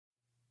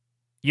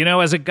You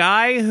know, as a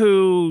guy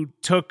who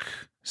took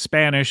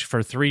Spanish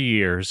for 3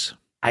 years,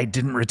 I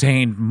didn't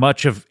retain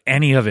much of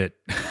any of it.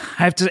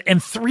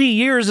 And 3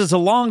 years is a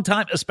long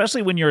time,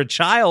 especially when you're a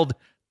child,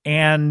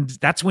 and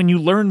that's when you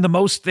learn the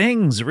most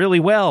things really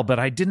well, but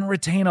I didn't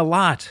retain a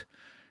lot.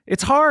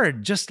 It's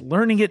hard just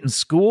learning it in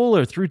school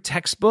or through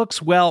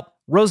textbooks. Well,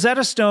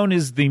 Rosetta Stone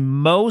is the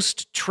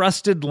most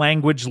trusted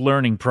language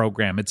learning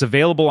program. It's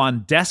available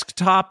on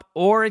desktop,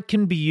 or it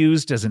can be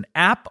used as an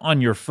app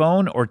on your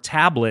phone or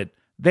tablet.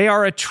 They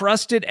are a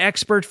trusted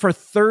expert for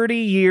 30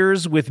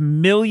 years with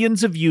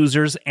millions of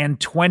users and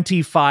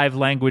 25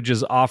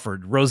 languages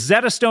offered.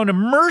 Rosetta Stone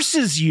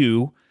immerses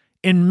you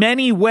in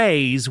many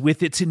ways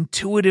with its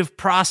intuitive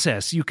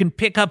process. You can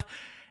pick up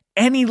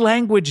any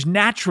language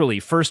naturally,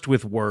 first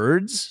with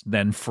words,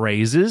 then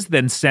phrases,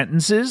 then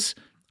sentences.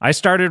 I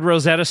started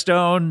Rosetta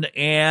Stone,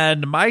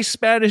 and my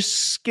Spanish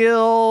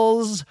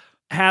skills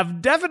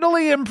have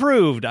definitely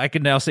improved. I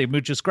can now say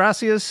muchas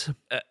gracias.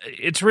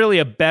 It's really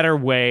a better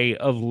way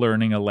of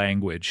learning a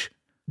language.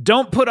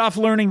 Don't put off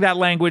learning that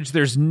language.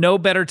 There's no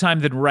better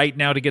time than right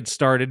now to get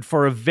started.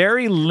 For a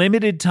very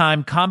limited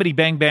time, Comedy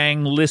Bang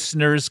Bang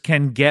listeners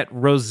can get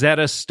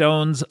Rosetta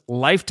Stone's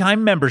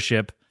lifetime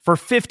membership for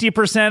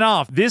 50%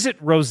 off. Visit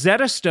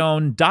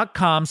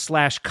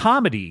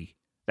rosettastone.com/comedy.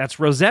 That's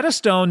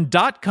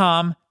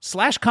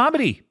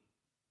rosettastone.com/comedy.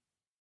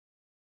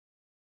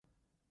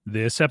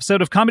 This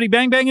episode of Comedy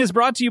Bang Bang is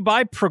brought to you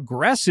by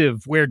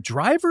Progressive, where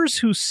drivers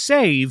who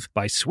save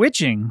by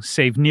switching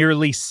save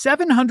nearly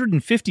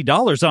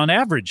 $750 on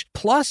average.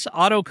 Plus,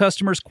 auto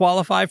customers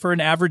qualify for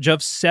an average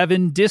of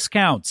 7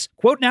 discounts.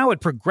 Quote now at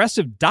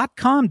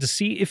Progressive.com to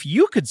see if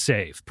you could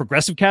save.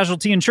 Progressive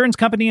Casualty Insurance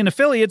Company and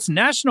Affiliates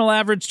national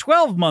average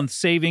 12-month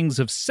savings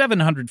of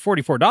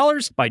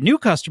 $744 by new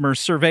customers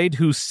surveyed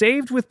who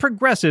saved with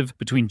Progressive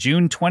between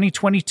June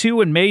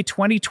 2022 and May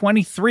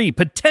 2023.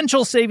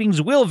 Potential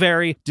savings will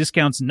vary.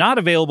 Discounts not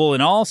available in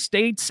all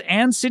states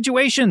and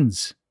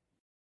situations.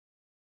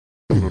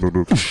 Comedy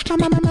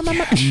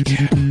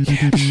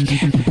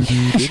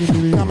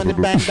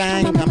bang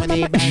bang,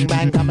 comedy bang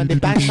bang, comedy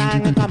bang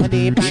bang,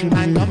 comedy bang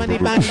bang, comedy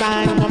bang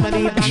bang,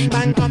 comedy bang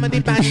bang, comedy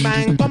bang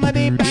bang,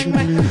 comedy bang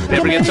bang.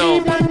 Never gets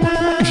old. Comedy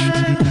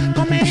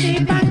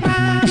bang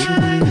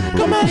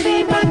bang,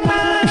 comedy bang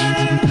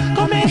bang,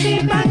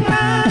 comedy bang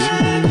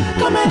bang,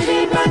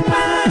 comedy bang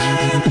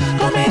bang,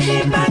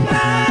 comedy bang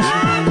bang.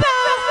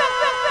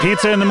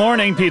 Pizza in the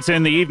morning, pizza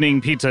in the evening,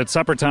 pizza at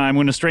supper time.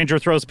 When a stranger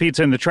throws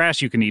pizza in the trash,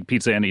 you can eat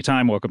pizza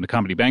anytime. Welcome to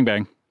Comedy Bang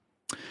Bang.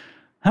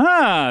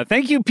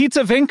 Thank you,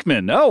 Pizza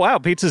Venkman. Oh, wow,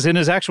 pizza's in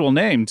his actual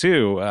name,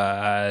 too.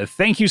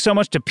 Thank you so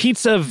much to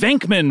Pizza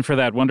Venkman for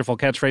that wonderful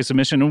catchphrase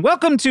submission. And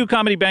welcome to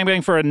Comedy Bang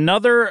Bang for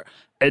another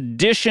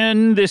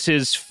edition. This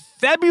is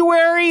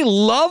February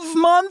Love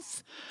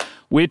Month,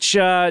 which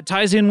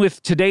ties in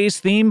with today's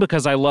theme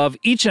because I love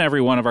each and every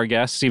one of our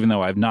guests, even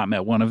though I've not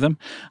met one of them.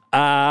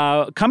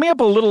 Coming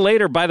up a little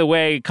later, by the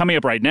way, coming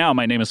up right now,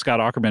 my name is Scott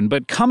Aukerman,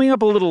 but coming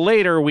up a little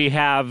later, we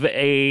have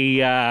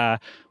a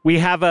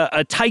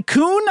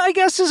tycoon, I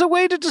guess is a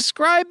way to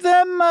describe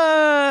them.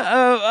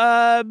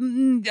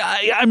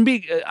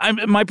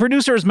 My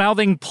producer is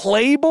mouthing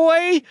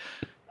Playboy.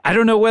 I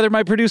don't know whether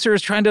my producer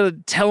is trying to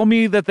tell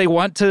me that they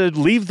want to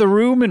leave the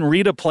room and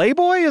read a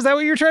Playboy. Is that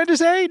what you're trying to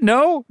say?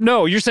 No,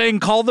 you're saying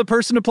call the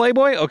person a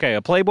Playboy? Okay,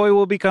 a Playboy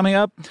will be coming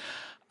up.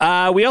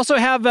 We also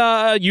have,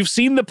 you've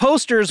seen the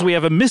posters, we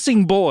have a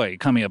missing boy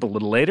coming up a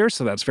little later,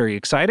 so that's very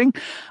exciting.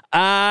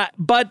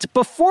 But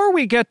before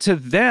we get to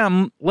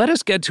them, let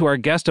us get to our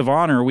guest of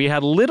honor. We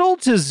had little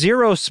to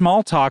zero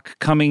small talk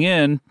coming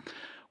in,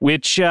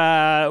 which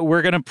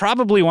we're going to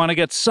probably want to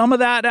get some of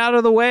that out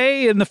of the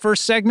way in the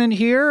first segment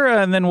here,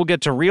 and then we'll get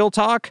to real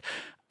talk.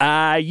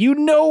 You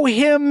know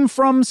him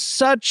from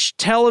such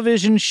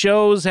television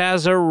shows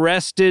as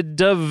Arrested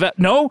Development.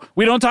 No,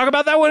 we don't talk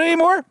about that one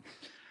anymore?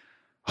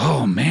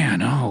 Oh,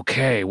 man,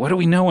 okay. What do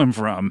we know him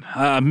from?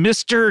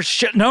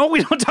 Mr. No,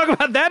 we don't talk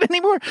about that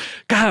anymore?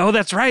 God, oh,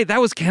 that's right.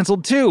 That was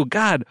canceled too.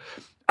 God.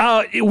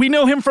 We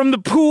know him from the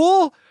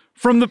pool,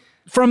 from the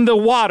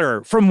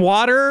water,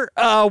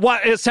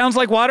 it sounds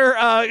like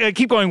water.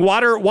 Keep going.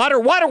 Water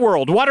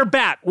world, water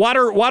bat,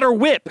 water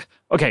whip.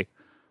 Okay.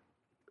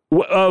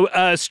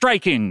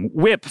 Striking,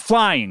 whip,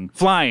 flying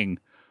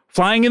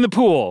in the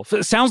pool.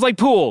 Sounds like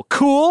pool.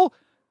 Cool.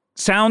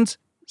 Sounds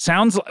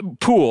like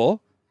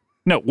pool.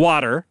 No,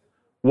 water.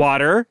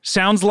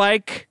 Sounds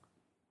like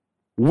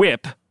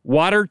whip,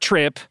 water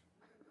trip,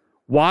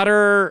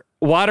 water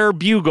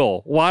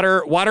bugle,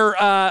 water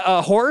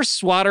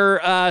horse,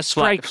 water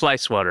strike. Fly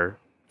swatter.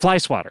 Fly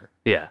swatter.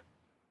 Yeah.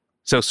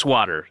 So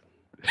swatter.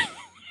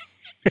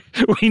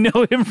 We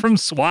know him from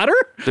Swatter?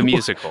 The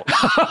musical.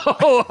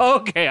 Oh,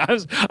 okay.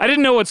 I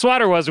didn't know what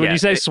Swatter was when you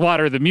say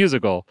Swatter, the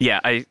musical.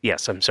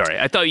 Yes, I'm sorry.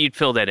 I thought you'd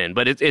fill that in,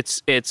 but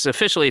it's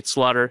officially it's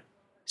Slaughter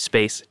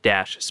space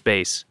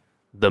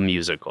the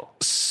musical.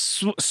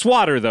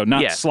 Swatter, though,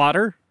 not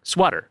slaughter?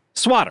 Swatter.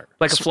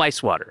 Like a fly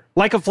swatter.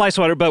 Like a fly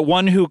swatter, but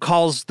one who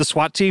calls the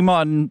SWAT team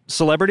on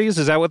celebrities?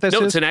 Is that what this is?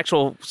 No, it's an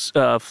actual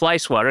fly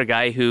swatter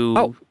guy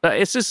who...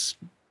 it's this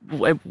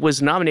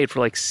was nominated for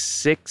like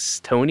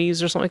 6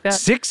 Tonys or something like that.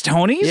 6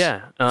 Tonys?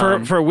 Yeah.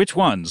 For which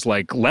ones?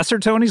 Like lesser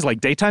Tonys?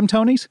 Like daytime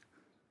Tonys?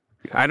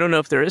 I don't know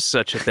if there is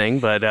such a thing,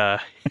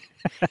 but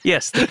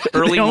yes, the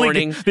early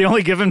morning. They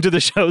only give them to the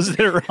shows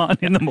that are on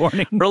in the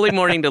morning. Early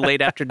morning to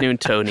late afternoon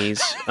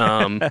Tonys.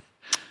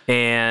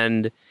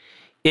 And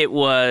it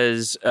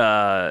was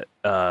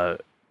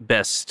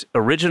best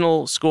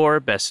original score,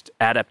 best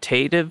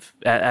adaptation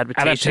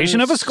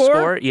of a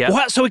score? Yeah.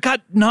 Wow, so it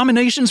got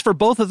nominations for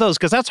both of those,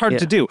 because that's hard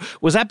to do.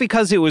 Was that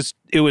because it was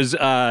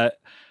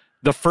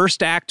the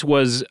first act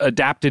was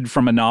adapted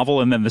from a novel,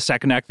 and then the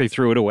second act they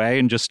threw it away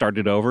and just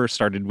started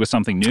with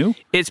something new?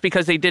 It's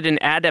because they did an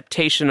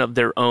adaptation of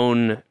their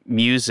own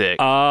music.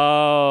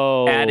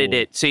 Oh. Added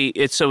it. See,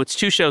 it's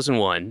 2 shows in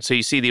one. So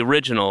you see the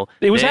original.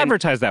 It was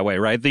advertised that way,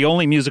 right? The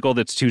only musical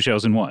that's 2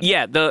 shows in one.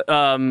 Yeah,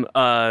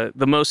 the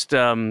most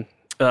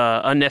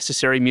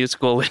unnecessary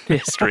musical in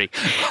history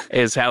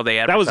is how they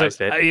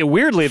advertised it.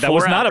 Weirdly, that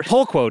was not a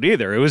pull quote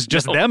either. It was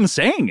just them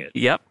saying it.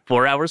 Yep,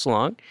 4 hours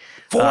long.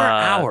 4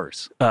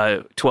 hours.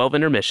 12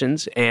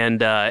 intermissions,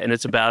 and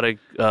it's about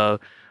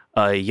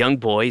a young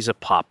boy. He's a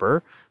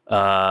pauper.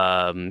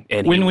 And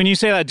when you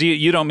say that,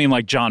 you don't mean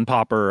like John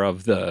Popper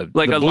of the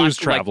Blues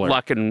Traveler,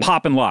 like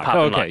Pop and Lock? Pop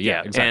and okay, Lock,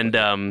 yeah, exactly.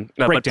 And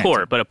but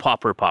a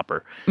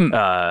pauper.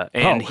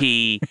 And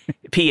he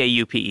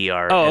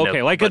Pauper. Oh,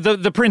 okay, like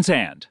the Prince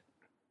and.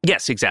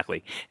 Yes,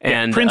 exactly.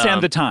 And Prince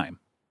and the Time.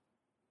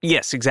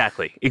 Yes,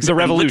 exactly. The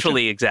Revolution.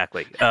 Literally,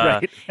 exactly.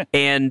 Right.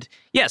 And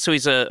yeah, so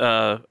he's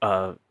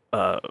a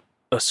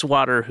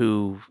swatter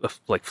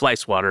like fly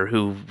swatter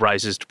who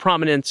rises to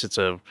prominence. It's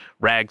a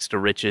rags to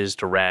riches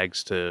to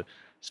rags to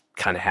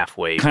kind of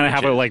halfway. Kind of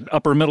have a like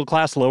upper middle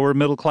class, lower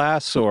middle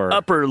class, or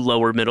upper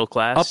lower middle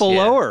class.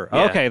 Lower.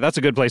 Yeah. Okay, that's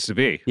a good place to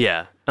be.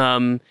 Yeah.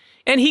 And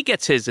he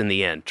gets his in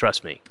the end.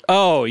 Trust me.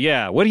 Oh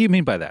yeah. What do you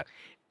mean by that?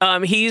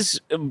 He's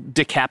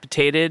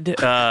decapitated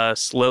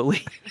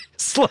slowly.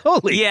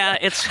 Slowly? Yeah,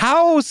 it's...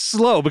 How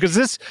slow? Because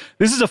this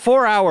is a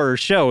 4-hour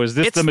show. Is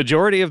this the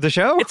majority of the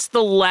show? It's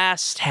the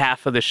last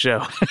half of the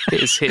show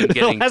is him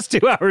getting... The last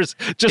 2 hours,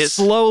 just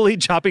slowly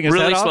chopping his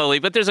head off? Really slowly,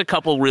 but there's a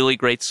couple really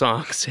great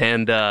songs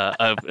and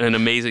an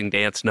amazing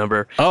dance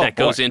number that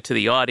goes into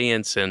the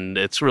audience, and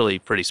it's really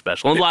pretty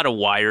special. And a lot of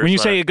wires. When you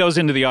say it goes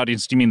into the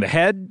audience, do you mean the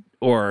head?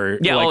 Or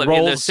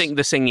rolls?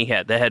 The singing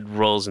head. The head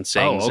rolls and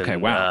sings. Oh, okay,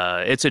 and, wow.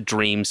 It's a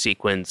dream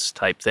sequence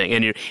type thing,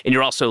 and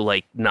you're also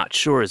like not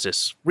sure, is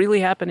this really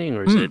happening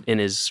or is it in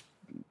his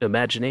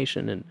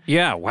imagination? And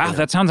yeah, wow,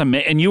 that sounds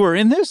amazing. And you were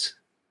in this?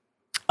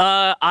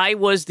 I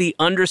was the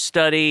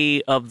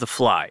understudy of The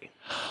Fly.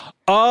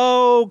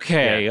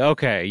 Okay, yeah.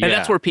 And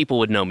that's where people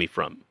would know me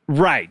from.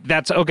 Right.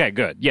 That's okay.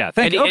 Good. Yeah.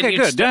 Thank you. Okay.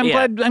 Good.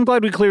 I'm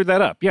glad we cleared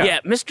that up. Yeah. Yeah.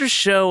 Mr.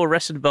 Show,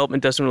 Arrested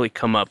Development doesn't really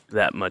come up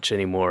that much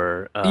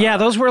anymore. Yeah.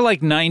 Those were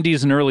like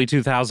 90s and early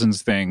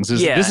 2000s things.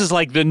 This is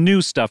like the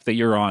new stuff that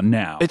you're on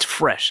now. It's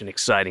fresh and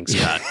exciting,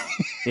 Scott.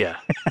 Yeah.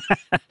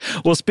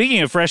 Well,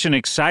 speaking of fresh and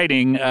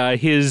exciting,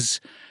 his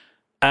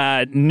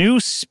new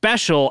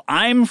special,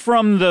 I'm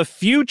from the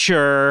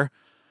Future.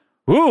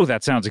 Ooh,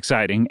 that sounds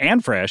exciting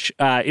and fresh.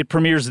 It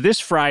premieres this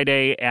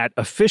Friday at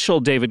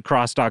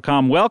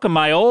officialdavidcross.com. Welcome,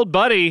 my old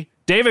buddy,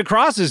 David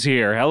Cross is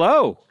here.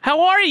 Hello. How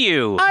are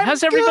you?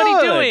 How's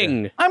everybody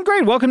doing? I'm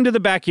great. Welcome to the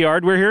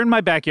backyard. We're here in my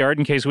backyard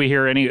in case we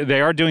hear any.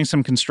 They are doing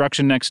some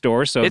construction next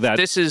door, so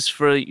this is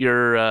for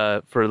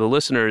for the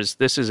listeners.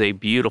 This is a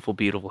beautiful,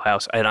 beautiful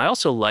house, and I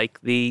also like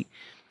the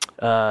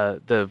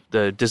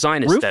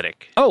design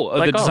aesthetic. Oh,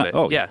 like the design.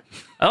 Oh, yeah,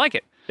 I like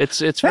it. It's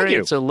Thank very. you.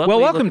 It's a lovely.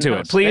 Well, welcome to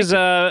house. it. Please,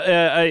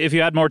 if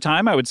you had more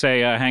time, I would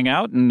say hang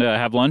out and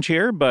have lunch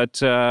here. But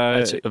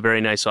that's a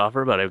very nice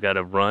offer. But I've got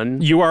to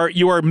run. You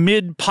are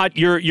mid pod.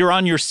 You're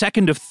on your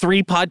second of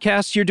 3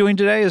 podcasts you're doing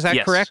today. Is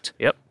that correct?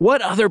 Yep.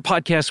 What other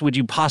podcasts would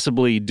you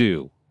possibly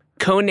do?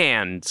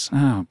 Conan's.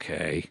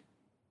 Okay.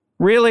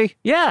 Really?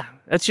 Yeah.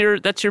 That's your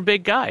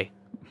big guy.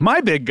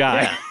 My big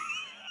guy. Yeah.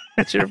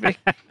 That's your big.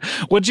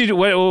 What'd you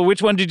do?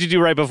 Which one did you do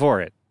right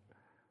before it?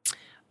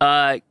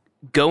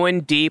 Going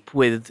Deep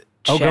with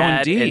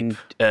Chad and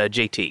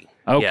JT.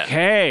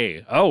 Okay.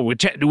 Yeah. Oh, with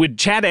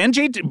Chad and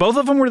JT? Both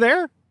of them were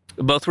there?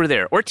 Both were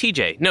there. Or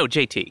TJ. No,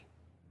 JT.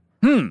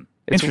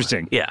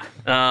 Interesting. Yeah.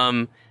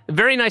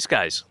 Very nice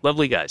guys.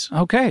 Lovely guys.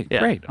 Okay,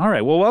 great. All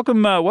right. Well,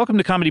 welcome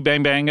to Comedy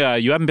Bang Bang.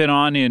 You haven't been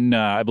on in,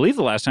 I believe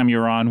the last time you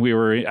were on, we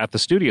were at the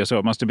studio, so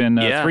it must have been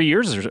 3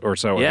 years or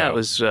so ago. Yeah, it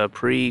was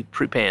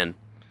pre-pan.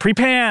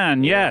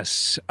 Pre-pan,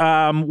 yes.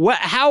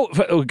 How?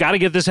 Got to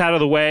get this out of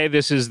the way.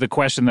 This is the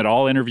question that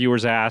all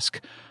interviewers ask.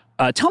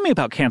 Tell me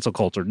about cancel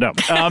culture. No.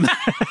 What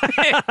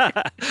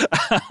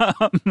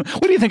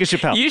do you think of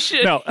Chappelle? You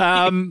should. No.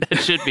 That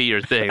should be your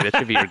thing. That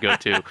should be your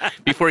go-to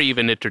before you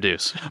even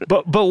introduce.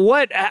 But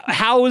what?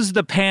 How has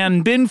the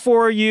pan been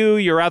for you?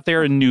 You're out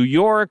there in New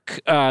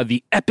York,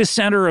 the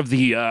epicenter of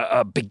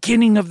the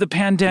beginning of the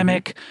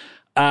pandemic. Mm-hmm.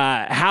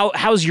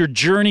 How's your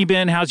journey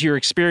been? How's your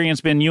experience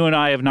been? You and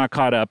I have not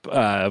caught up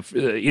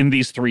in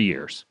these 3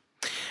 years.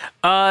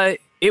 It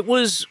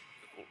was,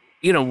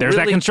 there's really,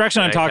 that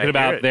construction I'm talking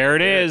about. There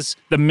it is.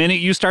 The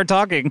minute you start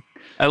talking.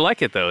 I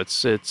like it though.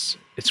 It's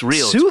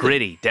real. Soothing. It's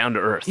gritty, down to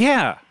earth.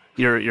 Yeah.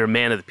 You're a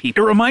man of the It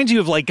people. reminds you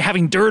of like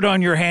having dirt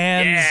on your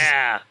hands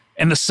Yeah.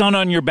 and the sun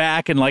on your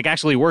back and like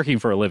actually working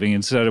for a living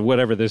instead of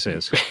whatever this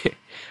is.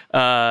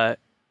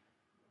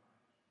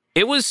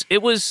 It was.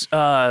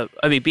 I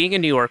mean, being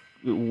in New York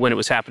when it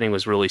was happening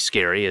was really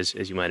scary, as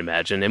you might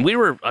imagine. And we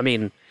were. I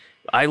mean,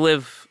 I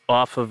live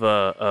off of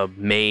a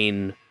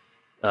main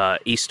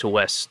east to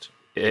west.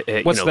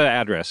 What's the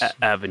address?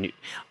 Avenue.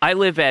 I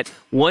live at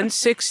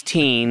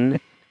 116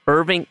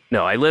 Irving.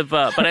 No, I live.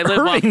 But I live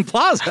Irving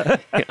Plaza.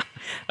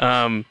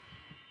 I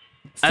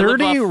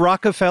 30 live off,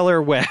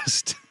 Rockefeller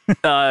West.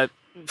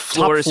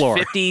 floors floor.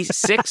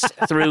 56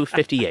 through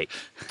 58.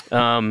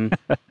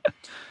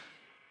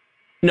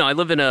 No, I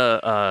live in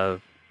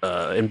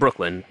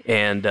Brooklyn,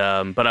 and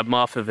but I'm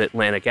off of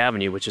Atlantic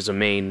Avenue, which is a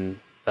main.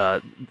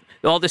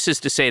 All this is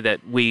to say that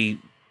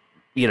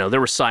there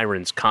were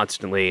sirens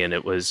constantly, and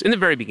it was in the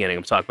very beginning.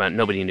 I'm talking about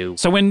nobody knew.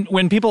 So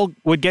when people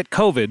would get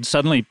COVID,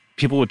 suddenly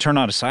people would turn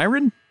on a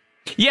siren?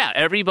 Yeah,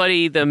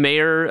 everybody. The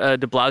mayor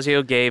De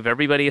Blasio gave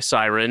everybody a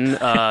siren,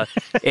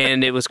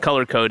 and it was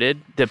color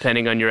coded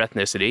depending on your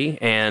ethnicity,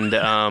 and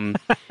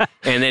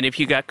then if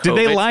you got COVID, did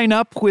they line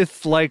up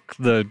with like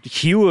the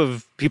hue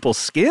of people's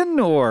skin,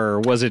 or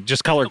was it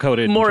just color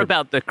coded? More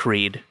about the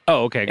creed.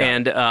 Oh, okay,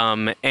 got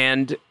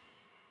it.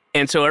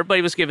 And so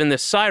everybody was given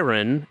this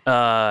siren,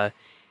 and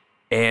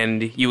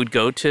you would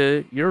go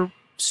to your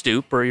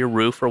stoop or your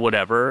roof or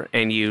whatever,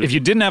 and if you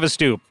didn't have a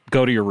stoop,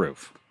 go to your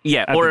roof.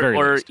 Yeah, at the very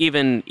or least.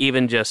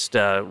 even just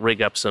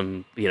rig up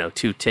some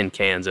 2 tin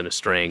cans and a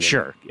string. And,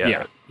 Sure.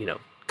 Yeah.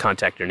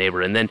 Contact your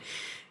neighbor, and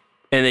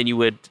then you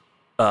would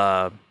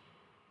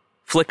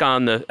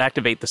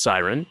activate the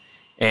siren,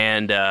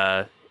 and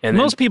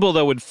most people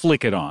though would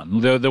flick it on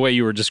the way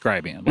you were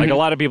describing it. Like a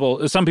lot of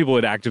people, some people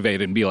would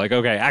activate it and be like,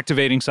 okay,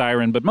 activating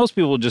siren, but most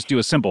people would just do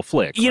a simple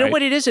flick. You know right?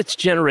 what it is? It's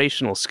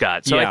generational,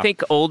 Scott. So Yeah. I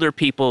think older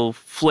people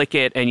flick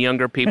it, and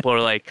younger people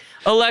are like,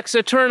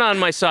 Alexa, turn on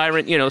my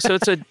siren. So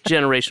it's a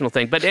generational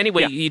thing. But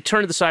anyway, you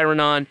turn the siren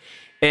on,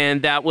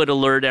 and that would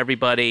alert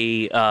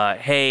everybody,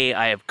 hey,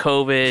 I have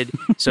COVID.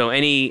 So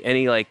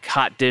any like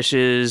hot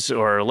dishes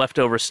or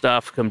leftover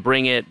stuff, come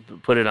bring it,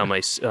 put it on my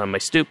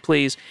stoop,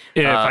 please.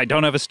 If I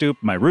don't have a stoop,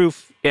 my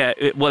roof. Yeah,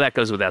 well, that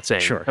goes without saying.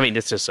 Sure. I mean,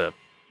 it's just a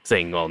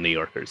thing all New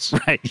Yorkers.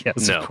 Right,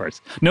 yes, No. of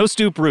course. No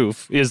stoop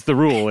roof is the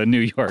rule in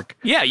New York.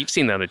 Yeah, you've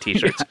seen that on the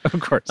T-shirts. Of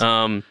course.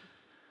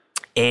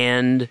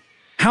 And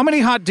how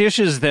many hot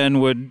dishes then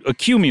would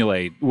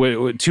accumulate?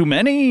 Too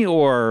many,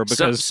 or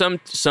because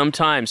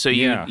sometimes. So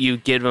Yeah.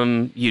 you'd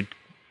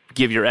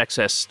give your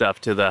excess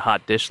stuff to the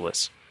hot dish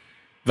list.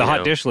 the you hot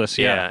know? dish list,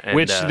 Yeah, and,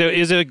 which there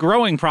is a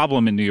growing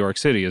problem in New York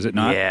City, is it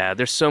not? Yeah,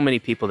 there's so many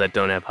people that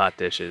don't have hot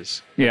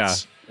dishes. Yeah.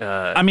 It's,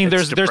 I mean, it's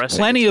there's depressing.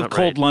 plenty It's of not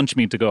cold right. lunch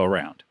meat to go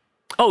around.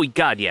 Oh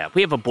God, yeah,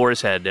 we have a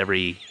boar's head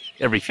every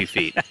few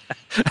feet.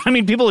 I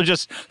mean, people are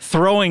just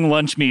throwing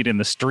lunch meat in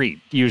the street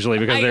usually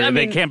because I they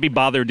mean- can't be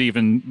bothered to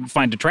even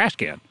find a trash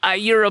can.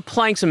 You're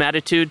applying some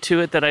attitude to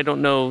it that I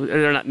don't know.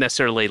 They're not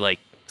necessarily like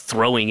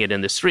throwing it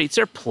in the streets.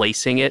 They're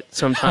placing it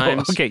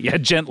sometimes. Okay, yeah,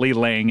 gently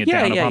laying it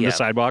Yeah, down yeah, upon yeah. the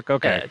sidewalk.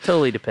 Okay. It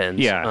totally depends.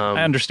 Yeah,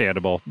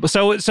 understandable.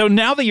 So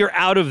now that you're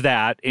out of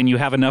that and you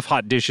have enough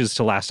hot dishes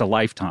to last a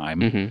lifetime,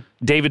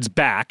 Mm-hmm. David's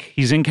back.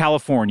 He's in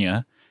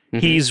California.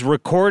 He's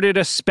recorded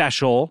a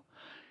special.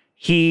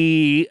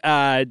 He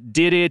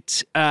did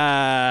it.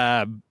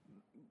 I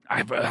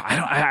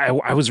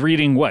was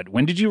reading what?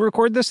 When did you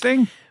record this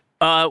thing?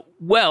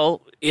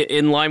 Well,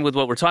 in line with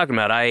what we're talking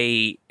about,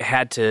 I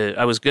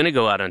was going to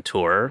go out on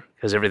tour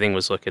because everything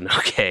was looking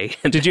okay.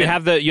 Did you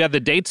have the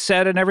dates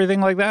set and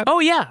everything like that? Oh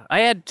yeah, I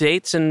had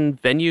dates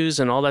and venues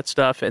and all that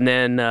stuff, and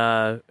then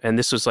and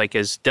this was like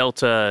as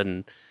Delta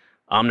and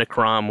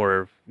Omicron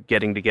were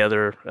getting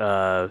together,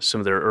 some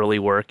of their early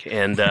work,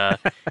 and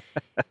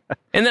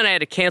and then I had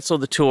to cancel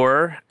the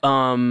tour.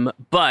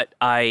 But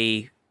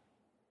I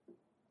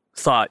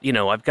thought,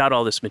 I've got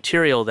all this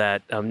material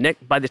that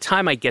by the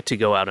time I get to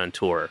go out on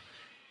tour.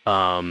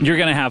 You're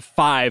going to have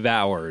 5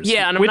 hours.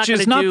 Yeah, and I'm which not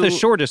is gonna not the do-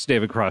 shortest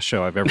David Cross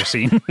show I've ever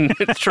seen.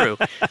 It's true.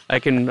 I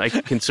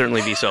can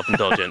certainly be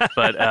self-indulgent,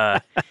 but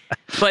I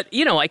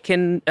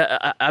can.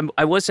 I'm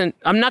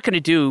not going to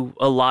do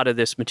a lot of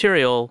this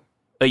material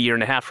a year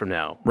and a half from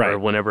now, Right. or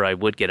whenever I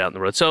would get out on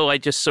the road. So I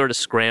just sort of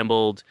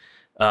scrambled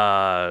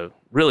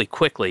really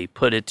quickly,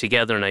 put it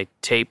together, and I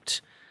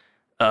taped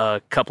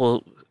a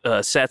couple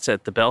sets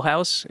at the Bell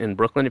House in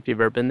Brooklyn. If you've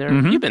ever been there,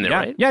 you've been there, Yeah.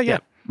 right? Yeah.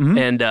 Mhm.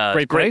 And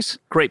Great place?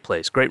 great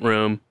place, great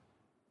room.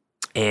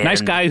 And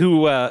Nice guy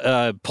who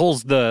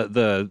pulls the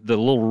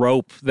little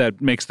rope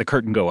that makes the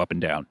curtain go up and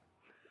down.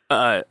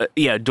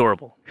 Yeah,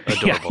 adorable.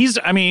 Yeah, that's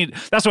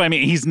what I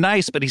mean. He's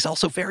nice, but he's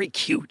also very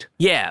cute.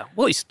 Yeah,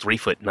 well, he's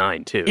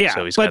 3'9" too. Yeah,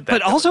 so he's got that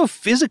but going. also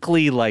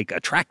physically like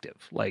attractive,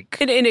 like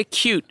in a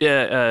cute,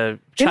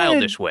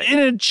 childish way, In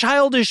a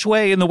childish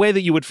way, in the way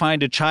that you would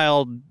find a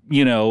child,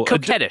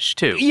 coquettish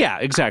too. Yeah,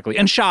 exactly,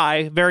 and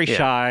shy, very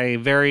shy,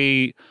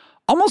 very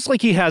almost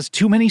like he has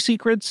too many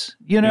secrets.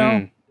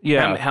 Yeah,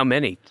 How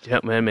many?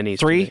 How many?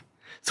 3?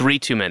 3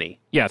 too many.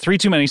 Yeah, 3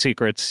 too many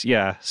secrets.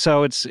 Yeah.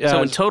 So it's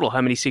So in total,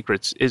 how many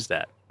secrets is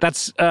that?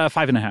 that's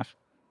 5.5.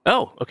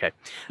 Oh, okay.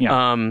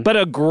 Yeah. But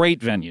a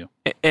great venue.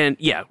 And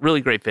yeah,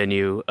 really great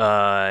venue.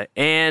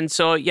 And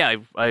so yeah,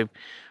 I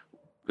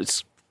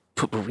was,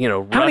 How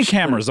many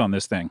cameras on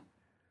this thing?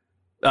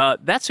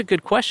 That's a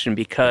good question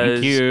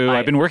because Thank you.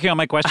 I've been working on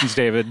my questions,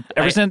 David.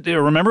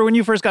 Remember when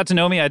you first got to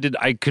know me?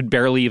 I could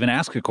barely even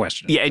ask a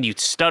question. Yeah, and you'd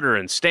stutter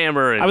and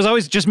stammer. And, I was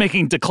always just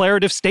making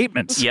declarative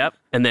statements. Yep,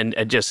 and then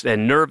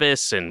and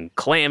nervous and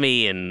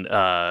clammy and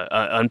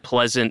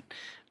unpleasant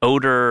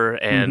odor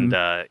and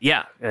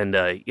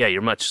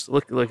you're much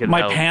look at my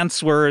how,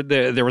 pants were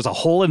there was a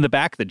hole in the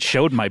back that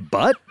showed my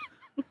butt.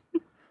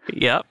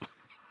 Yep.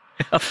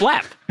 A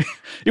flap.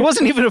 It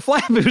wasn't even a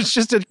flap. It was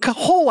just a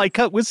hole I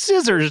cut with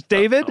scissors,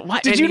 David.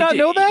 Did you not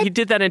know that? You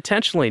did that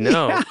intentionally.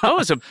 No. Yeah. That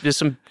was just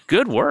some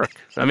good work.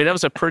 I mean, that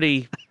was a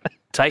pretty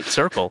tight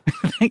circle.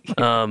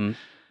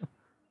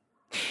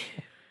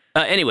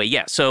 Anyway,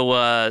 yeah.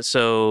 So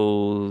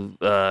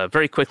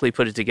very quickly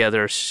put it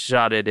together,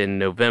 shot it in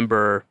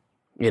November,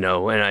 and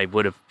I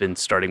would have been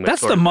starting my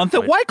That's the month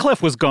that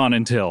Wycliffe was gone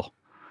until.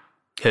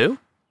 Who?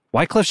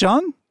 Wycliffe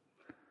Jean?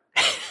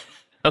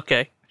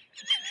 Okay.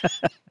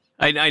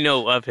 I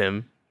know of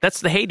him.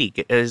 That's the Haiti.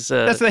 That's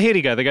the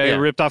Haiti guy, the guy who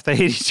ripped off the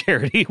Haiti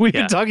charity. We've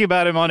been talking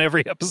about him on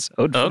every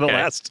episode for the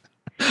last.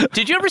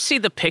 Did you ever see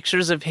the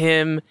pictures of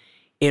him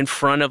in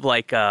front of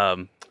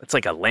it's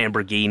like a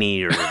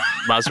Lamborghini or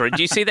Maserati?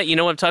 Do you see that? You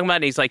know what I'm talking about?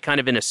 And he's like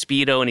kind of in a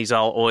Speedo and he's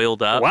all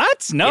oiled up.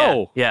 What?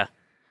 No. Yeah.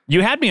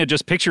 You had me at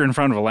just picture in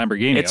front of a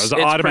Lamborghini. I was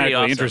automatically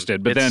awesome.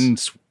 Interested, but then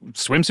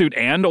swimsuit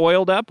and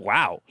oiled up?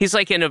 Wow. He's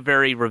like in a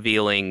very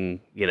revealing,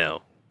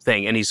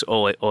 thing, and he's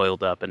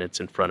oiled up, and it's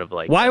in front of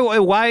Why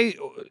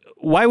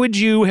would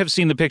you have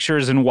seen the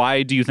pictures, and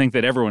why do you think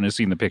that everyone has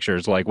seen the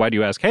pictures? Like, why do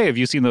you ask, hey, have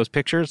you seen those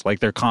pictures? Like,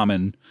 they're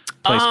commonplace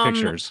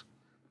pictures.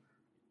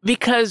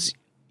 Because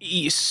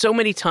so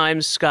many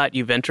times, Scott,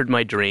 you've entered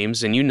my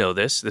dreams, and you know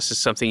this. This is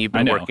something you've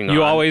been working on.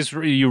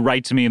 You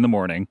write to me in the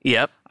morning.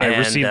 Yep. I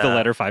received the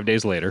letter 5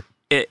 days later.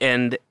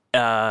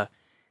 So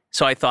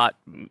I thought,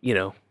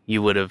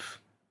 you would have...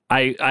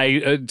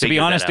 to be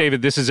honest,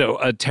 David, this is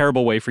a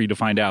terrible way for you to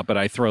find out, but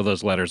I throw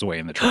those letters away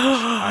in the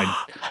trash.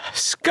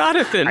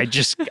 Scottathan!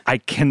 I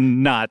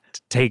cannot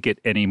take it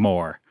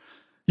anymore.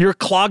 You're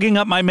clogging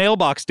up my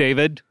mailbox,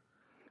 David.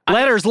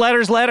 Letters.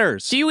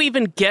 Do you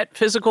even get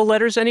physical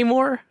letters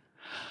anymore?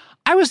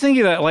 I was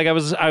thinking that,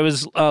 I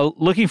was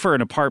looking for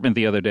an apartment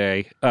the other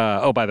day.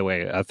 By the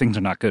way, things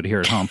are not good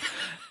here at home.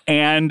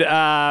 And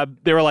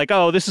they were like,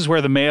 oh, this is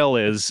where the mail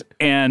is.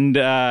 And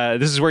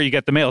this is where you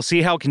get the mail.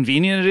 See how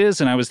convenient it is?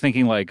 And I was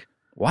thinking,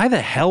 why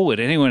the hell would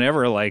anyone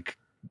ever,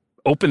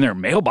 open their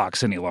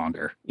mailbox any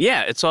longer?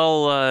 Yeah, it's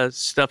all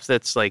stuff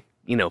that's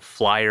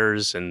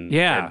flyers and...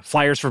 Yeah,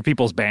 flyers for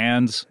people's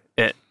bands.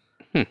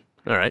 All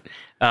right.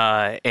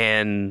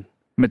 And...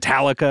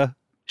 Metallica.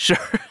 Sure.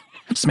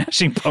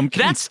 Smashing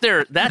Pumpkins.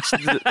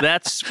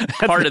 That's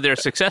part of their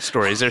success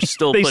stories. They're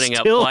still putting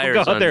out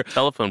flyers on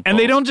telephone poles. And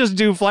they don't just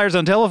do flyers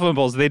on telephone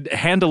poles. They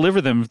hand deliver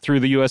them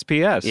through the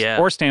USPS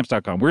or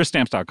Stamps.com. We're a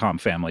Stamps.com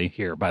family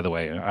here, by the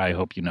way. I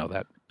hope you know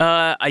that.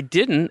 I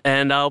didn't,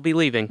 and I'll be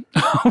leaving.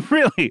 Oh,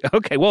 really?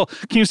 Okay. Well,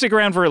 can you stick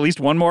around for at least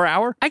one more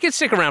hour? I can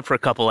stick around for a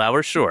couple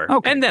hours, sure.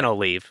 Okay. And then I'll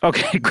leave.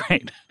 Okay,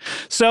 great.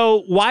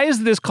 So why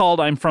is this called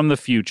I'm From the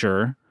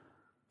Future?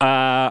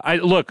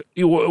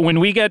 When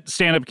we get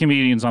stand-up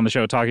comedians on the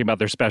show talking about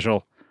their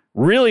special,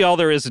 really all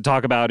there is to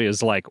talk about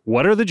is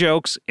what are the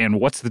jokes and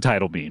what's the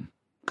title mean?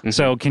 Mm-hmm.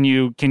 So can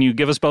you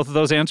give us both of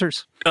those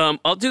answers?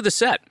 I'll do the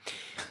set.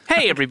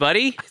 Hey,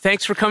 everybody.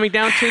 Thanks for coming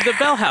down to the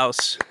Bell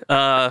House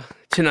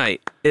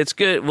tonight. It's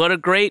good. What a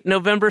great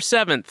November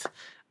 7th.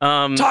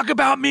 Talk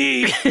about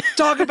me.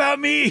 Talk about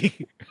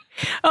me.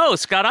 Oh,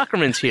 Scott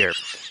Aukerman's here.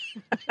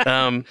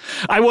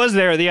 I was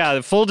there. Yeah,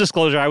 full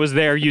disclosure, I was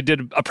there. You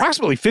did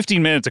approximately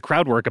 15 minutes of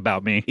crowd work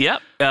about me.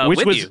 Yep.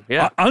 Which was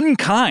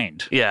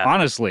unkind. Yeah.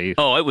 Honestly.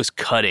 Oh, it was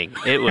cutting.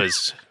 It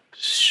was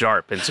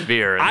sharp and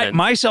severe. And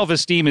my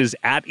self-esteem is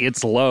at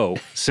its low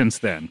since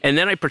then. And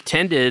then I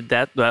pretended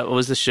that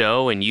was the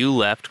show, and you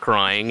left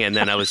crying. And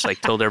then I was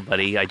told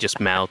everybody, I just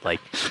mouthed you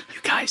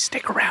guys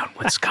stick around.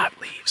 When Scott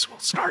leaves, we'll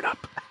start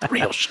up the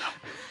real show.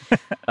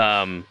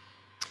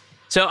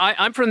 So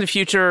I'm from the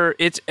future.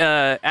 It's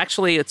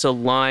actually it's a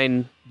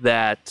line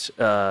that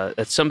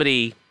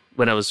somebody,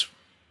 when I was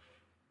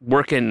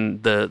working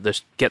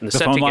getting the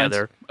set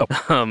together.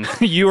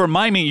 You were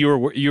miming. You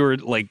were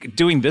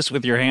doing this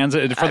with your hands.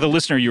 For the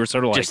listener, you were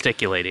sort of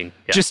gesticulating.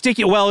 Yeah.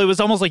 Well, it was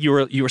almost like you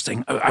were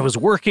saying I was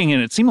working,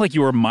 and it seemed like you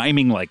were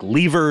miming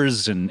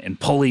levers and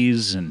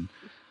pulleys and.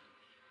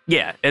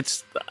 Yeah,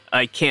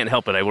 I can't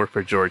help it. I work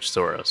for George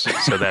Soros,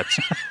 so that's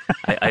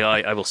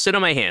I will sit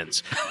on my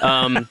hands.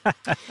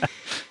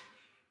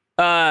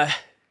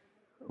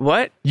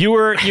 What?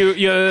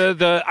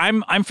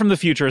 I'm from the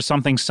future is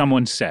something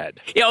someone said.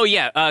 Oh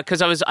yeah,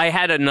 because I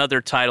had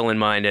another title in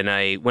mind, and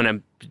I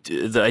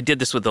did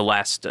this with the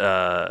last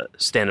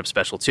stand-up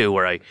special too,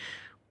 where I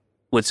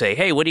would say,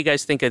 hey, what do you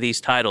guys think of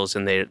these titles?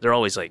 And they're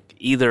always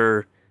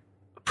either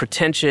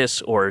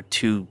pretentious or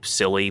too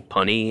silly,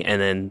 punny,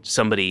 and then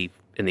somebody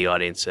in the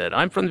audience said,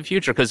 "I'm from the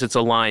future," because it's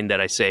a line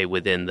that I say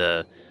within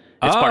the.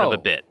 It's part of a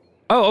bit.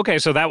 Oh, okay.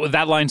 So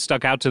that line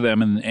stuck out to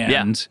them, and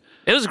yeah.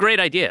 It was a great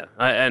idea.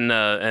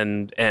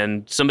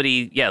 And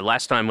somebody,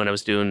 last time when I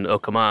was doing "Oh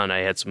Come On," I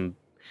had some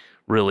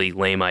really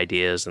lame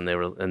ideas,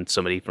 and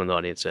somebody from the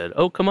audience said,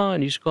 "Oh Come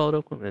On, you should call it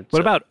Oh Come On." What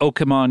about "Oh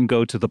Come On,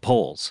 go to the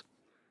polls"?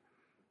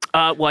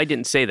 Well, I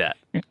didn't say that.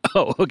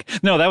 Oh, okay.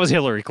 No, that was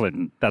Hillary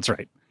Clinton. That's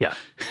right. Yeah,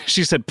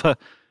 she said,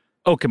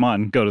 "Oh Come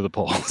On, go to the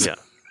polls." Yeah.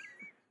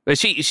 But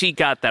she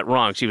got that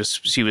wrong. She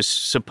was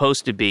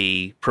supposed to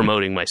be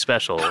promoting my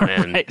special,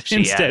 and right. she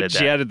Instead,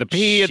 she added the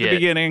P at the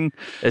beginning.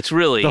 It's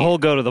really the whole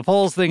 "go to the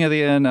polls" thing at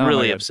the end. Oh,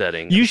 really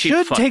upsetting. You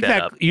should take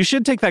that. You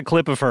should take that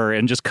clip of her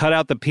and just cut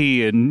out the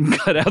P and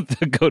cut out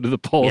the "go to the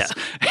polls,"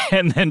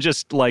 and then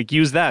just like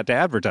use that to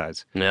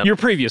advertise your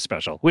previous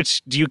special.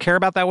 Which, do you care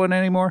about that one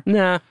anymore?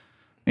 Nah.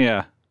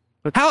 Yeah.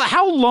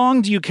 How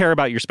long do you care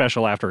about your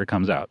special after it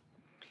comes out?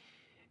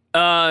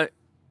 Well,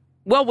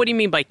 what do you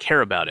mean by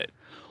care about it?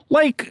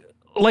 Like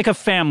a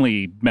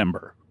family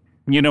member,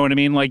 you know what I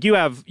mean? Like you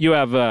have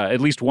at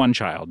least one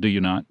child, do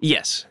you not?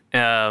 Yes.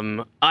 I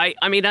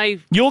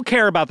mean, you'll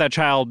care about that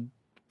child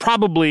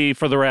probably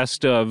for the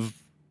rest of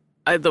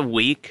the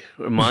week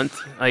or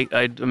month.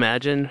 I'd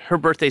imagine her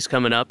birthday's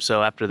coming up,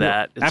 so after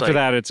that,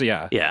 it's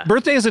yeah.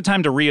 Birthday is a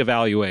time to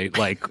reevaluate.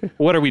 Like,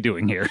 what are we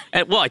doing here?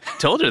 Well, I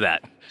told her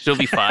that she'll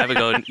be 5. I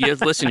go,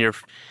 listen,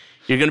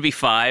 You're going to be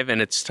 5, and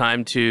it's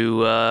time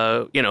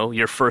to,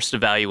 your first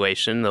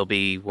evaluation. There'll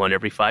be one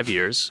every 5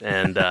 years,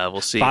 and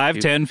we'll see. 5,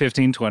 10,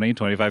 15, 20,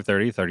 25,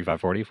 30,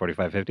 35, 40,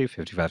 45, 50,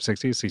 55,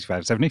 60,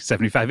 65, 70,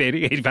 75,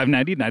 80, 85,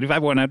 90,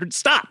 95, 100.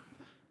 Stop!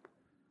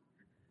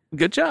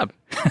 Good job.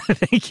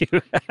 Thank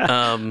you.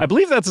 I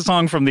believe that's a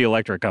song from the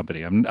Electric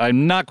Company.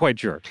 I'm not quite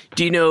sure.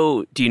 Do you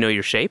know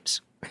your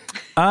shapes?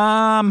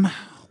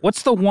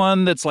 What's the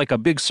one that's like a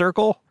big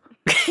circle?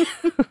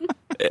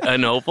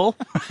 An oval?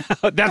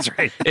 That's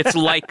right. It's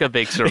like a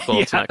big circle.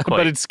 It's not quite.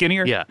 But it's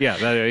skinnier? Yeah.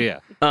 Yeah.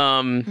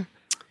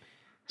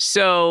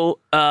 So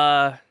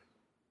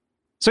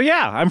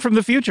yeah, I'm from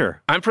the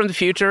future. I'm from the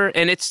future,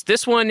 and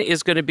this one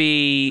is going to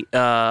be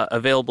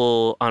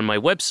available on my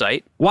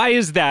website. Why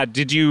is that?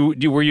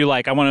 Were you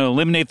like, I want to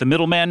eliminate the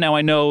middleman? Now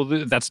I know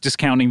that's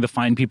discounting the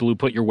fine people who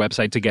put your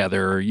website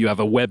together. You have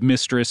a web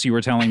mistress, you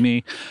were telling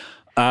me.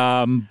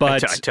 But I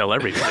tell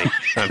everybody.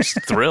 I'm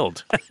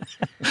thrilled.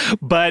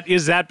 But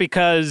is that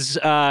because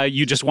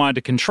you just wanted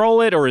to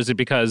control it, or is it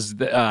because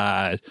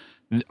not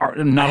a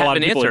lot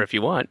of people? An answer if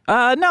you want.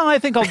 No, I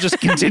think I'll just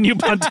continue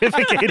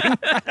pontificating.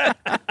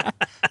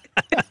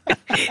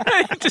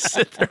 I just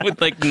sit there with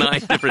like 9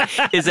 different.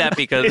 Is that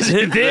because? Is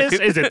it this?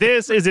 Is it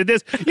this? Is it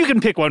this? You can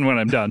pick one when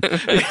I'm done.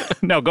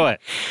 No, go ahead.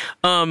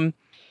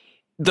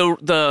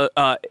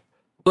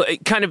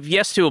 Kind of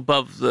yes to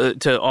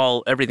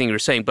everything you're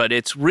saying, but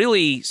it's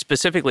really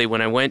specifically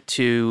when I went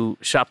to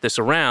shop this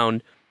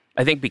around,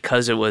 I think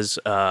because it was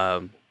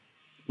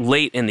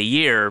late in the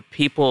year,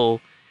 people,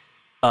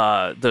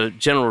 the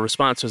general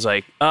response was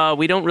like,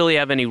 we don't really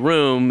have any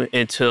room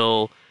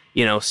until,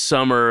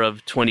 summer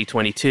of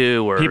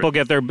 2022. Or people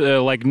get their,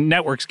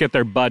 networks get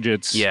their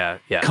budgets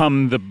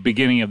come the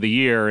beginning of the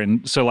year.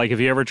 And so like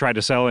if you ever try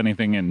to sell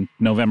anything in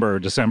November or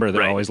December,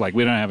 they're always like,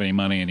 we don't have any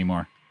money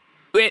anymore.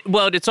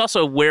 It's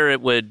also where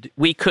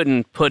we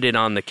couldn't put it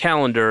on the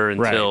calendar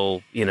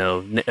until,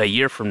 a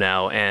year from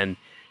now. And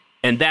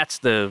that's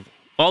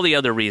all the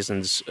other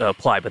reasons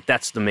apply, but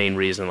that's the main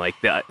reason like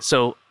that.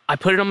 So I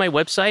put it on my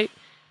website,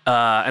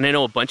 and I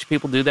know a bunch of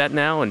people do that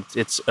now, and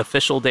it's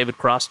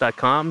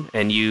officialdavidcross.com,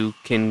 and you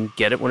can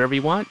get it whenever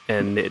you want,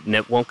 and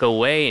it won't go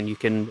away, and you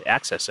can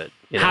access it.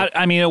 It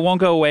won't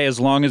go away as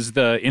long as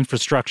the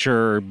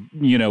infrastructure,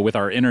 with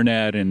our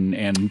internet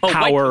and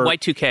power.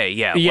 Y2K,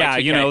 yeah. Yeah,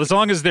 Y2K. As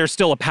long as there's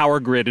still a power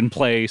grid in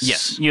place.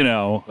 Yes.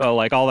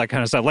 Like all that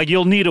kind of stuff. Like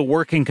you'll need a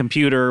working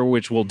computer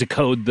which will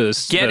decode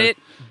this. Get it,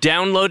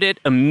 download it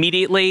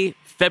immediately,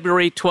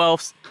 February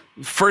 12th.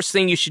 First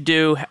thing you should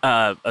do,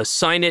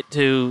 assign it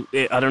to,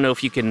 I don't know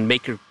if you can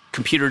make your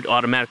computer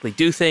automatically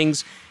do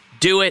things.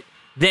 Do it.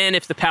 Then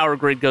if the power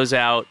grid goes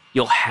out,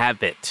 you'll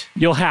have it.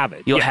 You'll have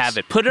it.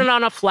 Put it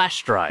on a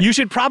flash drive. You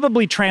should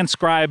probably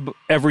transcribe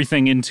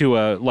everything into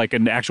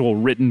an actual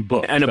written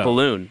book. And a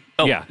balloon.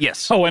 Oh, yeah.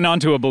 Yes. Oh, and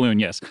onto a balloon,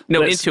 yes.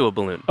 No, into a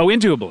balloon. Oh,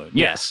 into a balloon,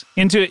 yes.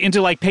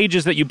 Into like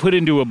pages that you put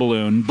into a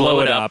balloon, blow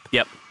it up.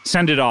 Yep.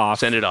 Send it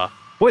off.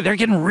 Boy, they're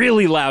getting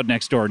really loud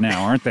next door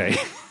now, aren't they?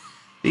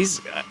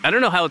 I don't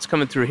know how it's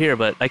coming through here,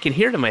 but I can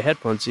hear it in my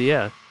headphones, so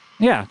yeah.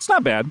 Yeah, it's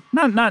not bad.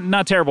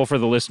 Not terrible for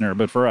the listener,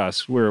 but for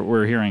us,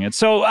 we're hearing it.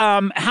 So,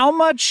 how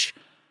much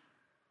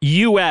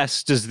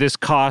U.S. does this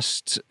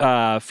cost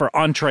for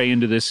entree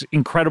into this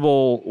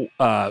incredible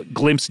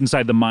glimpse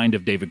inside the mind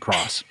of David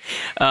Cross?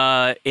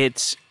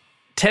 It's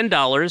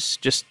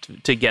 $10 just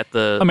to get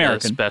the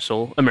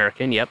special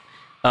American. Yep.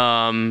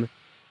 And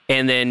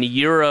then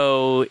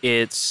euro,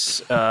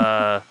 it's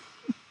I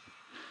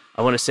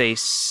want to say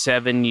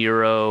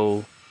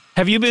 €7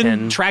 Have you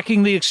been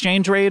tracking the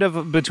exchange rate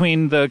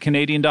between the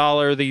Canadian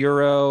dollar, the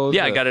euro?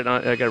 Yeah, I got it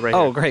right here.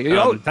 Oh, great.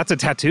 That's a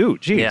tattoo.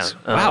 Jeez. Yeah,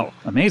 wow.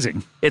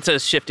 Amazing. It's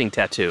a shifting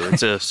tattoo.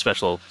 It's a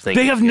special thing.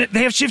 They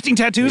have shifting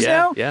tattoos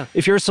now? Yeah.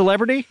 If you're a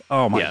celebrity?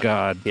 Oh, my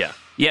God. Yeah.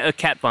 Yeah,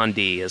 Kat Von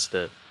D is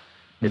the...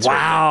 It's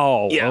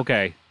wow. Right, yeah.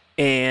 Okay.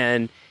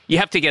 And you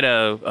have to get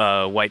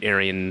a white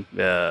Aryan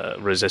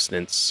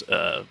resistance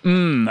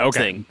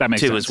thing that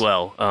makes too sense. as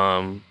well.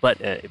 But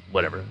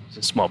whatever. It's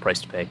a small price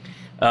to pay.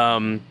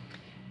 But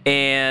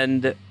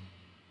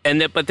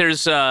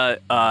there's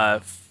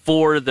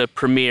for the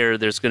premiere,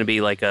 there's going to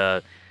be like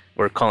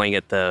we're calling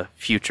it the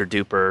Future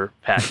Duper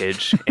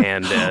package,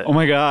 and oh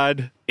my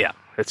God, yeah,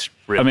 it's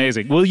really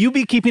amazing. Will you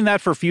be keeping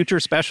that for future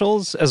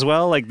specials as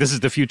well? Like this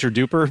is the Future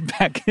Duper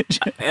package.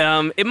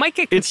 It might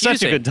get confusing. It's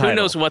such a good title. Who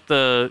knows what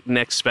the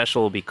next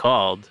special will be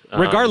called?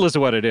 Regardless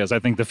of what it is, I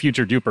think the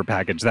Future Duper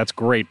package. That's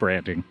great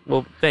branding.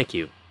 Well, thank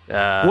you.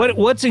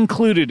 What's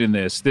included in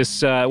this?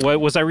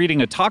 What was I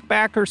reading, a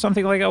talkback or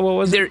something like that? What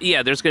was it?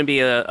 There's going to be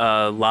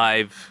a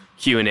live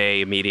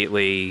Q&A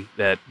immediately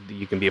that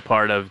you can be a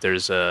part of.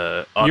 There's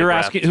a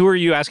who are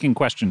you asking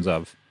questions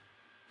of?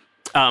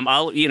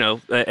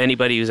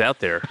 Anybody who's out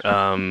there.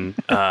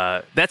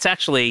 That's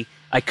actually,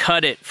 I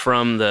cut it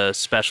from the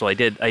special I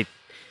did. I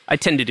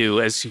tend to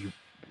do, as you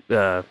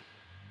alluded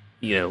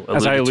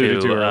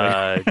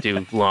to,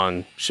 do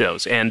long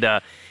shows.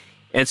 And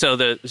so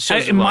the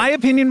shows in my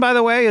opinion, by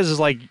the way, is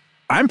like,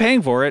 I'm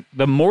paying for it.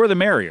 The more, the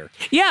merrier.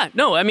 Yeah,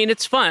 no, I mean,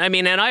 it's fun. I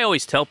mean, and I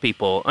always tell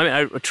people,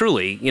 I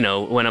truly,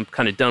 when I'm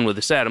kind of done with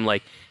the set, I'm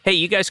like, hey,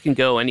 you guys can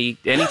go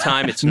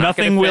anytime. It's not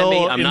nothing will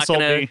me. I'm insult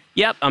not gonna, me.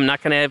 Yep, I'm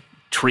not going to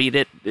treat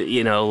it,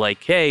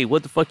 like, hey,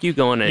 what the fuck you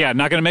going at? Yeah,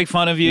 not going to make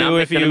fun of you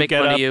if you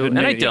get up. And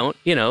I don't,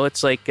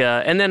 it's like,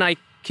 and then I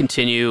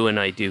continue and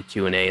I do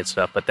Q&A and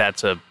stuff, but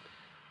that's a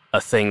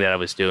thing that I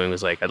was doing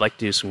was like, I'd like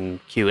to do some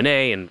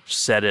Q&A and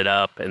set it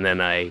up, and then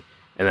I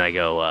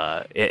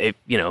go,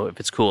 if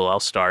it's cool,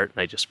 I'll start,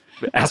 and I just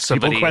ask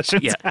somebody people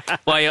questions. Yeah,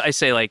 well, I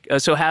say like,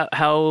 so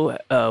how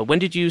when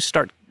did you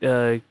start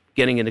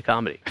getting into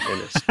comedy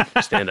and this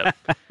stand up?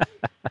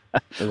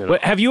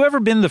 Have you ever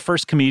been the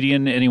first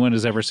comedian anyone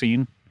has ever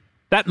seen?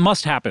 That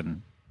must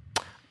happen.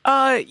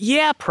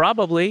 Yeah,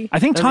 probably. I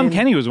think Tom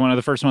Kenny was one of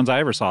the first ones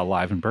I ever saw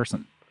live in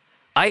person.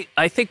 I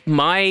think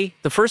the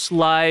first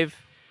live.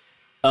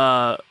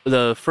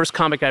 The first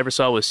comic I ever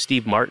saw was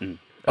Steve Martin.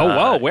 Oh,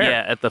 whoa, where?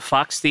 Yeah, at the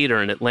Fox Theater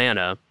in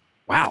Atlanta.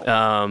 Wow.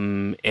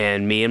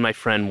 And me and my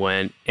friend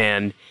went,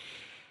 and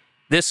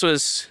this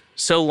was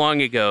so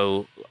long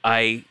ago,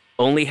 I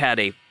only had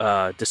a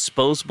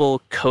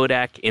disposable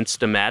Kodak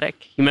Instamatic.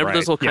 You remember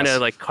those little kind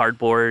of like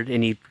cardboard,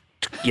 and you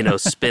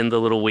spin the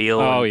little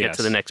wheel and get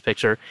to the next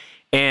picture?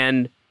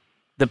 And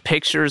the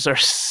pictures are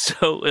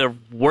so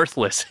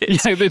worthless.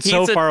 It's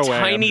so far away. It's a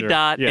tiny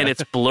dot, and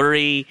it's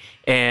blurry,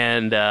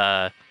 and...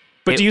 but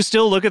do you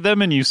still look at them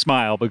and you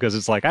smile because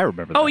it's like, I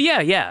remember that? Oh,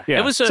 yeah.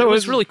 It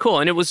was really cool,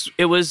 and it was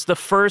the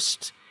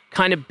first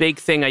kind of big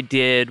thing I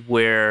did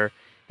where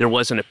there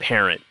wasn't a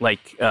parent.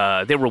 Like,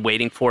 they were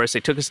waiting for us. They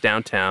took us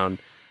downtown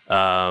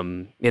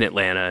in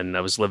Atlanta, and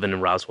I was living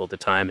in Roswell at the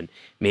time, and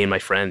me and my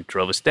friend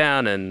drove us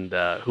down, and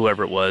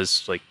whoever it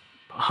was, like,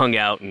 hung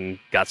out and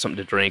got something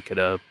to drink at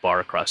a bar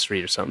across the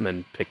street or something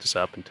and picked us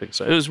up and took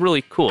us up. It was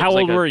really cool. How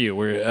old were you?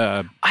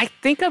 I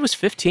think I was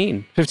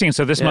 15. 15.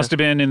 So this must have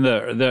been in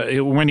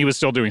the when he was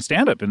still doing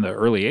stand-up in the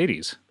early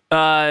 80s.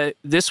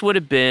 This would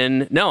have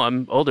been... No,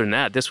 I'm older than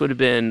that. This would have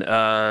been...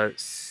 the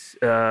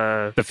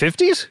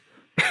 50s?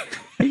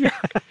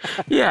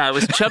 Yeah, it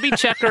was Chubby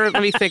Checker.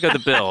 Let me think of the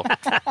bill.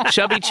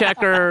 Chubby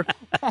Checker,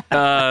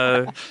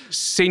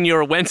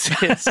 Senor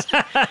Wences,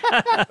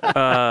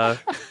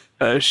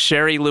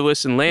 Sherry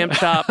Lewis and Lamb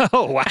Chop.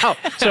 Oh, wow.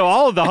 So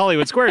all of the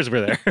Hollywood squares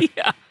were there.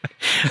 Yeah.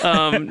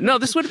 No,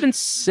 this would have been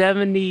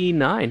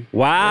 79.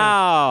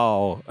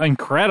 Wow. Yeah.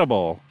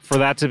 Incredible for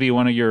that to be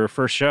one of your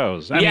first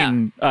shows. I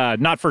mean,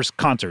 not first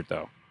concert,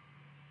 though.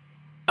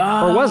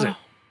 Or was it?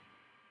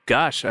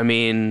 Gosh, I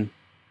mean,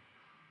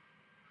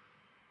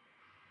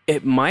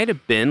 it might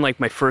have been like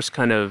my first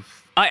kind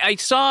of... I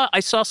saw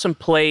some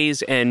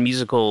plays and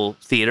musical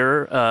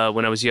theater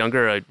when I was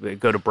younger.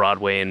 I'd go to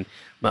Broadway and...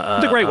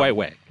 The Great White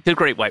Way. The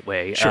Great White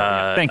Way. Sure.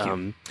 Thank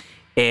you.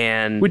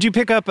 And would you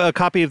pick up a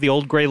copy of The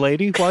Old Gray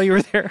Lady while you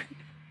were there?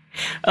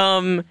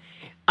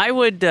 I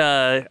would.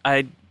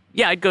 I'd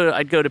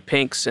go to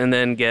Pink's and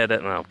then get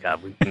it. Oh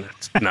God,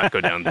 let's not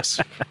go down this.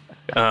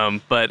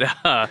 The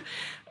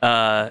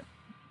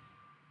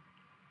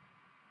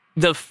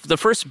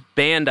first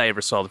band I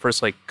ever saw, the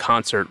first like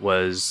concert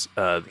was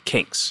the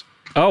Kinks.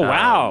 Oh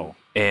wow.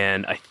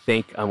 And I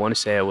want to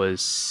say I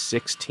was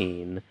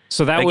 16.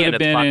 So that would have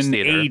been in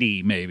Theater.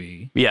 80,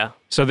 maybe. Yeah.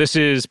 So this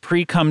is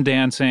pre-Come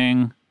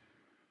Dancing,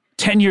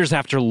 10 years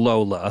after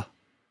Lola.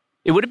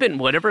 It would have been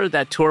whatever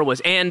that tour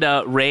was. And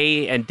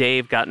Ray and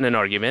Dave got in an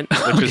argument,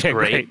 which was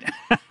great.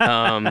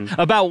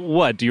 About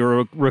what? Do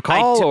you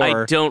recall?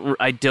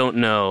 I don't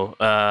know.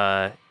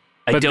 But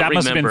that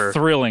must have been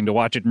thrilling to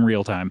watch it in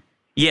real time.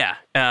 Yeah.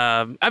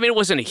 I mean, it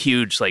wasn't a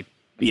huge, like,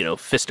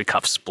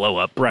 fisticuffs blow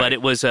up. Right. But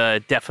it was a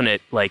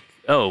definite like,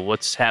 oh,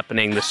 what's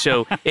happening? The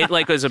show, it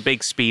like was a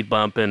big speed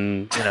bump,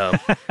 and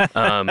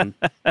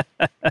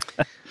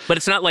but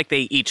it's not like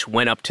they each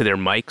went up to their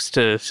mics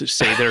to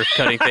say they're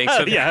cutting things.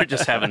 So they're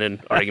just having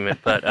an argument.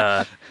 But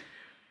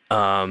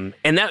and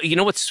that,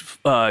 what's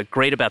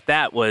great about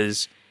that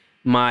was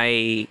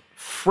my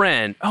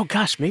friend. Oh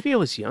gosh, maybe I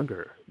was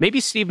younger. Maybe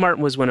Steve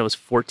Martin was when I was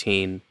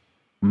 14.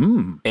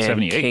 And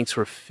 78. Kinks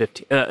were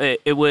 15.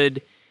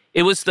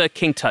 It was the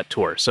King Tut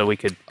tour, so we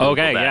could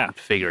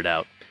figure it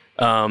out.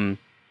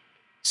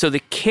 So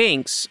the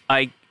Kinks,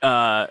 a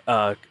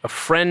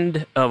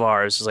friend of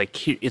ours is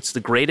like, it's the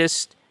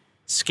greatest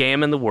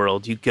scam in the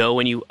world. You go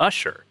and you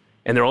usher,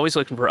 and they're always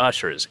looking for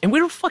ushers. And we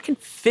were fucking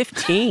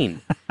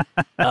 15,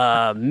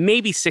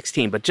 maybe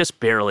 16, but just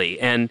barely.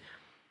 And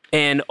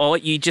all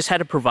you just had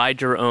to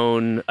provide your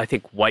own, I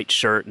think, white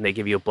shirt, and they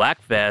give you a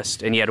black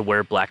vest, and you had to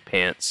wear black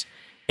pants.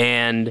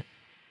 And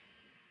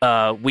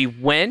we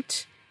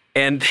went,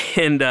 and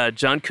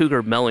John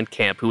Cougar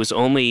Mellencamp, who was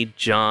only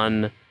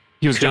John.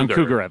 He was John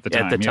Cougar at the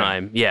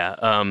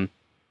time.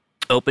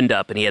 Opened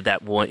up, and he had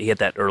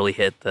that early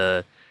hit,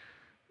 the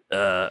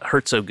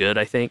Hurt So Good,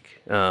 I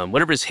think.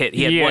 Whatever his hit,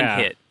 he had one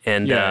hit,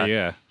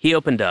 and he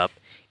opened up.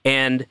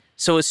 And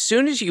so as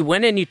soon as you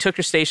went in, you took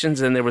your stations,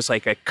 and there was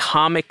like a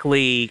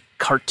comically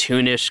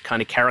cartoonish kind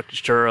of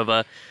caricature of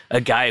a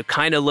guy who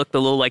kind of looked a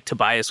little like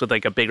Tobias with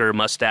like a bigger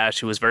mustache,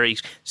 who was very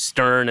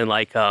stern and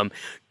like, y'all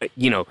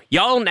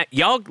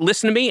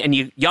listen to me, and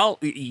you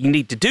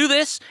need to do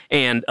this,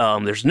 and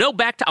there's no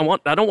back. I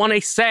don't want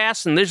any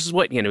sass, and this is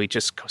what he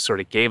just sort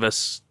of gave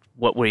us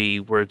what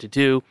we were to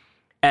do.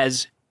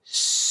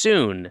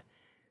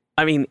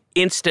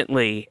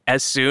 Instantly,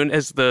 as soon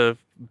as the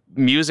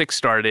music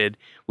started,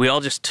 we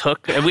all just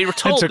took, and we were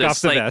told took this, off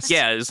the like, vest.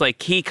 yeah, it was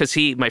like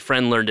my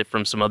friend learned it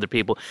from some other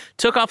people,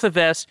 took off the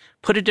vest,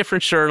 put a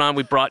different shirt on.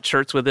 We brought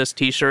shirts with us,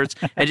 t-shirts,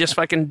 and just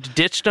fucking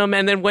ditched them,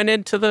 and then went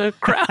into the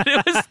crowd.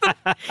 It was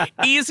the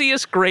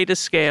easiest,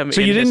 greatest scam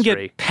So in you didn't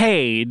history. get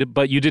paid,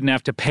 but you didn't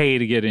have to pay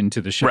to get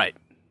into the show. Right.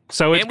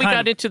 So it's and we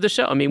got into the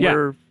show. I mean,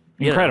 we're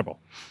incredible.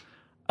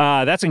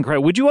 That's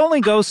incredible. Would you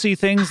only go see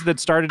things that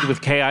started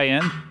with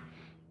KIN?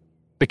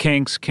 The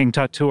Kinks, King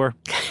Tut Tour?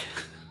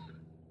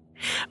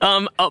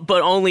 But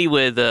only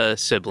with a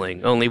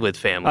sibling, only with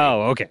family.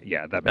 Oh, okay.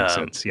 Yeah, that makes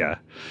sense. Yeah.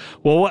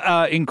 Well,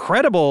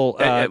 incredible.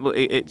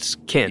 It's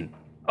kin.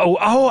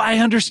 Oh, I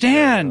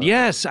understand.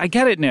 Yes, I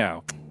get it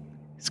now.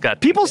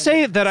 People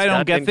say that I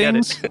don't get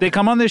things. They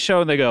come on this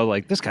show and they go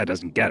like, this guy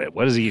doesn't get it.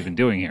 What is he even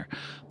doing here?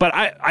 But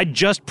I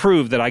just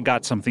proved that I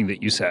got something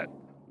that you said.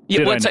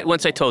 Yeah,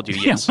 once I told you,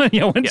 yes.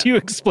 Once you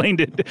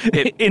explained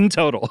it in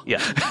total. Yeah.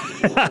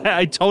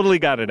 I totally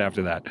got it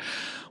after that.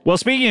 Well,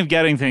 speaking of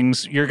getting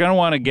things, you're going to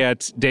want to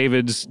get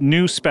David's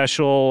new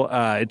special.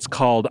 It's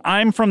called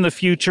I'm From the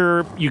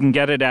Future. You can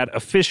get it at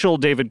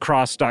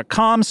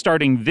officialdavidcross.com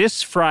starting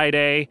this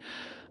Friday.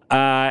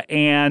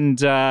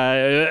 And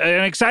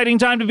an exciting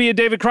time to be a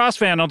David Cross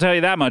fan, I'll tell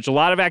you that much. A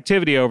lot of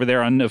activity over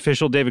there on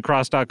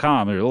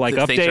officialdavidcross.com. There are like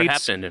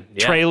updates,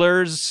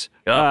 trailers,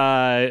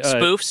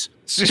 spoofs.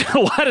 A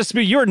lot of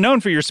spoofs. You're known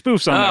for your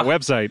spoofs on that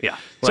website. Yeah,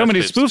 so many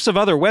spoofs of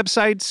other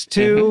websites,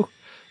 too. Mm-hmm.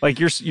 Like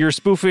you're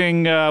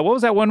spoofing, what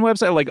was that one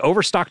website? Like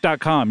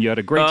Overstock.com. You had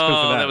a great spoof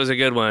of that. Oh, that was a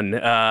good one.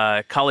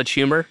 College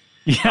Humor.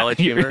 Yeah, College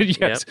Humor. Yes.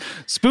 Yep.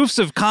 Spoofs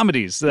of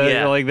comedies.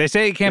 Like they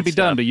say it can't be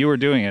done, but you were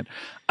doing it.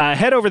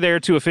 Head over there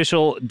to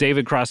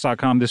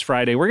officialdavidcross.com this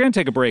Friday. We're going to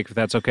take a break if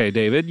that's okay,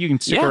 David. You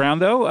can stick around,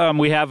 though.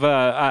 We have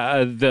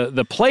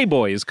the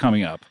Playboy is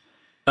coming up.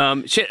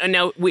 Now,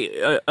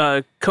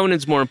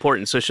 Conan's more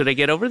important, so should I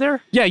get over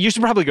there? Yeah, you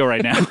should probably go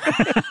right now.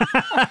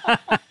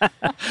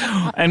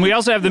 And we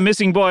also have The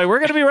Missing Boy. We're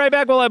going to be right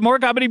back. We'll have more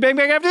Comedy Bang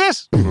Bang after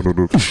this.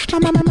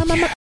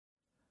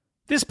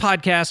 This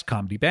podcast,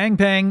 Comedy Bang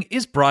Bang,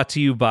 is brought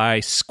to you by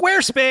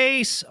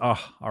Squarespace,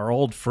 our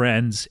old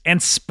friends,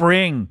 and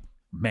Spring.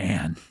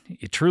 Man,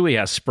 it truly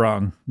has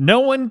sprung. No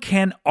one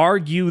can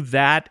argue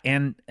that.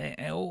 And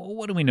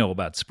what do we know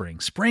about spring?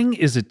 Spring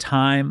is a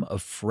time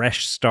of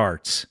fresh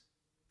starts.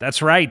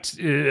 That's right.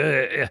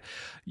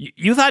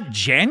 You thought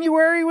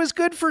January was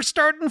good for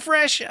starting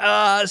fresh?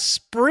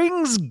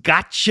 Spring's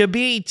gotcha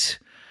beat.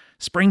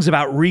 Spring's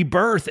about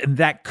rebirth, and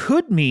that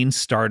could mean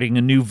starting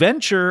a new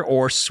venture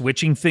or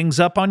switching things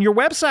up on your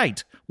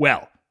website.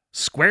 Well,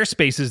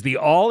 Squarespace is the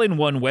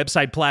all-in-one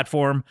website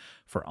platform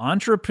for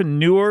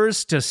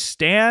entrepreneurs to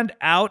stand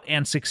out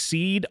and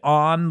succeed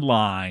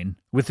online.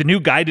 With the new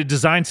guided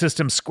design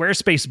system,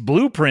 Squarespace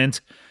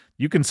Blueprint,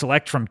 you can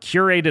select from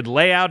curated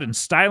layout and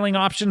styling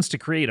options to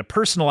create a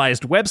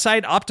personalized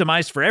website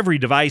optimized for every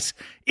device,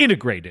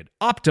 integrated,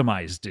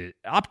 optimized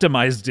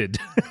it.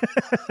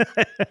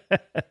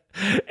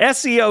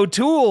 SEO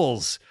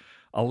tools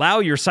allow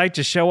your site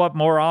to show up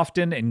more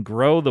often and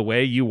grow the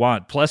way you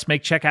want. Plus,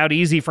 make checkout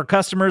easy for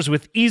customers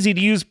with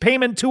easy-to-use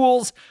payment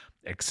tools.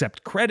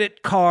 Accept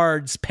credit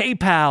cards,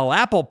 PayPal,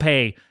 Apple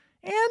Pay,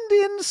 and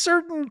in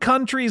certain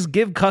countries,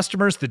 give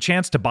customers the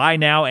chance to buy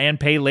now and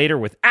pay later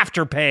with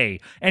Afterpay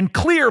and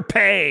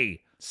ClearPay.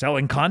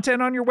 Selling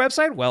content on your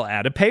website? Well,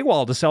 add a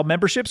paywall to sell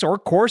memberships or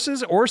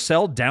courses or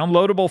sell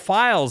downloadable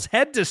files.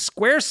 Head to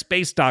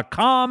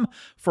squarespace.com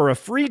for a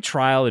free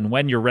trial, and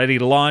when you're ready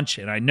to launch,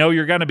 and I know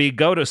you're going to be,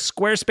 go to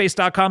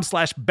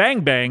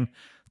squarespace.com/bangbang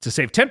to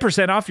save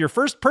 10% off your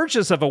first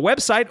purchase of a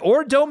website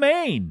or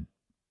domain.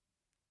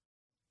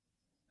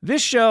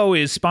 This show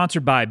is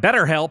sponsored by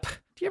BetterHelp.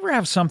 Do you ever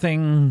have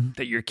something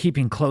that you're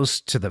keeping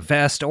close to the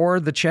vest or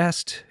the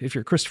chest? If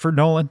you're Christopher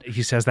Nolan,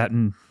 he says that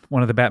in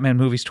one of the Batman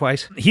movies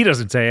twice. He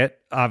doesn't say it,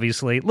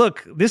 obviously.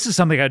 Look, this is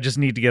something I just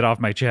need to get off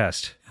my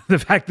chest. The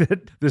fact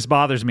that this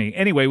bothers me.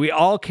 Anyway, we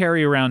all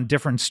carry around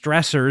different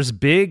stressors,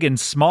 big and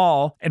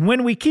small, and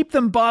when we keep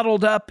them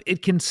bottled up,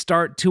 it can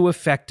start to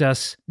affect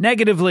us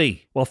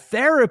negatively. Well,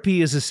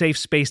 therapy is a safe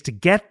space to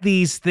get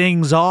these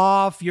things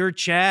off your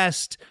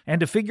chest and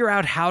to figure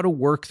out how to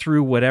work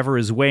through whatever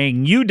is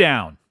weighing you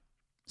down.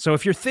 So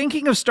if you're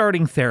thinking of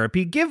starting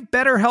therapy, give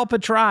BetterHelp a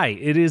try.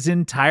 It is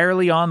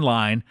entirely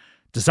online,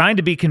 designed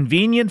to be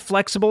convenient,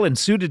 flexible, and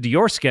suited to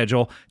your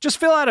schedule. Just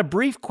fill out a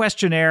brief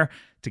questionnaire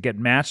to get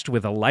matched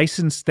with a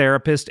licensed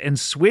therapist and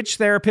switch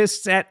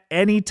therapists at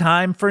any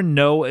time for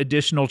no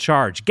additional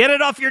charge. Get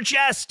it off your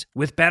chest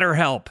with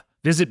BetterHelp.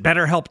 Visit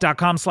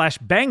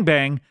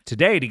BetterHelp.com/bangbang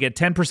today to get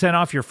 10%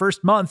 off your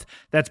first month.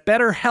 That's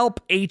BetterHelp,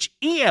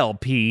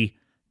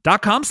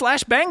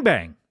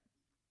 HELP.com/bangbang.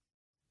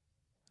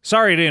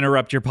 Sorry to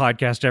interrupt your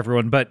podcast,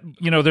 everyone, but,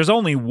 there's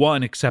only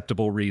one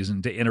acceptable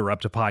reason to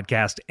interrupt a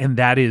podcast, and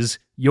that is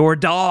your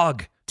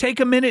dog. Take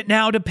a minute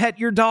now to pet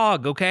your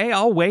dog, okay?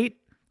 I'll wait.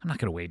 I'm not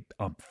going to wait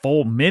a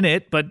full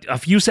minute, but a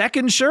few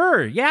seconds,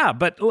 sure. Yeah,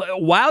 but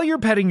while you're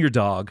petting your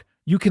dog,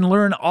 you can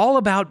learn all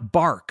about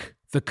Bark,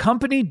 the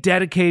company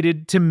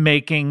dedicated to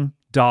making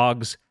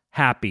dogs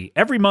happy.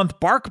 Every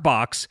month,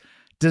 BarkBox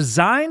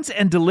designs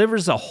and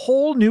delivers a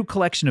whole new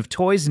collection of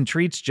toys and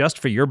treats just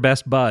for your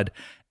best bud.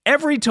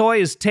 Every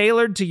toy is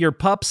tailored to your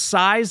pup's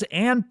size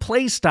and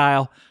play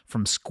style,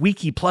 from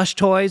squeaky plush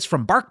toys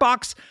from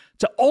BarkBox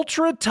to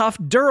ultra-tough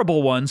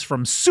durable ones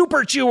from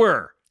Super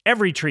Chewer.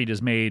 Every treat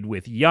is made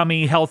with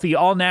yummy, healthy,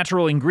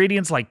 all-natural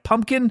ingredients like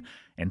pumpkin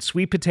and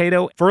sweet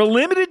potato. For a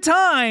limited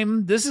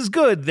time, this is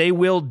good, they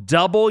will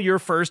double your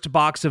first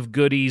box of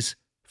goodies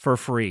for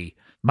free.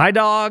 My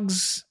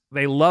dogs,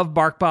 they love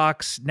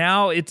BarkBox.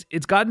 Now it's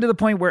gotten to the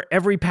point where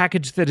every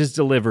package that is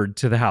delivered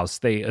to the house,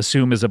 they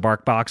assume is a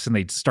BarkBox, and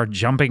they start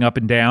jumping up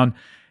and down.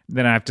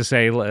 Then I have to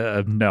say,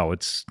 no,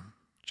 it's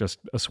just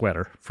a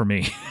sweater for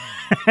me.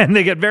 And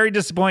they get very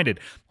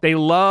disappointed. They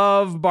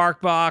love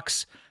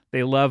BarkBox.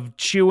 They love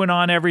chewing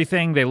on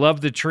everything. They love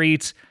the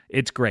treats.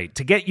 It's great.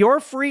 To get your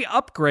free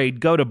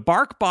upgrade, go to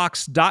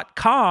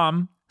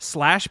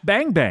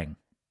barkbox.com/bangbang.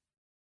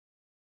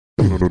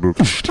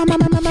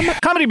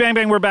 Comedy Bang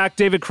Bang, we're back.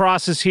 David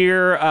Cross is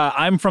here.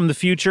 I'm from the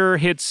future.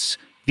 Hits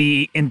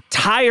the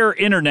entire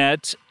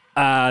internet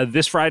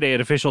this Friday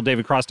at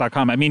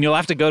officialdavidcross.com. I mean, you'll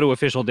have to go to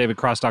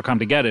officialdavidcross.com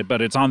to get it,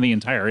 but it's on the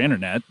entire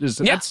internet.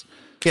 That's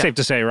safe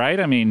to say, right?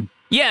 I mean...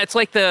 Yeah, it's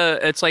like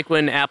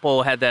when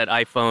Apple had that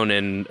iPhone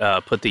and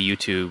put the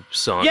YouTube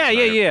song.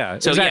 Yeah.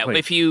 So exactly.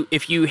 if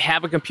you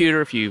have a computer,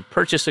 if you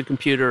purchase a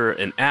computer,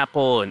 an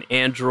Apple, an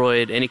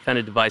Android, any kind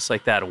of device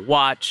like that, a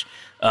watch,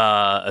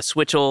 a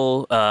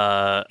Switchel,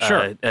 a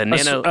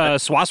Nano, a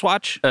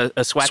Swatch, a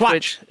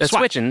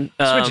Switchin,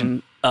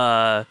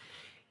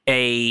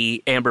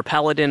 a Amber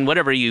Paladin,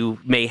 whatever you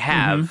may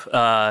have,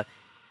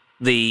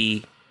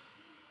 the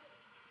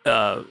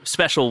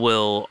special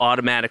will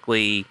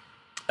automatically.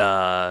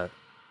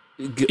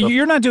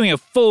 You're not doing a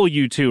full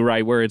U2,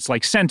 right? Where it's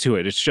like sent to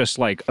it. It's just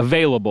like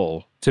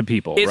available to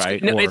people,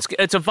 right? No,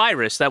 it's a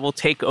virus that will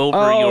take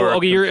over your...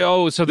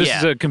 Okay, so this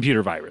is a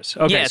computer virus.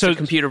 Okay, yeah, it's a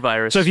computer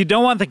virus. So if you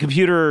don't want the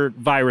computer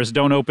virus,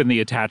 don't open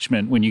the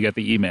attachment when you get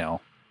the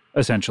email,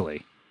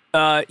 essentially.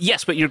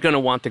 Yes, but you're going to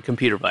want the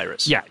computer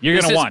virus. Yeah, you're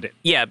going to want it.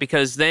 Yeah,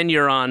 because then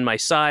you're on my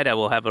side. I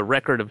will have a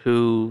record of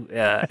who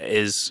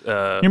is...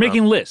 you're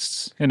making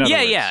lists, in other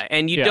words. Yeah,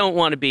 and you don't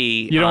want to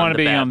be You don't want to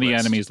be on the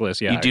enemy's list,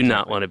 yeah. You do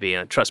not want to be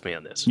on... Trust me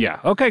on this. Yeah,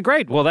 okay,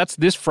 great. Well, that's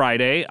this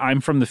Friday. I'm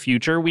from the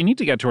future. We need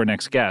to get to our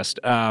next guest.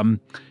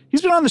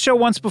 He's been on the show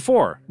once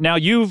before. Now,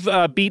 you've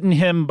beaten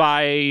him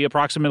by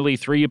approximately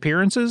 3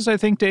 appearances, I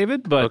think,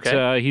 David.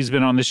 But he's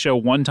been on this show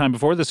one time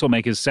before. This will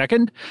make his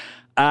second.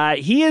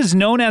 He is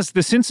known as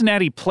the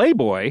Cincinnati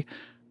Playboy.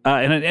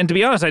 And to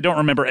be honest, I don't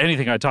remember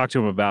anything I talked to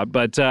him about.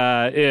 But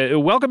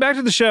welcome back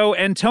to the show,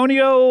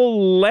 Antonio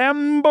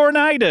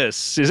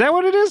Lambornitis. Is that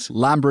what it is?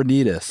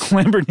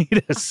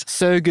 Lambornitis.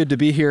 So good to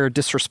be here,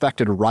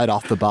 disrespected right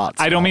off the bat.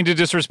 I don't mean to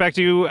disrespect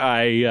you.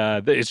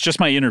 It's just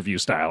my interview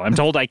style. I'm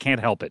told I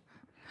can't help it.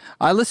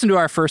 I listened to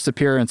our first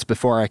appearance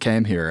before I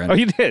came here. And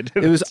you did?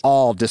 It was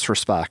all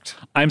disrespect.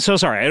 I'm so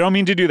sorry. I don't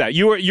mean to do that.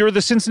 You're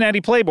the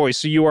Cincinnati Playboy,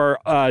 so you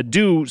are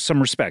due some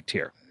respect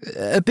here.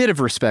 A bit of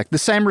respect. The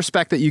same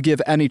respect that you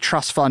give any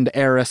trust fund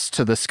heiress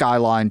to the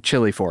Skyline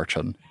chili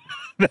fortune.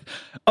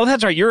 Oh,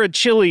 that's right. You're a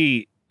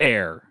chili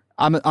heir.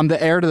 I'm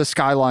the heir to the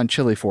Skyline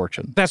chili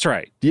fortune. That's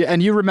right. Yeah,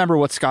 and you remember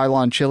what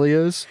Skyline chili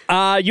is?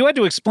 You had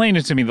to explain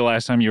it to me the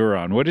last time you were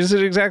on. What is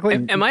it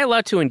exactly? Am I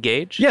allowed to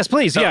engage? Yes,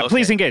 please. Yeah, okay.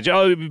 please engage.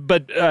 Oh,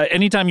 but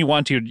anytime you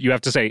want to, you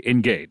have to say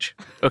engage.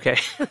 Okay.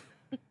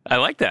 I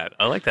like that.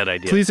 I like that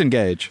idea. Please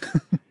engage.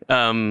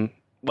 I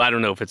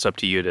don't know if it's up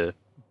to you to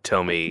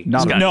tell me.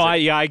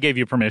 I gave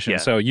you permission. Yeah.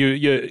 So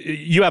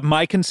you have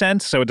my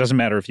consent, so it doesn't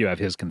matter if you have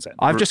his consent.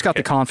 I've just got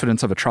the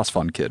confidence of a trust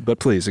fund kid, but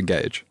please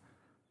engage.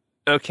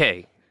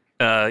 Okay.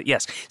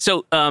 Yes.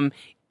 So,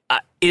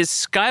 is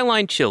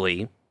Skyline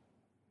Chili,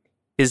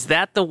 is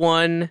that the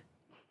one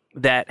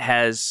that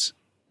has,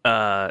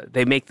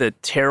 they make the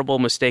terrible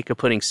mistake of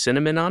putting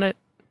cinnamon on it?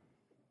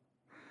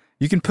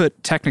 You can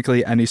put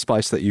technically any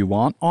spice that you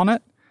want on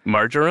it.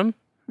 Marjoram?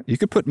 You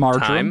could put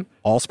marjoram, Thyme?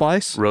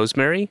 allspice.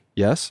 Rosemary?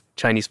 Yes.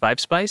 Chinese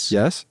 5-spice?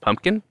 Yes.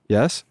 Pumpkin?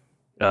 Yes.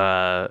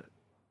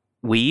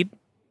 Weed?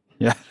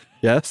 Yeah.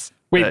 Yes.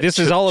 Wait, this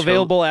is all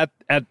available at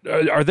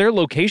are there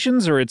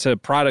locations, or it's a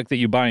product that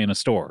you buy in a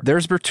store?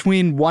 There's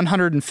between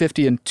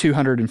 150 and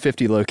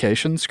 250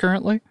 locations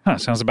currently. Huh,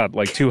 sounds about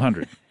like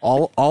 200.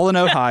 All in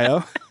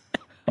Ohio.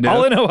 No.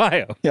 All in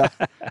Ohio. Yeah.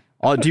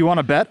 Do you want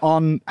to bet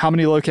on how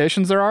many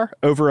locations there are?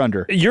 Over,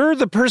 under? You're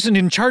the person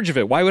in charge of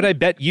it. Why would I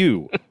bet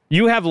you?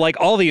 You have like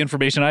all the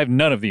information. I have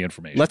none of the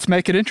information. Let's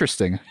make it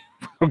interesting.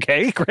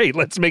 Okay, great.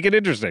 Let's make it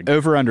interesting.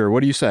 Over, under.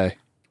 What do you say?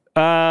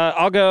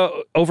 I'll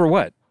go over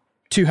what?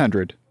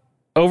 200.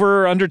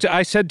 Over, under,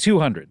 I said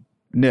 200.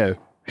 No.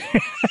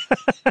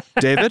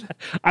 David?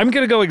 I'm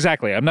going to go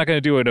exactly. I'm not going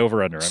to do an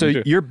over, under. So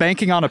you're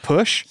banking on a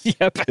push?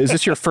 Yep. Is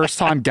this your first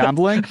time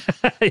gambling?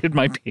 It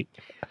might be.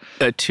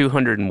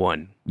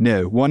 201.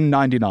 No,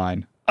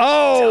 199.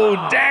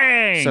 Oh,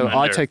 dang. So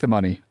I take the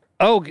money.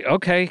 Oh,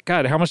 okay.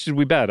 God, how much did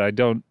we bet? I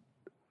don't.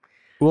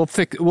 We'll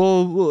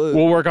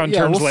work on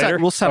terms later.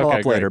 We'll settle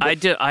up later.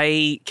 Can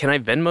I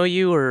Venmo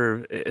you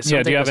or something?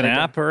 Yeah, do you have an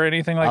app or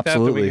anything like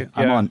Absolutely. that?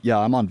 Absolutely.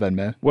 I'm on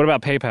Venmo. What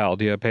about PayPal?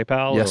 Do you have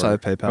PayPal? Yes, I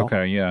have PayPal.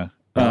 Okay, yeah.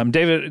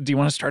 David, do you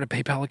want to start a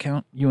PayPal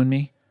account, you and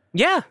me?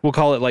 Yeah. We'll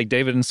call it like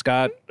David and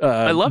Scott.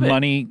 I love it.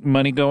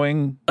 Money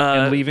going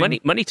and leaving.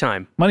 Money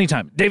time. Money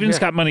time. David and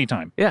Scott money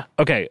time. Yeah.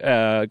 Okay,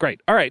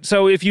 great. All right,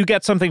 so if you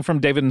get something from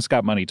David and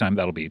Scott money time,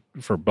 that'll be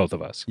for both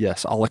of us.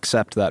 Yes, I'll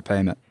accept that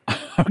payment.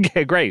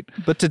 Okay, great.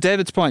 But to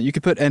David's point, you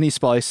could put any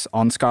spice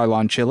on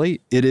Skyline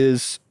chili. It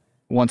is,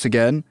 once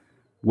again,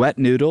 wet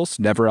noodles,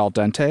 never al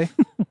dente,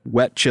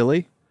 wet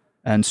chili,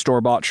 and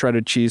store-bought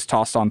shredded cheese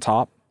tossed on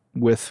top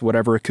with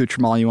whatever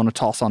accoutrement you want to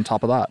toss on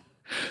top of that.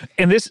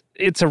 And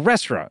it's a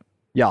restaurant.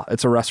 Yeah,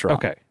 it's a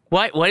restaurant. Okay.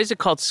 Why is it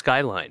called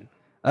Skyline?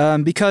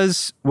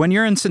 Because when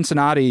you're in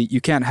Cincinnati, you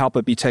can't help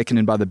but be taken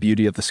in by the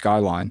beauty of the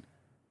skyline.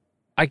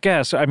 I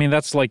guess. I mean,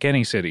 that's like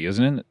any city,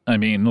 isn't it? I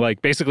mean,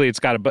 like basically it's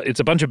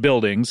a bunch of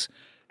buildings,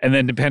 and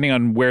then depending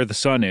on where the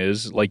sun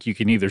is, like you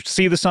can either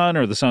see the sun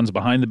or the sun's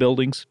behind the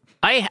buildings.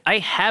 I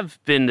have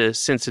been to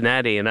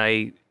Cincinnati, and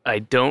I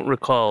don't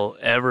recall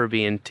ever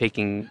being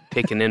taken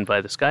in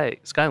by the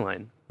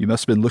skyline. You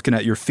must have been looking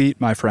at your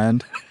feet, my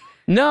friend.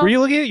 No. Were you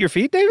looking at your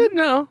feet, David?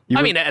 No.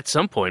 I mean, at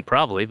some point,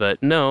 probably,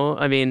 but no.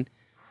 I mean...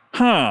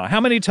 How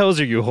many toes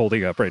are you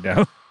holding up right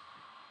now?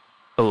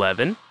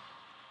 11.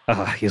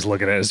 He's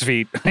looking at his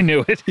feet. I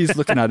knew it. He's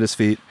looking at his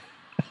feet.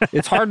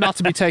 It's hard not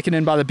to be taken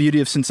in by the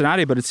beauty of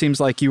Cincinnati, but it seems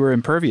like you were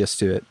impervious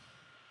to it.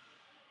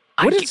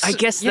 I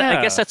guess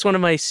that's one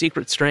of my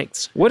secret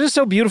strengths. What is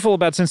so beautiful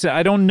about Cincinnati?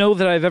 I don't know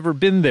that I've ever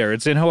been there.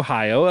 It's in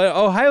Ohio.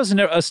 Ohio's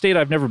a state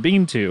I've never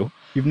been to.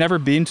 You've never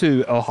been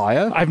to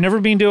Ohio? I've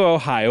never been to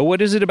Ohio.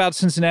 What is it about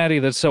Cincinnati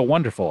that's so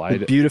wonderful?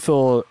 The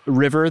beautiful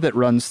river that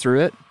runs through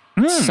it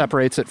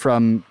separates it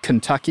from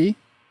Kentucky.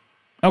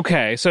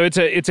 Okay, so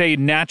it's a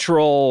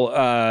natural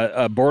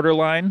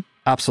borderline.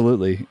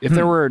 Absolutely. If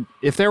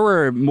there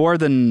were more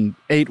than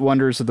 8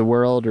 wonders of the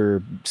world,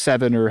 or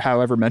 7, or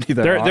however many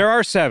there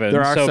are 7.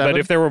 There are 7. But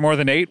if there were more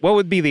than 8, what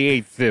would be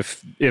the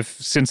 8th if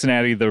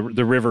Cincinnati the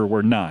river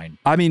were 9?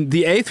 I mean,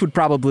 the 8th would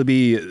probably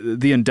be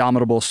the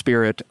indomitable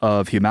spirit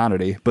of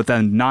humanity, but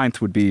then 9th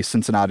would be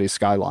Cincinnati's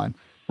skyline.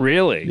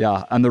 Really?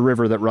 Yeah, and the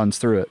river that runs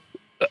through it.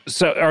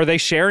 So are they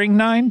sharing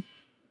 9?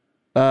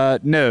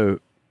 No.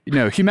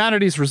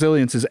 Humanity's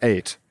resilience is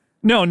 8.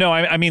 No,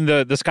 I mean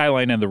the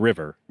skyline and the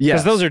river. Yes.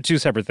 Because those are 2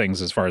 separate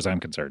things as far as I'm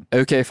concerned.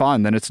 Okay,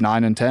 fine. Then it's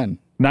 9 and 10.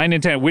 9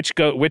 and 10. Which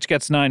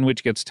gets 9,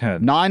 which gets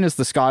 10? 9 is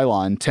the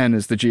skyline, 10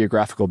 is the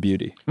geographical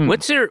beauty.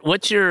 What's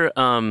your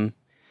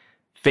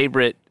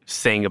favorite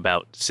thing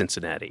about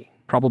Cincinnati?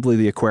 Probably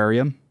the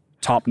aquarium.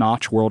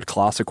 Top-notch,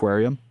 world-class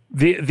aquarium.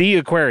 The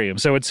aquarium.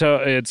 So it's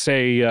a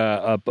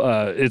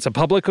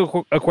public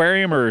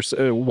aquarium, or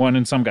one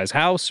in some guy's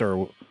house,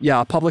 or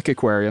yeah, a public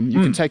aquarium.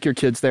 You can take your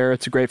kids there.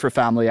 It's great for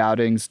family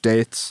outings,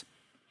 dates.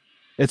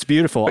 It's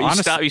beautiful.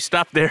 But you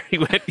stopped there. You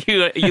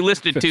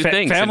listed 2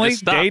 things. Family,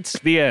 dates,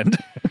 the end.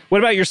 What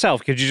about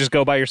yourself? Could you just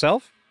go by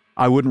yourself?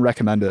 I wouldn't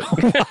recommend it.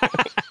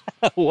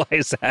 Why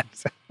is that?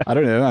 I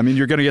don't know. I mean,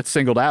 you're going to get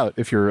singled out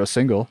if you're a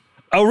single.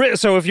 Oh,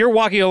 so if you're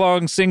walking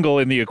along single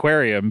in the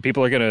aquarium,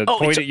 people are going to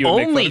point at you and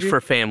make fun only of you?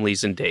 for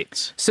families and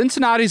dates.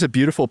 Cincinnati's a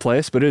beautiful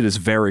place, but it is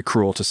very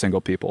cruel to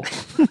single people.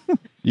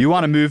 You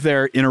want to move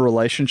there in a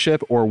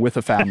relationship or with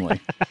a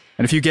family.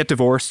 And if you get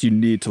divorced, you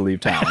need to leave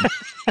town.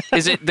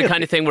 Is it the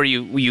kind of thing where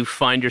you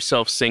find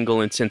yourself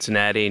single in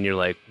Cincinnati and you're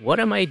like, what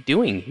am I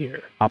doing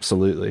here?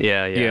 Absolutely.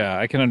 Yeah. Yeah,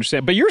 I can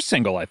understand. But you're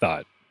single, I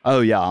thought.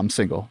 Oh, yeah, I'm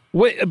single.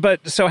 Wait,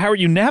 but so how are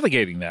you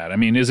navigating that? I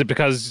mean, is it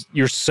because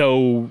you're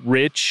so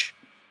rich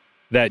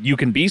that you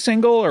can be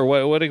single, or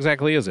what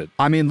exactly is it?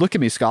 I mean, look at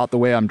me, Scott, the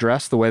way I'm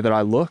dressed, the way that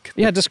I look.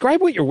 Yeah,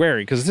 describe what you're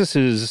wearing, because this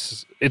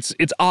is, it's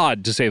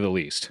odd to say the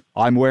least.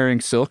 I'm wearing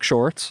silk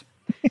shorts,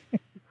 I'm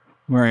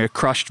wearing a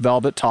crushed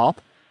velvet top,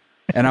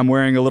 and I'm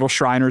wearing a little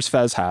Shriner's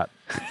Fez hat.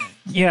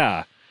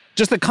 Yeah,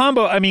 just the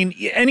combo. I mean,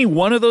 any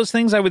one of those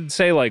things, I would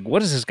say, like,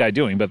 what is this guy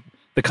doing? But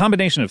the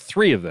combination of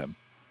three of them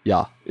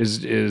Yeah.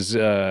 is it's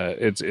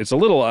a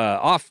little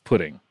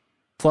off-putting.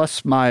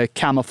 Plus my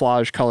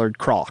camouflage-colored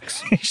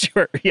Crocs.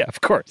 Sure, yeah, of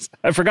course.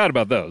 I forgot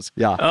about those.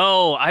 Yeah.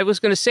 Oh, I was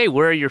going to say,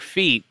 where are your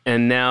feet?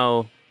 And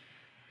now,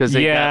 because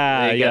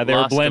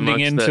they're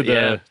blending into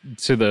the.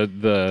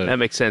 That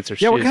makes sense.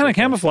 Yeah, what kind of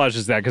camouflage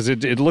is that? Because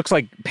it looks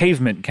like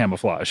pavement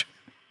camouflage.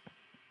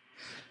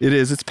 It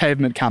is. It's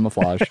pavement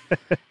camouflage.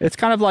 It's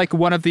kind of like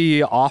one of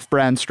the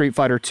off-brand Street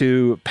Fighter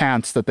 2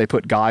 pants that they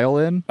put Guile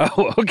in.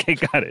 Oh, okay,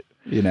 got it.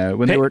 You know,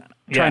 when they were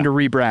trying to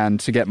rebrand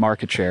to get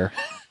market share.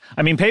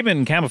 I mean, Pavement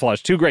and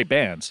Camouflage, two great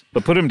bands,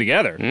 but put them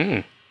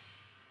together.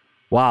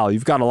 Wow,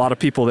 you've got a lot of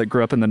people that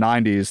grew up in the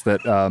 90s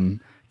that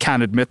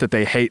can't admit that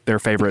they hate their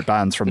favorite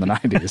bands from the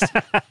 90s.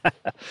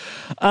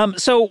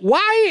 So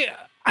why,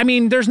 I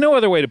mean, there's no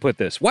other way to put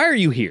this. Why are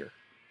you here?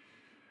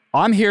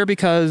 I'm here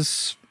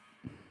because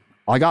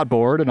I got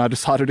bored and I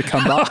decided to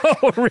come back.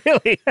 Oh,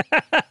 really?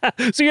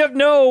 So you have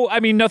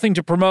nothing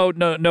to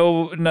promote, I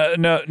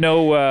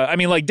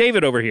mean, like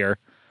David over here.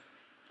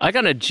 I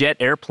got a jet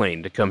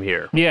airplane to come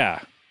here. Yeah.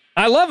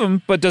 I love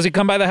him, but does he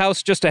come by the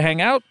house just to hang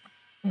out?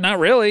 Not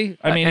really.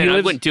 I mean, I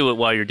wouldn't do it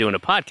while you're doing a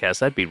podcast.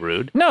 That'd be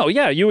rude. No,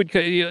 yeah, you would,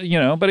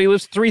 but he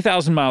lives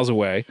 3,000 miles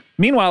away.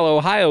 Meanwhile,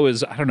 Ohio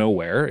is, I don't know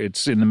where.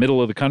 It's in the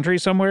middle of the country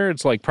somewhere.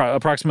 It's like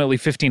approximately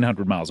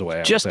 1,500 miles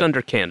away. Just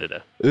under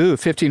Canada. Ooh,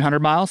 1,500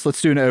 miles?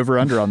 Let's do an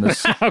over-under on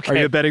this. Okay. Are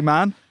you a betting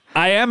man?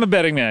 I am a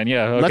betting man,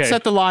 yeah. Okay. Let's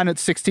set the line at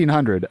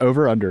 1,600,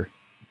 over-under.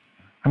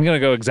 I'm going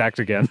to go exact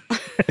again.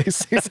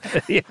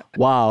 Yeah.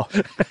 Wow.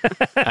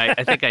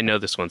 I think I know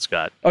this one,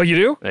 Scott. Oh, you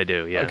do? I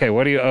do, yeah. Okay,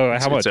 what do you,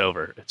 how much? It's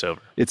over. It's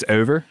over. It's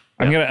over?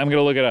 I'm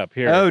gonna look it up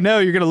here. Oh, no,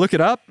 you're going to look it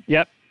up?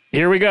 Yep.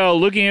 Here we go.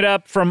 Looking it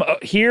up from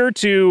here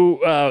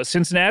to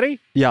Cincinnati.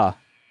 Yeah.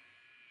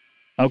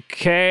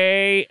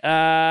 Okay.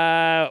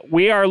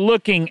 We are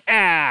looking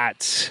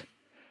at,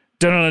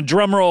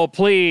 drum roll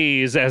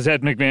please, as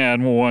Ed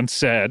McMahon once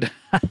said.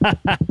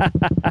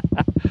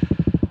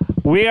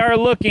 We are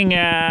looking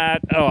at,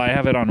 I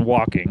have it on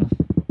walking.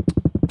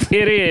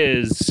 It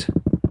is,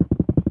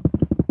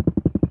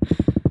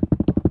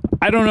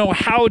 I don't know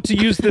how to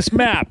use this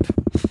map.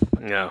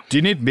 No. Do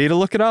you need me to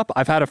look it up?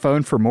 I've had a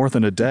phone for more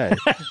than a day.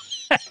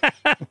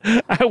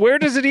 Where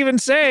does it even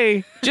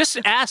say? Just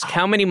ask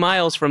how many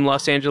miles from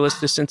Los Angeles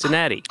to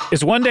Cincinnati.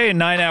 It's 1 day and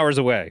 9 hours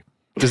away.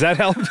 Does that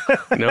help?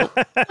 Nope.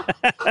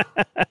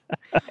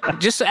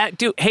 Just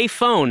hey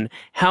phone,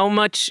 how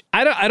much?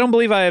 I don't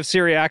believe I have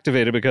Siri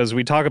activated because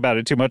we talk about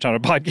it too much on a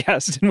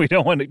podcast and we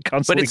don't want it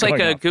constantly. But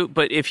it's like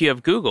but if you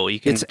have Google, you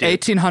can. It's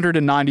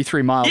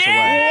 1,893 miles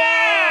away.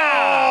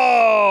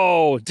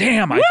 Oh,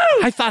 damn!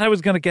 I thought I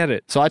was gonna get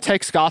it. So I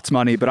take Scott's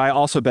money, but I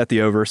also bet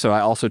the over, so I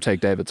also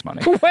take David's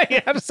money.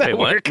 Wait, how does that Wait,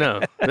 what? work? No,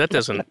 that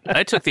doesn't.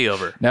 I took the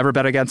over. Never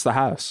bet against the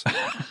house.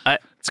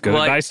 It's good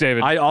advice,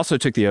 David. I also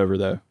took the over,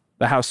 though.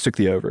 The house took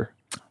the over.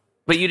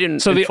 But you didn't.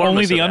 So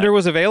only the under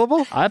was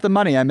available? I have the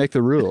money. I make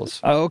the rules.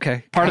 Oh,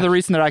 okay. Part of the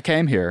reason that I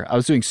came here, I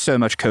was doing so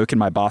much coke in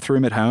my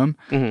bathroom at home,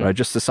 but I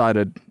just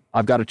decided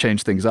I've got to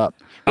change things up.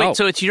 Wait,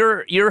 so it's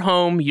your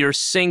home, you're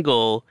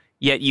single,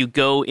 yet you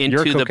go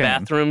into the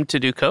bathroom to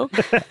do coke?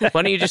 Why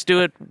don't you just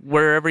do it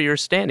wherever you're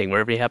standing,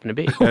 wherever you happen to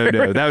be? Oh,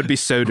 no, that would be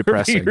so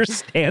depressing. You're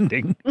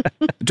standing.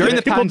 During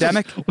the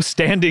pandemic,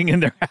 standing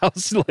in their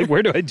house, like,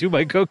 where do I do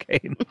my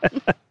cocaine?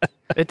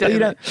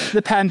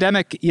 The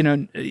pandemic,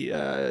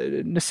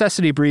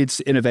 necessity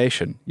breeds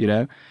innovation,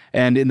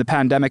 And in the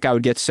pandemic, I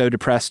would get so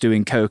depressed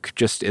doing coke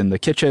just in the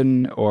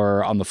kitchen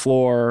or on the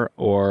floor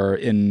or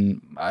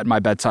at my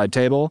bedside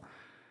table.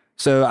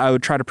 So I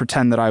would try to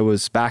pretend that I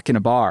was back in a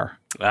bar.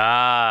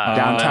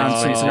 Downtown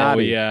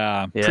Cincinnati.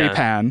 Yeah.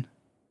 Pre-pan.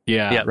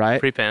 Yeah. Right?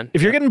 Pre-pan.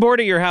 If you're getting bored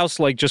at your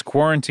house, like just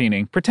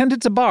quarantining, pretend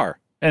it's a bar.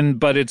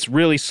 But it's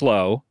really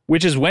slow,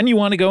 which is when you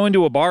want to go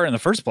into a bar in the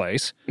first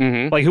place.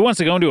 Mm-hmm. Like, who wants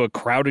to go into a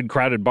crowded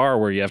bar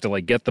where you have to,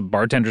 like, get the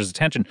bartender's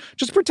attention?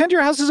 Just pretend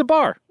your house is a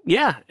bar.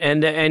 Yeah,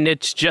 and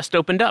it's just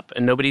opened up,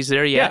 and nobody's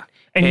there yet. Yeah.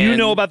 And you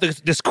know about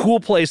this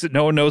cool place that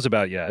no one knows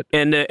about yet.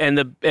 And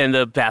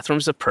the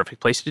bathroom's the perfect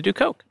place to do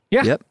coke.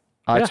 Yeah. Yep.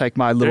 I take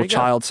my little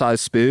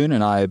child-sized spoon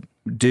and I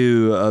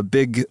do a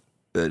big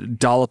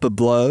dollop of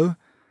blow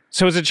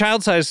So is a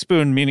child-sized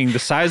spoon meaning the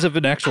size of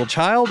an actual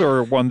child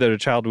or one that a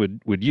child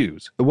would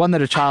use? The one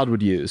that a child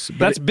would use. But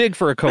That's big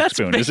for a Coke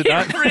spoon, is it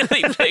not?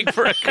 Really big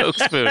for a Coke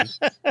spoon.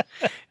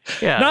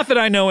 Yeah. Not that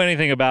I know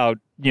anything about,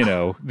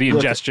 the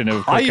ingestion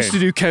of cocaine. I used to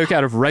do Coke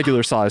out of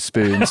regular size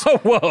spoons. Oh,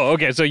 whoa.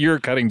 Okay, so you're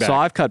cutting back. So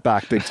I've cut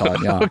back big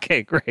time, yeah.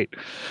 Okay, great.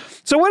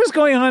 So what is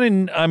going on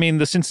in,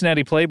 the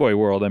Cincinnati Playboy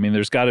world?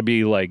 There's got to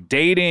be like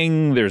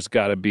dating. There's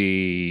got to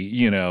be,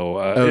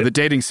 the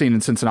dating scene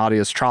in Cincinnati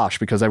is trash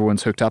because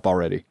everyone's hooked up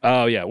already.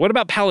 Oh, yeah. What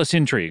about Palace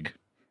Intrigue?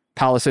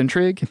 Palace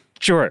Intrigue?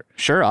 Sure.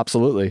 Sure,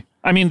 absolutely.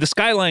 The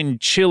Skyline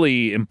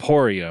Chili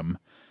Emporium,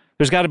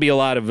 there's got to be a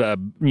lot of,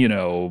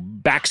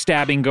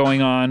 backstabbing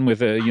going on with,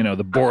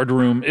 the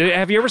boardroom.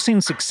 Have you ever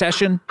seen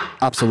Succession?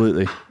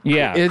 Absolutely.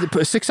 Yeah.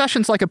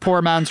 Succession's like a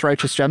poor man's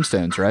Righteous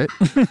Gemstones, right?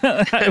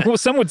 Well,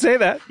 some would say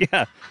that,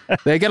 yeah.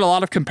 They get a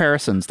lot of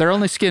comparisons. They're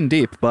only skin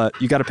deep, but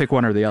you got to pick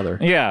one or the other.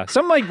 Yeah.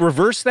 Some might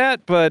reverse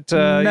that, but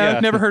no, yeah.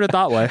 I've never heard it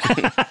that way.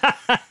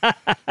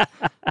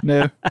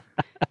 No.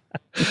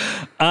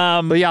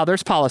 But yeah,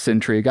 there's Palace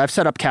Intrigue. I've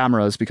set up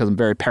cameras because I'm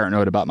very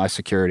paranoid about my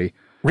security.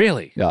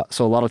 Really? Yeah.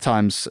 So a lot of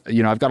times,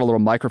 I've got a little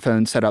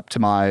microphone set up to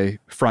my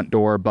front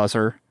door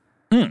buzzer.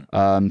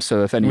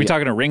 So if any, Are we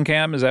talking a ring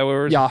cam? Is that what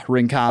we're? Yeah,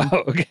 ring cam.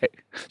 Oh, okay.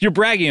 You're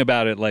bragging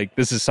about it like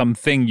this is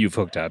something you've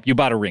hooked up. You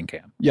bought a ring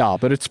cam. Yeah,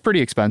 but it's pretty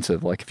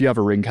expensive. Like if you have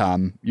a ring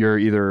cam, you're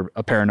either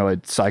a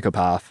paranoid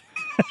psychopath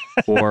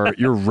or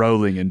you're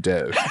rolling in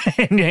dough.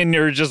 and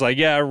you're just like,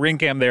 yeah, ring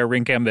cam there,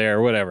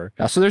 whatever.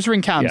 Yeah. So there's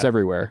ring cams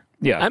everywhere.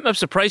 Yeah. I'm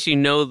surprised you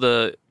know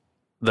the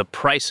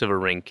price of a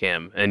ring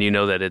cam and you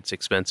know that it's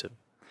expensive.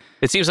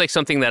 It seems like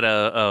something that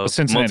a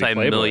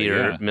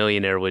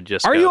multi-millionaire would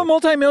just Are go. you a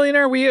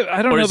multimillionaire?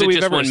 I don't Or know is that it we've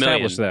just ever 1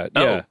 million? established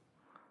that. Oh. Yeah.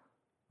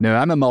 No,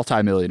 I'm a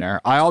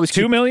multimillionaire. I always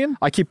 2 million?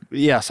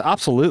 Yes,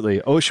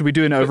 absolutely. Oh, should we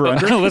do an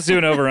over-under? Let's do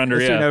an over-under,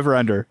 Let's do an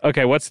over-under.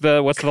 Okay, what's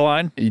the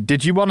line?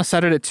 Did you want to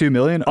set it at 2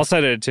 million? I'll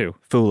set it at 2.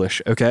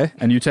 Foolish. Okay.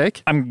 And you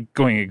take? I'm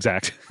going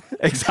exact.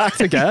 Exact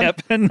again?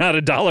 Yep, not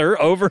a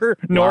dollar over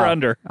nor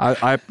under.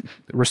 I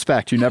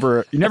respect. You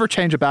never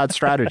change a bad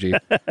strategy.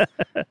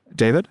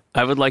 David?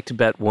 I would like to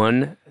bet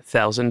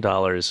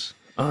 $1,000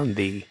 on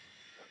the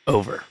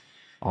over.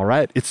 All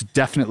right. It's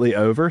definitely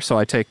over, so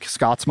I take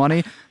Scott's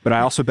money, but I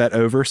also bet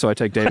over, so I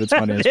take David's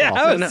money as well.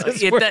 How No, does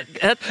this yeah, work?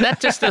 that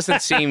just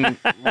doesn't seem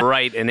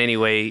right in any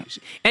way.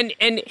 And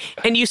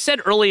you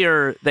said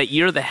earlier that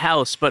you're the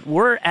house, but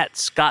we're at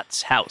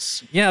Scott's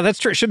house. Yeah, that's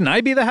true. Shouldn't I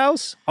be the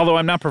house? Although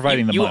I'm not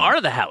providing the You money. are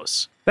the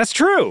house. That's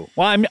true.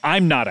 Well,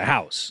 I'm not a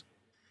house.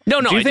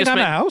 No. Do you I think just I'm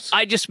a meant, house?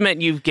 I just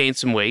meant you've gained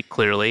some weight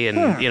clearly,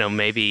 and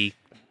maybe.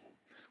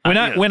 When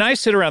I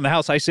sit around the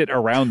house, I sit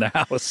around the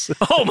house.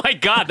 Oh my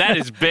God, that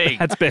is big.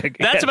 That's big.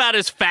 That's Yes. about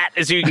as fat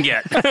as you can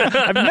get.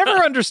 I've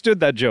never understood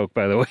that joke,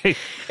 by the way.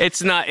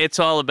 It's not. It's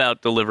all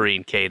about delivery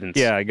and cadence.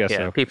 Yeah, I guess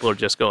so. People are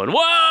just going,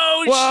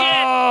 whoa, shit.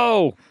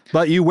 Whoa!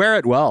 But you wear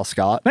it well,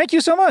 Scott. Thank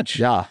you so much.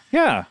 Yeah.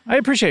 Yeah, I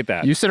appreciate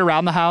that. You sit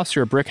around the house,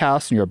 you're a brick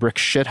house, and you're a brick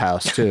shit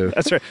house, too.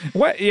 That's right.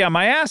 What? Yeah,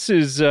 my ass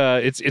is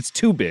it's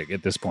too big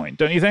at this point,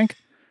 don't you think?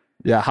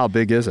 Yeah, how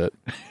big is it?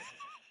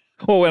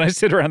 Well, when I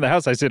sit around the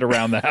house, I sit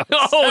around the house.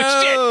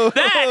 Oh, shit.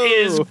 That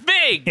is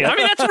big. I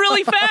mean, that's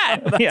really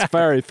fat. Yeah.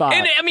 Very fine.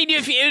 And I mean,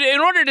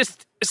 in order to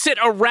sit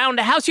around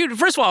a house,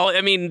 first of all,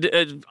 I mean,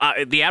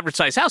 the average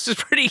size house is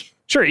pretty.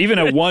 Sure, even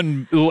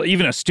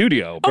a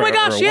studio. Oh my or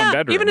gosh, a yeah,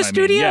 one-bedroom. even a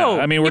studio.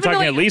 I mean, we're Even talking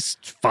like- at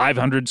least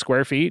 500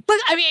 square feet. Look,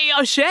 I mean,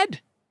 a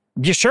shed.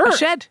 Yeah, sure. A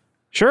shed.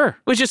 Sure.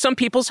 Which is some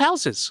people's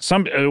houses.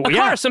 Some A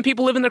car. Some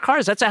people live in their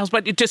cars. That's a house.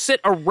 But to sit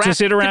around, to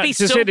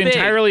sit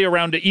entirely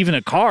around even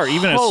a car,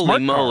 even Holy a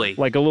smart moly.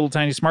 car, like a little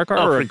tiny smart car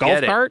Oh, or a golf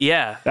forget it. cart.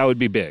 Yeah. That would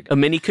be big. A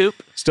Mini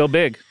Coupe. Still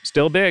big.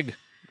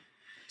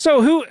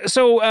 So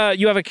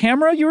you have a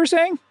camera, you were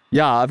saying?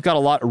 Yeah, I've got a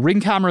lot of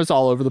ring cameras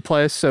all over the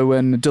place. So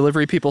when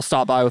delivery people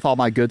stop by with all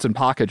my goods and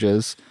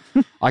packages,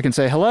 I can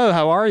say, hello,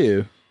 how are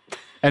you?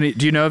 And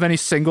do you know of any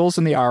singles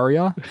in the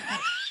area?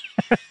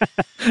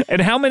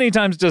 And how many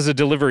times does a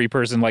delivery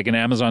person, like an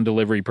Amazon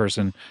delivery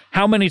person,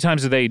 how many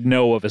times do they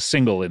know of a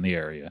single in the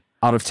area?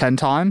 Out of 10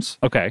 times?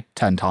 Okay.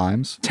 10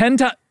 times. 10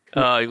 times.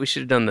 We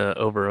should have done the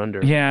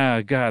over/under.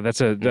 Yeah, God, that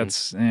Can't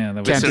was... an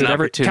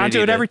opportunity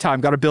do it to- every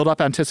time. Got to build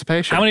up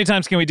anticipation. How many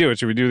times can we do it?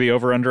 Should we do the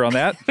over-under on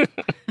that?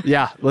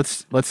 Yeah,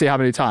 let's see how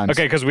many times.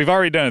 Okay, because we've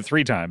already done it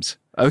 3 times.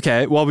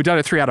 Okay, well, we've done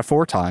it 3 out of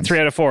 4 times. 3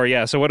 out of 4,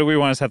 yeah. So what do we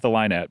want to set the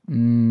line at?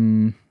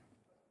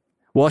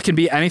 Well, it can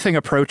be anything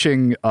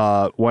approaching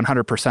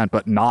 100%,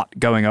 but not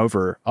going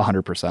over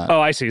 100%. Oh,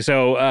 I see.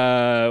 So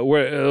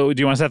do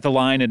you want to set the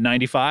line at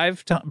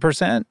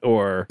 95%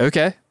 or?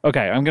 Okay.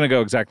 Okay, I'm going to go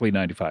exactly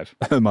 95.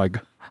 Oh, my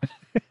God.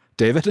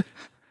 David?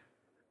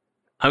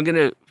 I'm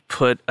gonna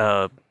put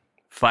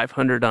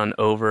 500 on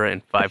over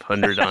and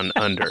 500 on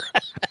under.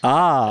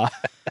 All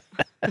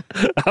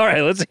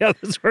right, let's see how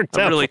this works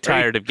out. I'm really for you.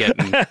 tired of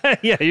getting.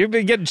 Yeah, you've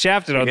been getting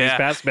shafted on these Yeah.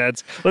 past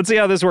bets. Let's see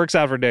how this works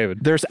out for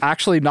David. There's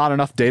actually not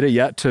enough data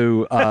yet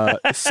to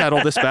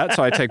settle this bet,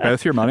 so I take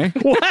both your money.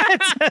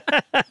 What?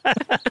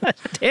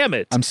 Damn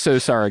it. I'm so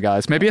sorry,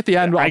 guys. Maybe at the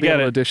end I'll be get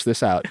able it. to dish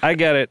this out. I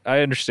get it. I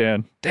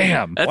understand.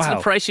 Damn. That's wow.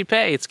 the price you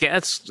pay.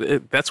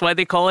 That's why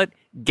they call it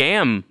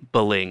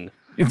gambling.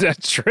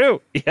 That's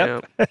true.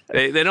 Yep.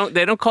 You know,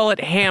 they don't call it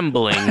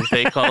hambling.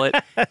 They call it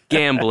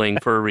gambling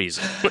for a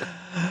reason.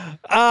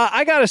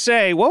 I gotta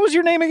say, what was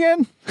your name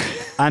again?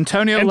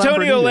 Antonio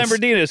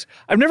Lambrinides.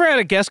 I've never had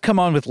a guest come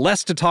on with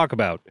less to talk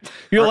about.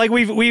 You know, like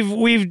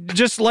we've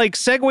just like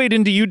segued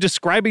into you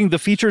describing the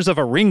features of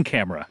a Ring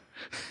camera.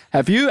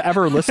 Have you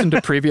ever listened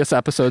to previous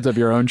episodes of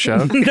your own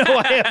show? No,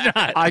 I have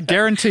not. I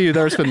guarantee you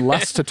there's been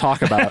less to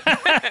talk about.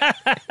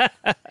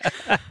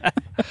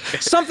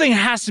 Something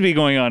has to be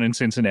going on in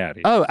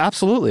Cincinnati. Oh,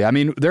 absolutely. I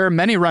mean, there are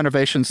many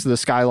renovations to the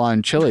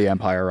Skyline Chili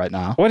Empire right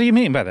now. What do you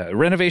mean by that?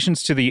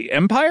 Renovations to the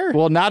Empire?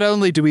 Well, not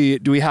only do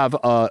we have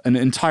an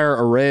entire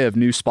array of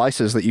new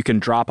spices that you can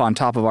drop on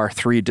top of our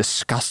 3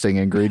 disgusting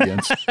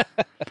ingredients,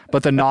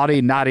 but the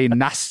naughty,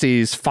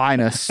 nasty's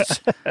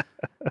finest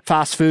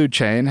fast food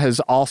chain has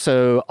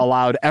also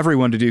allowed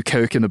everyone to do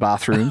Coke in the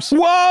bathrooms.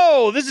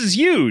 Whoa, this is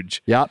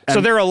huge. Yep.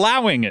 So they're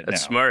allowing it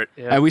That's now. smart.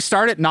 Yeah. And we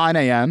start at 9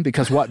 a.m.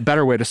 because what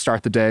better way to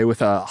start the day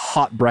with a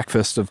hot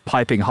breakfast of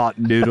piping hot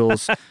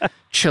noodles,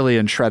 chili,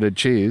 and shredded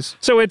cheese.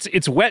 So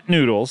it's wet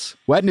noodles,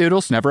 Wet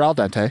noodles, never al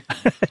dente.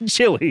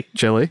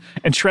 chili,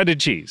 and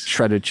shredded cheese.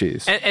 Shredded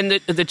cheese. And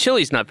the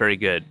chili's not very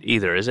good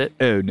either, is it?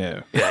 Oh,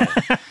 no.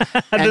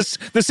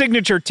 The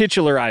signature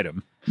titular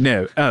item.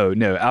 No. Oh,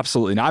 no,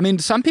 absolutely not. I mean,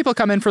 some people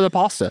come in for the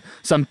pasta.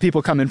 Some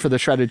people come in for the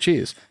shredded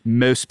cheese.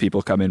 Most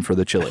people come in for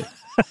the chili.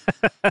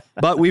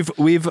 But we've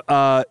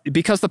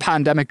because the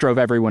pandemic drove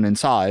everyone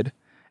inside,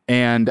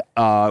 and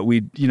we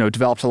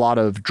developed a lot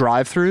of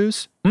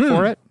drive-throughs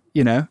for it.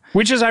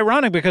 Which is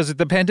ironic because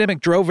the pandemic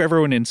drove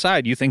everyone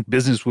inside. You think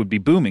business would be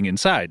booming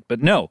inside,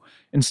 but no.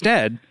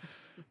 Instead,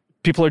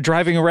 people are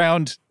driving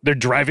around. They're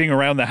driving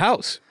around the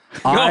house.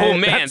 Oh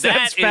man,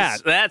 that's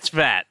fat. That's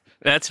fat.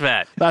 That's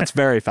fat. That's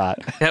very fat.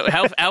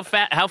 How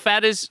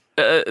fat is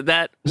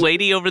that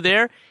lady over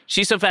there?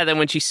 She's so fat that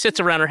when she sits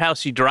around her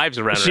house, she drives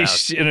around her house.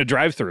 She's in a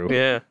drive-through.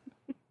 Yeah.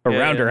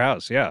 Around her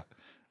house. Yeah.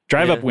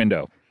 Drive-up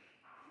window.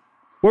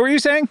 What were you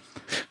saying?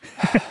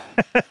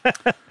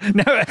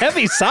 Now, a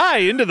heavy sigh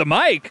into the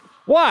mic.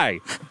 Why?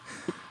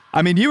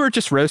 I mean, you were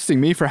just roasting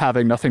me for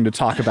having nothing to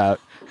talk about.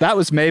 That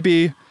was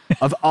maybe,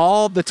 of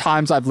all the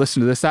times I've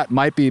listened to this, that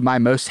might be my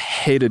most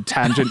hated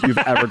tangent you've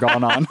ever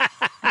gone on.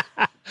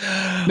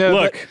 No,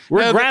 Look,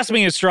 we're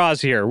grasping at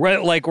straws here.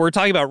 We're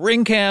talking about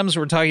ring cams.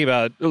 We're talking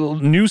about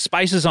new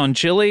spices on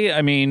chili.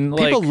 I mean,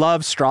 people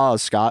love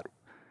straws, Scott.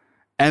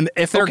 And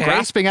if they're Okay.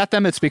 grasping at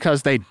them, it's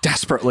because they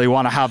desperately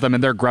want to have them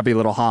in their grubby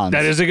little hands.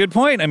 that is a good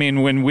point. I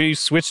mean, when we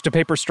switched to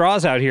paper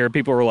straws out here,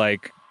 people were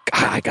like,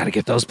 God, I got to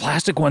get those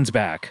plastic ones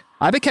back.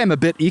 I became a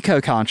bit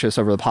eco-conscious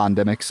over the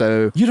pandemic,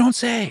 so You don't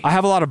say. I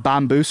have a lot of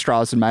bamboo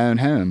straws in my own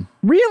home.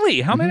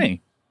 Really? How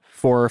many?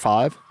 4 or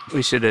 5.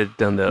 We should have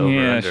done the over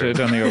Yeah, I under. should have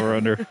done the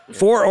over-under.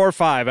 4 or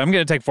 5. I'm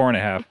going to take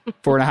 4.5.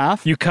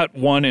 4.5? You cut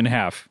 1 in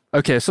half.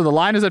 Okay, so the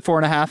line is at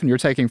 4.5 and you're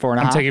taking 4.5.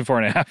 I'm taking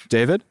 4.5.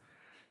 David?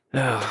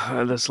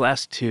 Those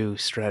last 2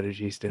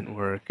 strategies didn't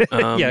work.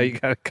 Yeah, you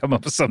got to come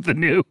up with something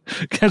new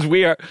because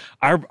we are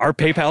our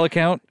PayPal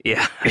account.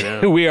 Yeah. I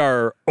know. We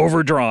are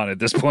overdrawn at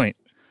this point.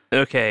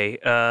 Okay.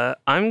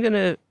 I'm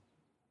gonna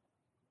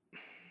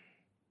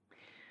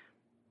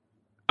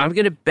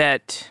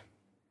bet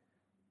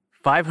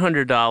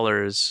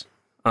 $500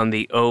 on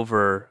the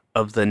over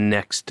of the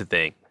next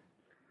thing,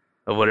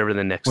 of whatever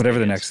the next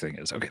thing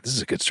is. Okay, this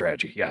is a good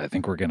strategy. Yeah, I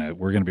think we're gonna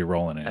be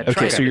rolling it. I've Okay,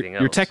 tried so everything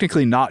you're else.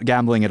 technically not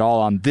gambling at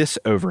all on this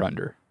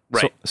over-under.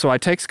 Right. So I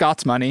take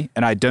Scott's money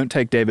and I don't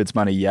take David's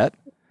money yet.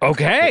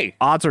 Okay.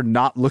 Odds are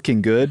not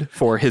looking good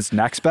for his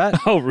next bet.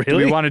 Oh, Do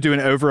really? we want to do an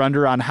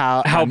over-under on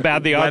how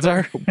bad the odds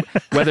are?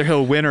 Whether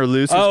he'll win or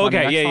lose his Oh, money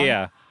okay. next Yeah, time?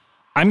 yeah.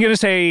 I'm gonna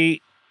say,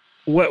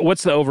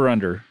 what's the over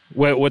under?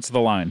 What's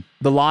the line?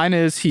 The line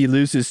is he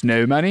loses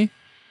no money.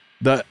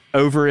 The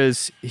over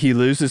is he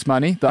loses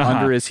money. The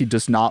under is he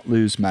does not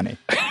lose money.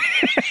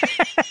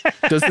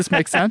 Does this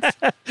make sense?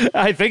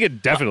 I think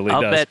it definitely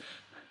I'll does. bet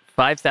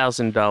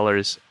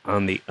 $5,000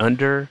 on the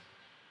under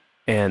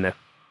and a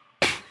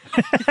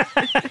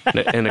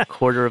and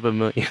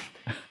 $250,000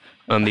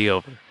 on the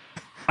over.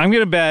 I'm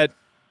gonna bet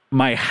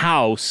my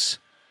house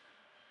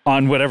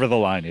on whatever the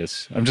line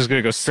is. I'm just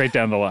gonna go straight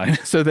down the line.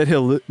 So that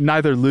he'll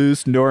neither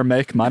lose nor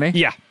make money?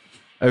 Yeah.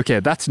 Okay,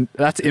 that's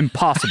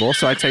impossible.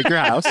 So I take your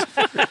house.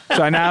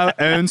 So I now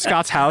own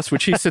Scott's house,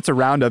 which he sits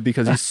around of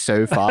because he's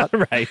so fat.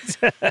 Right.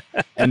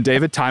 And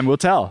David, time will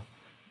tell.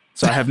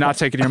 So I have not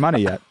taken your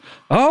money yet.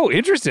 Oh,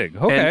 interesting.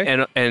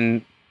 Okay.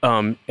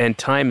 And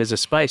thyme is a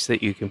spice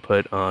that you can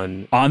put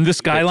on On the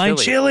Skyline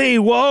chili.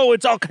 Whoa,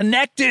 it's all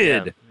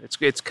connected. Yeah,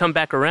 it's come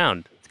back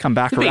around. Come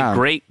back It'd be a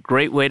around.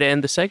 great way to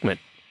end the segment.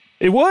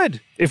 It would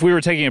if we were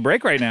taking a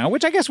break right now,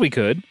 which I guess we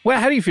could. Well,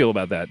 how do you feel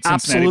about that? Cincinnati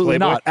Absolutely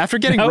Playboy? not. After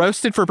getting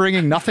roasted for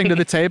bringing nothing to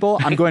the table,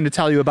 I'm going to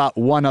tell you about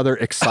one other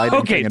exciting thing.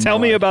 Okay, in tell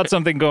my me life. about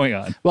something going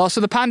on. Well,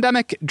 so the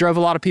pandemic drove a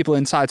lot of people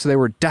inside, so they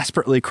were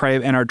desperately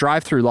craving, and our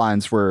drive-through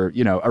lines were,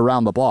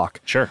 around the block.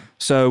 Sure.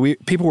 So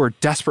people were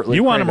desperately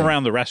You want them craving.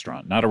 around the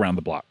restaurant, not around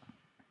the block.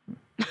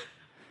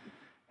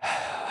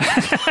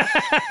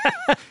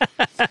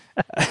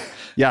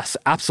 Yes,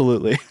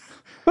 absolutely.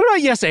 What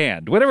about yes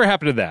and? Whatever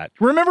happened to that?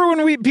 Remember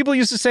when people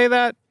used to say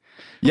that?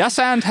 Yes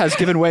and has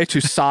given way to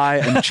sigh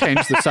and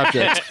change the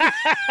subject.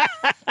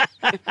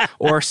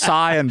 Or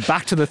sigh and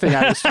back to the thing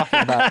I was talking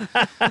about.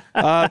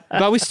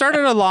 But we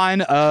started a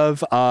line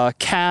of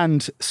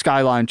canned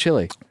Skyline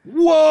chili.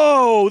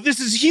 Whoa, this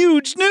is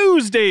huge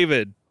news,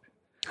 David.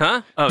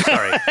 Huh? Oh,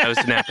 sorry. I was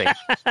napping.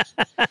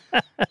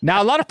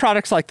 Now, a lot of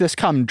products like this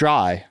come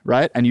dry,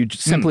 right? And you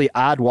just simply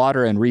add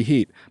water and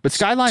reheat. But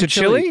Skyline To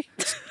chili?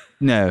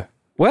 No.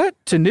 What?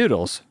 To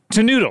noodles.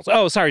 To noodles.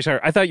 Oh, sorry.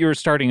 I thought you were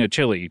starting a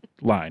chili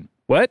line.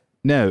 What?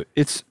 No,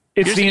 it's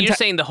You're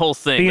saying the whole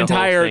thing. the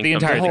entire whole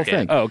thing. whole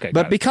thing. Oh, okay.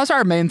 But got it. because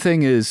our main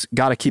thing is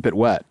got to keep it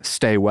wet,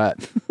 stay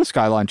wet,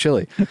 Skyline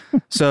chili.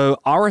 So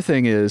our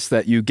thing is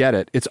that you get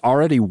it. It's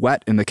already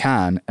wet in the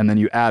can, and then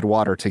you add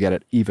water to get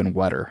it even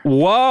wetter.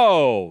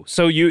 Whoa.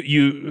 So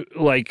you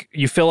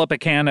fill up a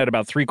can at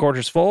about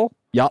 3/4 full?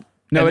 Yup.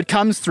 No, it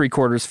comes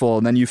 3/4 full,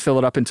 and then you fill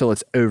it up until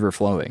it's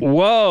overflowing.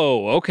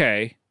 Whoa.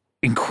 Okay.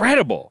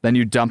 Incredible. Then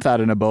you dump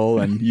that in a bowl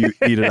and you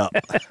eat it up.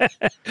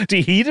 Do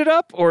you heat it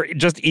up or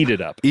just eat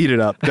it up? Eat it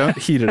up. Don't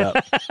heat it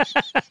up.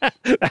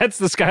 That's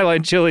the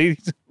Skyline chili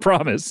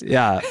promise.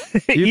 Yeah.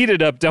 Eat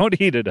it up. Don't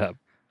heat it up.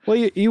 Well,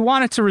 you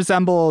want it to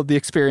resemble the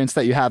experience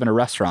that you have in a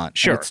restaurant.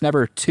 Sure. It's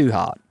never too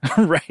hot.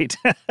 Right.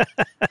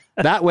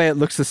 That way it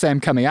looks the same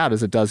coming out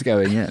as it does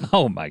going in.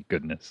 Oh, my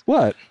goodness.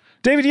 What?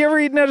 David, you ever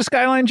eaten at a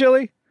Skyline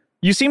chili?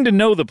 You seem to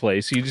know the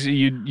place.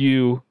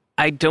 You.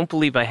 I don't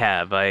believe I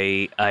have.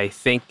 I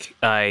think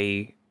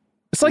I...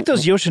 It's like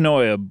those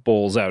Yoshinoya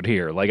bowls out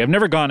here. Like, I've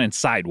never gone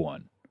inside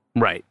one.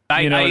 Right.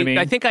 You know what I mean?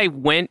 I think I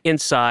went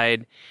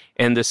inside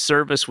and the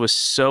service was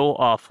so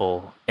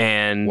awful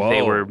and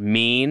they Whoa. were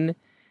mean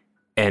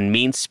and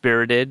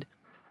mean-spirited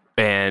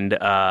and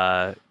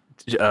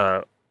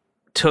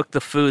took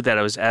the food that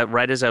I was at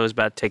right as I was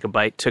about to take a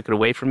bite, took it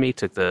away from me,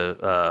 took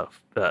the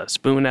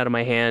spoon out of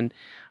my hand,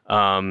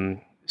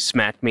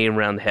 smacked me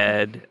around the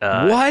head.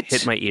 What?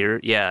 Hit my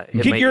ear. Yeah.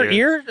 Hit your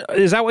ear?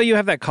 Is that why you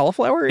have that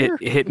cauliflower ear?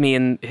 It hit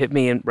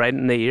me right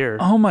in the ear.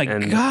 Oh, my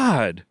And-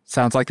 God.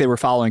 Sounds like they were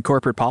following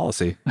corporate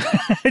policy.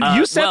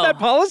 You set well- that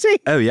policy?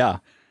 Oh, yeah.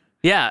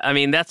 Yeah, I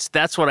mean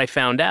that's what I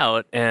found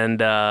out,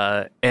 and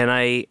I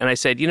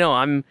said,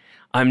 I'm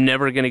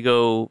never going to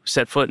go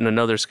set foot in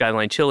another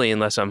Skyline chili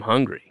unless I'm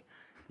hungry.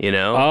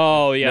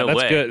 Oh, yeah, No that's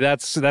way. good.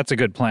 That's a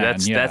good plan.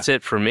 That's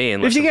it for me.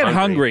 Unless If you I'm get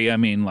hungry, I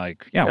mean, why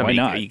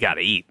not? You got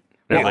to eat.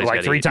 Well, Everybody's like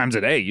gotta 3 eat. times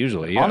a day,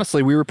 usually. Yeah.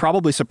 Honestly, we were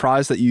probably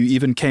surprised that you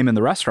even came in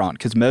the restaurant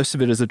because most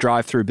of it is a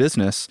drive-through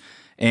business.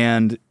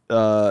 And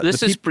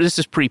This is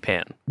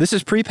pre-pan. this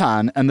is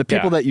pre-pan, and the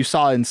people Yeah. that you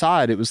saw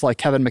inside, it was like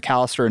Kevin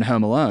McAllister in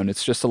Home Alone.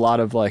 It's just a lot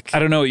of like... I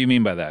don't know what you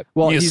mean by that.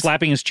 Well, He's he's-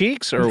 slapping his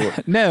cheeks, or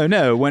what?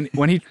 No. When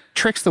he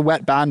tricks the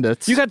wet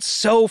bandits... You got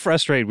so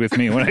frustrated with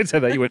me when I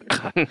said that. You went,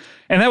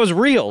 and that was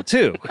real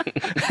too.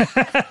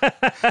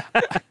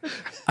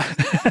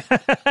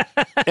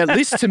 At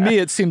least to me,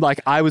 it seemed like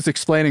I was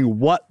explaining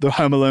what the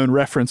Home Alone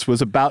reference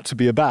was about to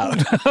be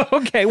about.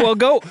 Okay, well,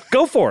 go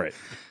for it.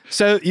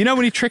 So,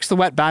 when he tricks the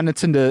wet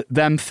bandits into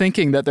them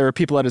thinking that there are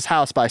people at his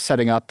house by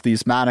setting up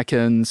these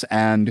mannequins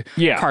and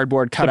Yeah,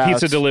 cardboard cutouts. the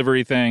pizza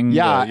delivery thing.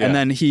 Yeah, the- and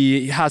then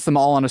he has them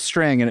all on a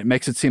string, and it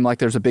makes it seem like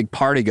there's a big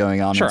party going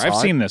on sure, inside. I've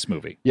seen this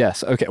movie.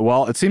 Yes, okay.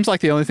 Well, it seems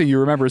like the only thing you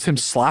remember is him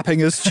slapping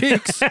his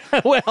cheeks.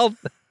 Well,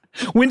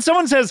 when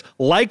someone says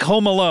like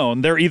Home Alone,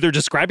 they're either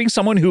describing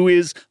someone who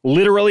is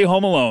literally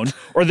Home Alone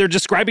or they're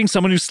describing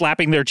someone who's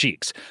slapping their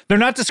cheeks. They're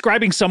not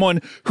describing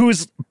someone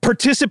who's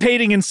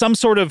participating in some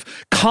sort of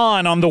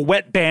con on the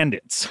wet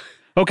bandits.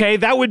 Okay,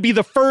 that would be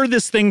the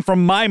furthest thing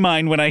from my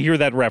mind when I hear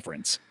that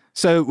reference.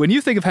 So when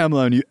you think of Home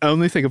Alone, you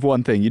only think of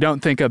one thing. You don't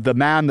think of the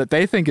man that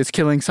they think is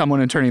killing someone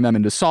and turning them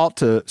into salt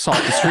to salt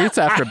the streets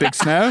after a big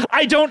snow.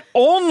 I don't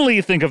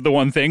only think of the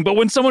one thing, but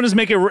when someone is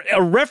making a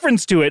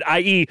reference to it,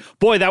 i.e.,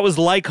 boy, that was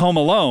like Home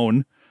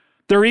Alone,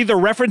 they're either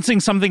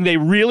referencing something they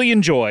really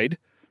enjoyed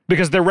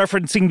because they're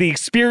referencing the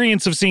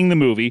experience of seeing the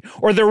movie,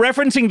 or they're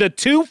referencing the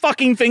 2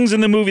 fucking things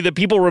in the movie that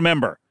people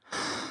remember.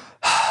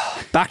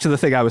 Back to the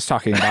thing I was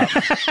talking about.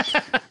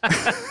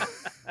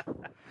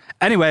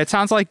 Anyway, it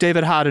sounds like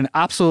David had an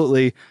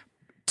absolutely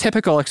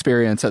typical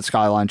experience at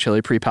Skyline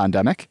Chili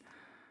pre-pandemic.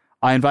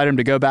 I invite him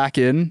to go back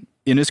in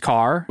his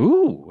car,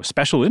 Ooh, a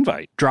special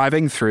invite.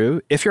 driving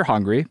through. If you're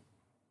hungry,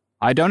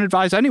 I don't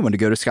advise anyone to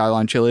go to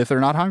Skyline Chili if they're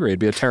not hungry. It'd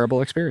be a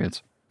terrible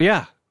experience.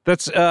 Yeah,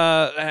 that's,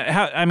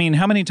 how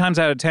many times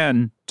out of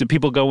 10 do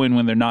people go in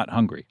when they're not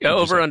hungry? Yeah,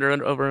 Would you say?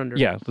 over under.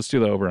 Yeah, let's do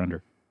the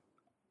over-under.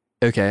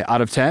 Okay, out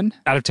of 10?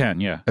 Out of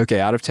 10, yeah. Okay,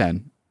 out of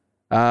 10.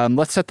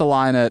 Let's set the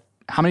line at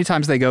how many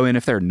times they go in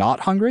if they're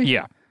not hungry?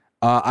 Yeah.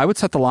 I would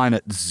set the line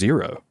at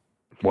 0.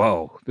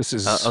 Whoa, this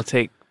is... I'll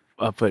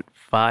put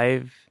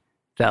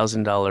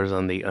 $5,000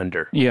 on the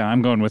under. Yeah,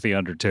 I'm going with the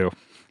under, too.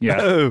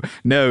 Yeah.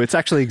 No, it's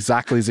actually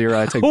exactly 0.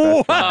 I take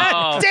What?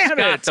 Oh, Damn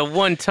it! It's a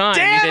one time.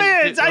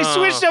 Damn it! I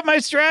switched up my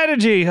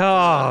strategy.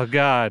 Oh,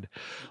 God.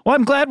 Well,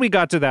 I'm glad we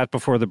got to that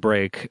before the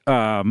break.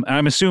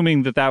 I'm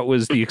assuming that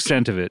was the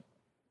extent of it.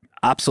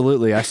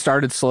 Absolutely. I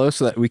started slow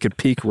so that we could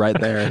peak right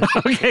there.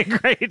 Okay,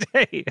 great.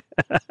 Hey.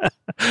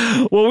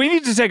 Well, we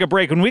need to take a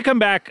break. When we come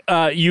back,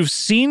 you've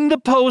seen the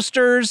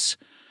posters.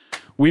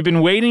 We've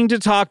been waiting to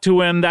talk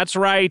to him. That's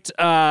right.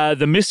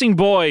 The missing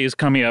boy is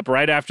coming up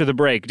right after the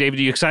break. David,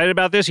 are you excited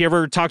about this? You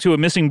ever talked to a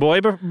missing boy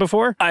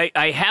before?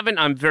 I haven't.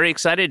 I'm very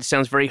excited. It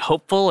sounds very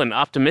hopeful and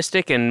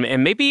optimistic and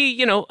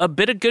maybe, a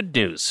bit of good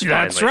news.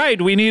 That's finally.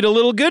 right. We need a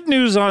little good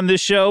news on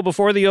this show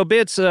before the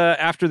obits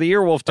after the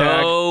Earwolf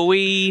tag. Oh,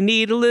 we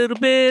need a little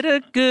bit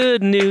of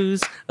good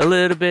news. A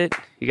little bit.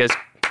 You guys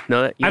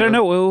know that? I don't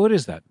know. What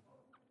is that?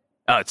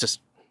 Oh, it's just...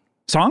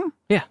 Song?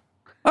 Yeah.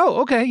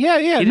 Oh, okay. Yeah.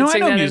 You didn't No, I sing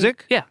know that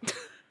music. Yeah.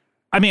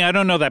 I mean, I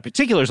don't know that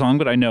particular song,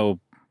 but I know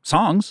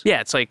songs. Yeah,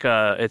 it's like,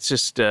 it's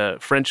just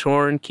French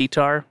horn,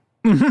 guitar.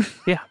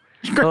 Mm-hmm. Yeah.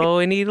 Oh,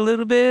 we need a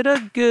little bit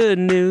of good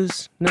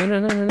news.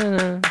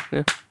 No.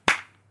 Yeah.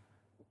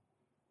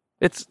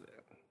 It's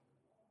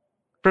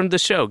from the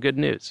show, Good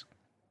News.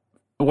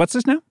 What's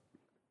this now?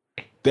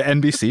 The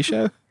NBC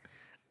show?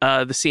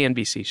 The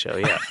CNBC show,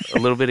 yeah. A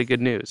little bit of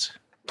good news.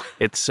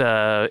 It's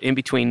in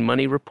between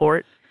Money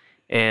Report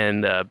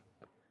and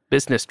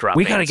business drop.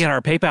 We got to get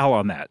our PayPal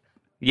on that.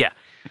 Yeah.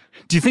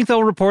 Do you think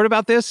they'll report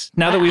about this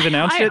now that we've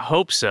announced I it?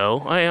 hope so.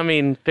 I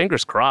mean,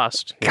 fingers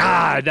crossed.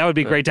 God, that would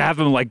be great to have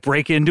them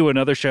break into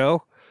another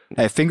show.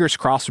 Hey, Fingers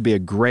Crossed would be a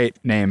great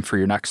name for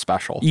your next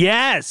special.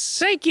 Yes.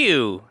 Thank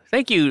you.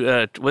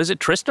 Was it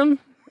Tristram?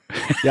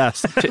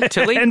 Yes.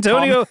 Tilly?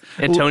 Antonio.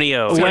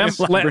 Antonio.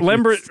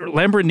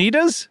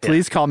 Lambrinitas?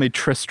 Please call me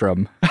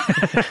Tristram.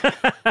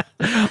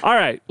 All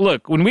right.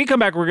 Look, when we come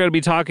back, we're going to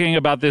be talking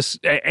about this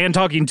and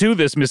talking to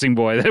this missing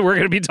boy. We're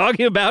going to be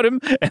talking about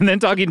him and then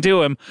talking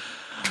to him.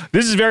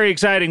 This is very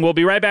exciting. We'll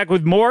be right back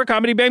with more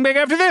Comedy Bang Bang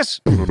after this.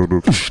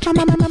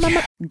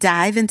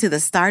 Dive into the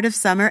start of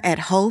summer at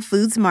Whole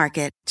Foods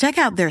Market. Check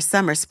out their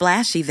Summer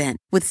Splash event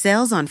with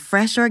sales on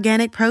fresh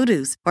organic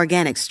produce,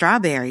 organic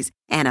strawberries,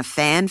 and a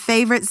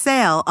fan-favorite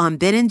sale on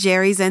Ben &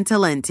 Jerry's and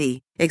Talenti.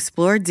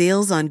 Explore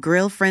deals on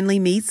grill-friendly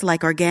meats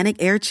like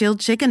organic air-chilled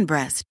chicken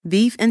breast,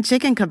 beef and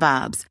chicken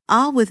kebabs,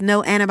 all with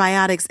no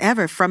antibiotics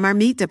ever from our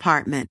meat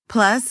department.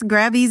 Plus,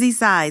 grab easy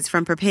sides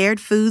from prepared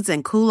foods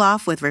and cool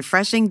off with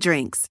refreshing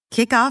drinks.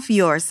 Kick off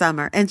your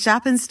summer and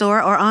shop in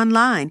store or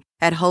online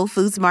at Whole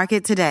Foods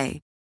Market today.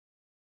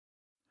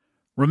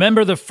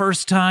 Remember the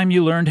first time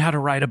you learned how to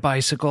ride a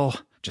bicycle?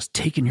 Just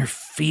taking your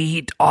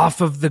feet off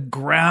of the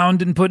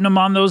ground and putting them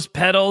on those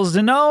pedals,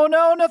 and oh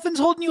no, nothing's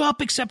holding you up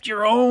except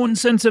your own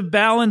sense of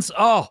balance.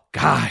 Oh,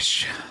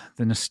 gosh,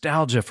 the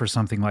nostalgia for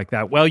something like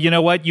that. Well, you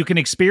know what? You can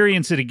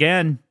experience it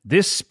again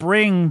this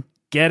spring.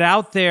 Get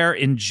out there,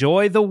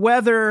 enjoy the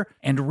weather,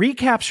 and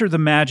recapture the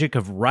magic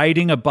of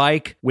riding a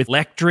bike with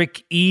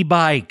Electric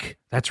e-Bike.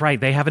 That's right,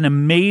 they have an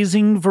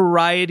amazing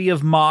variety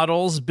of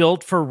models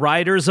built for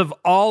riders of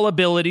all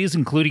abilities,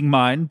 including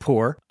mine,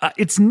 poor.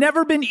 It's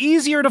never been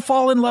easier to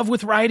fall in love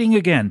with riding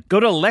again.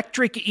 Go to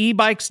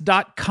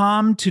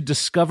electricebikes.com to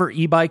discover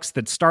e-bikes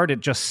that start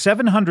at just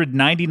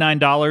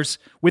 $799.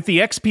 With the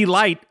XP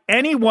Lite,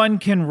 anyone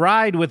can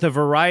ride with a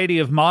variety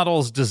of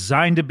models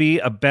designed to be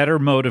a better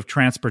mode of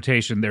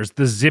transportation. There's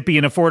the zippy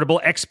and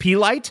affordable XP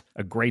Lite,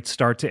 a great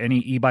start to any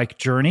e-bike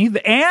journey.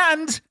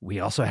 And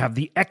we also have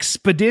the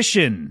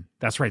Expedition.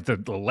 That's right,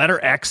 the letter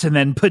X and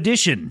then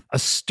Pedition, a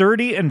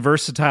sturdy and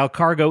versatile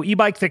cargo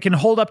e-bike that can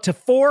hold up to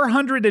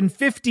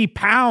 450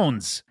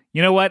 pounds.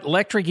 You know what?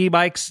 Electric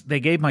e-bikes,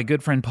 they gave my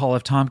good friend Paul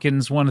F.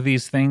 Tompkins one of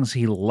these things.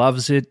 He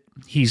loves it.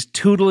 He's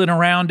tootling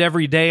around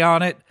every day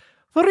on it.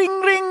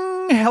 Ring, ring.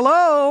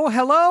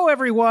 Hello,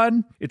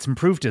 everyone. It's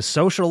improved his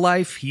social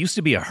life. He used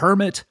to be a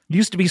hermit. He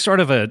used to be sort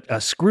of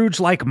a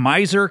Scrooge-like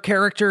miser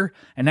character.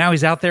 And now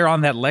he's out there on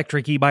that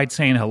electric e-bike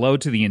saying hello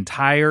to the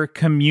entire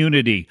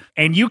community.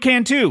 And you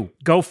can too.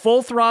 Go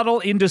full throttle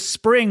into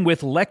spring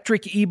with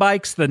electric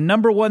e-bikes, the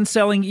 #1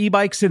 selling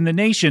e-bikes in the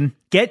nation.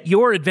 Get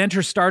your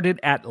adventure started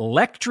at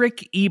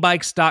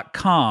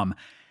electricebikes.com.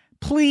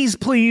 Please,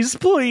 please,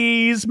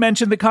 please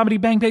mention the Comedy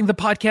Bang Bang, the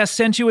podcast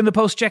sent you in the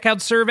post-checkout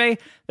survey.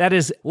 That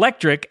is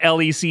electric,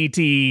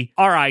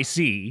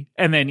 Lectric,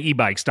 and then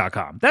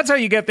ebikes.com. That's how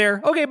you get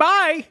there. Okay,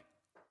 bye.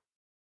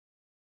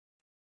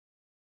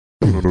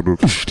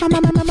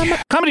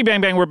 Comedy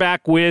Bang Bang, we're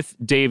back with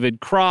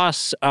David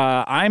Cross.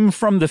 I'm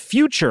from the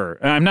future.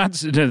 I'm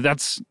not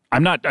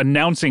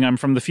announcing I'm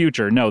from the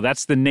future. No,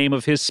 that's the name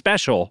of his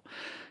special.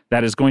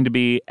 That is going to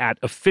be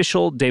at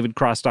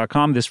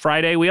officialdavidcross.com this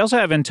Friday. We also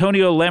have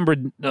Antonio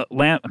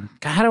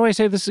how do I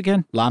say this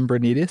again?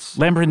 Lambrinides?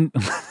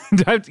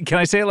 Can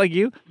I say it like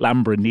you?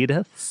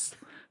 Lambrinides?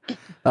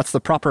 That's the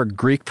proper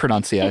Greek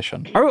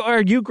pronunciation.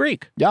 Are you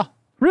Greek? Yeah.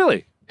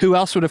 Really? Who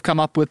else would have come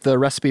up with the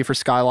recipe for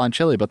Skyline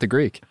chili but the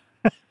Greek?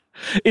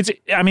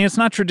 It's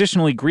not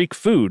traditionally Greek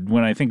food.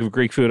 When I think of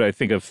Greek food, I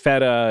think of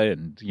feta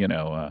and,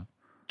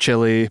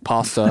 Chili,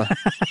 pasta.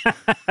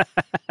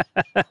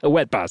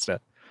 wet pasta.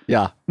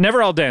 Yeah.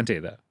 Never al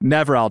dente, though.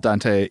 Never al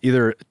dente.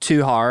 Either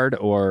too hard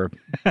or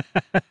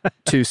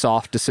too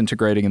soft,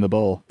 disintegrating in the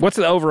bowl. What's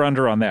the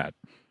over-under on that?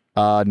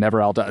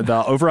 Never al dente.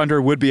 The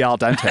over-under would be al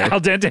dente.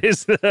 Al dente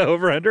is the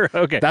over-under?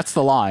 Okay. That's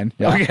the line.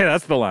 Yeah. Okay,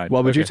 that's the line.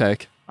 What would you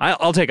take?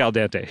 I'll take al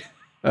dente.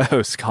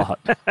 Oh, Scott.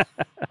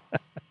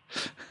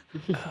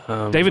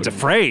 David's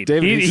afraid.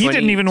 David, he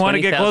didn't even want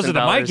to get close to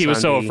the mic. He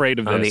was so afraid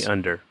of on this. the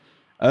under.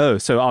 Oh,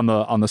 so on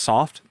the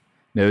soft?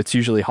 No, it's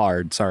usually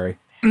hard. Sorry.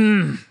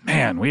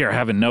 Man, we are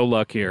having no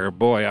luck here.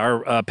 Boy,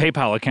 our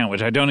PayPal account,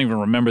 which I don't even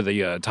remember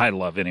the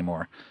title of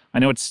anymore. I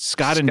know it's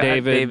Scott and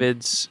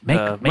David's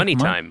Money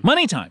Time.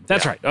 Money Time.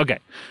 That's right. Okay.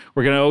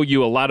 We're going to owe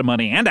you a lot of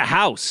money and a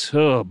house.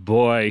 Oh,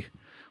 boy.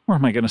 Where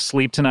am I going to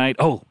sleep tonight?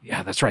 Oh,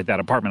 yeah, that's right. That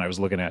apartment I was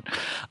looking at.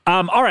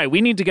 All right.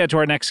 We need to get to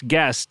our next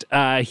guest.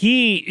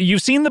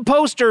 You've seen the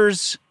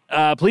posters.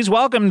 Please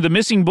welcome the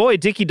missing boy,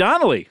 Dickie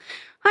Donnelly.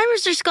 Hi,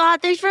 Mr.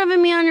 Scott. Thanks for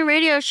having me on your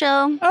radio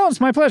show. Oh,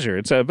 it's my pleasure.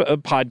 It's a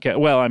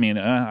podcast. Well, I mean,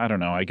 I don't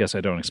know. I guess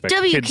I don't expect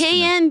kids to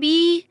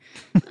know.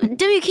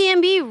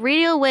 WKNB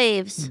radio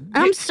waves.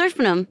 I'm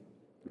surfing them.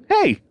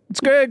 Hey,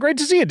 it's great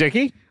to see you,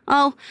 Dickie.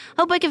 Oh,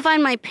 hope I can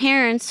find my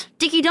parents.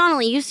 Dickie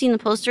Donnelly, you've seen the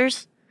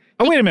posters.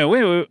 Oh, wait a minute.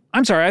 Wait.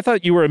 I'm sorry. I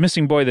thought you were a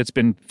missing boy that's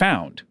been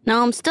found.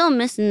 No, I'm still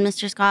missing,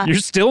 Mr. Scott. You're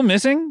still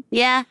missing?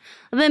 Yeah,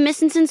 I've been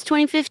missing since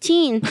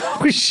 2015.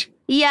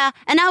 Yeah,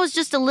 and I was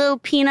just a little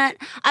peanut.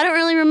 I don't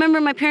really remember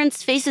my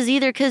parents' faces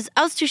either because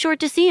I was too short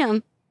to see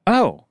them.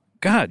 Oh,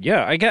 God,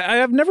 yeah.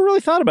 I've never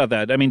really thought about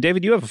that. I mean,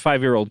 David, you have a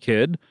 5-year-old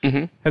kid.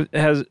 Mm-hmm.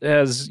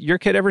 Has your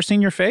kid ever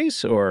seen your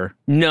face or?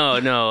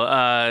 No.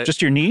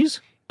 Just your knees?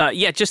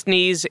 Yeah, just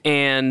knees,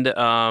 and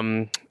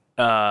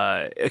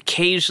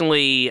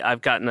occasionally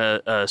I've gotten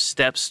a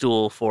step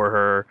stool for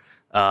her.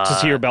 To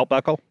see her belt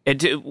buckle?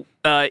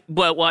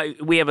 Well,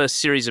 we have a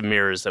series of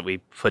mirrors that we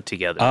put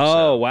together.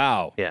 Oh,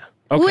 wow. Yeah.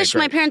 Okay, Wish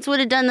my parents would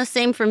have done the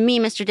same for me,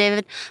 Mr.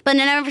 David, but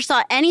I never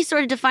saw any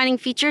sort of defining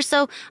feature,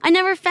 so I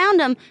never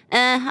found them.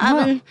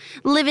 I've been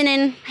living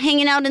and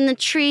hanging out in the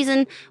trees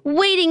and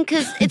waiting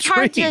because it's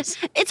hard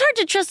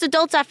to trust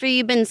adults after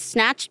you've been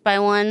snatched by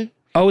one.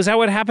 Oh, is that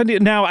what happened to you?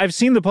 Now, I've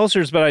seen the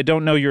posters, but I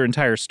don't know your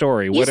entire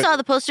story. You saw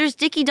the posters.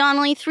 Dickie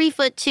Donnelly,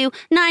 3'2",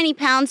 90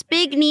 pounds,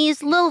 big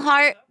knees, little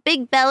heart,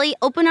 big belly,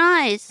 open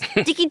eyes.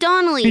 Dickie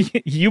Donnelly.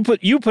 You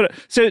put.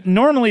 So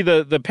normally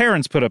the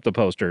parents put up the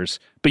posters,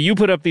 but you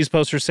put up these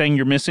posters saying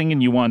you're missing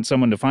and you want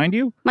someone to find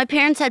you? My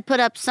parents had put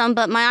up some,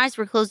 but my eyes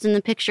were closed in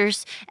the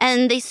pictures,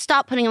 and they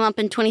stopped putting them up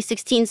in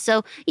 2016.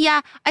 So,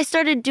 yeah, I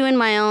started doing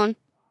my own.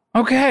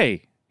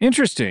 Okay.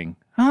 Interesting.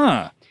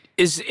 Huh.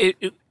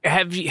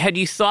 Had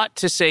you thought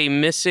to say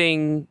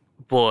missing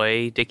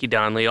boy, Dickie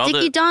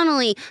Donnelly?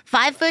 Donnelly,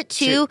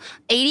 5'2",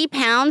 80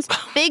 pounds,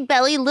 big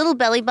belly, little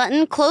belly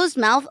button, closed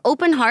mouth,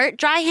 open heart,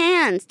 dry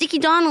hands. Dickie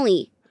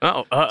Donnelly.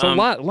 Oh, it's a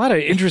lot of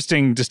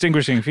interesting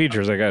distinguishing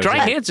features, I gotta say. Dry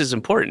hands is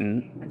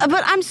important.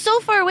 But I'm so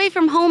far away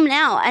from home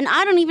now, and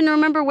I don't even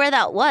remember where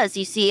that was,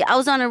 you see. I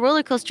was on a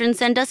roller coaster in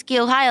Sandusky,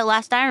 Ohio,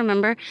 last I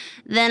remember.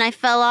 Then I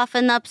fell off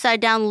an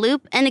upside-down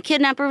loop, and the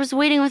kidnapper was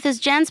waiting with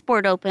his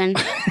JanSport open.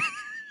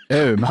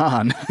 Oh,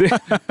 man.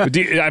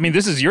 I mean,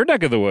 this is your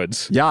neck of the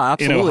woods. Yeah,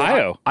 absolutely. In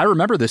Ohio. I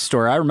remember this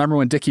story. I remember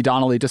when Dickie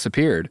Donnelly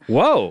disappeared.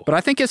 Whoa. But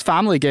I think his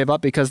family gave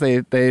up because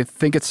they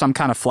think it's some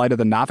kind of Flight of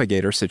the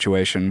Navigator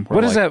situation. What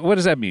does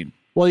that mean?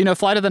 Well,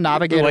 Flight of the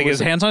Navigator. Like his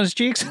hands on his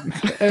cheeks?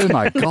 Oh,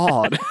 my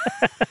God.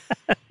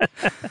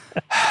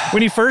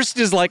 When he first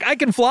is like, I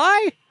can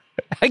fly?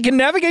 I can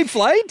navigate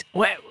flight?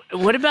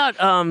 What about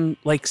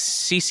like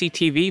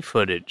CCTV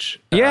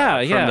footage? Yeah.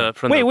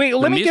 Wait.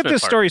 Let me get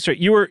this story straight.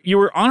 You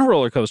were on a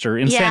roller coaster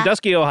in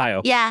Sandusky,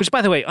 Ohio. Yeah. Which,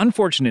 by the way,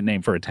 unfortunate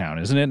name for a town,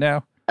 isn't it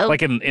now? Oh.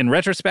 Like in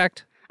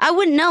retrospect. I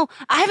wouldn't know.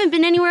 I haven't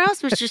been anywhere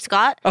else, Mr.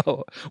 Scott.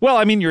 Oh, well,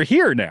 I mean, you're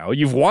here now.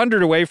 You've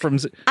wandered away from.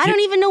 I don't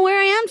even know where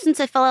I am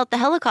since I fell out the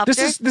helicopter.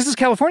 This is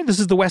California. This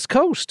is the West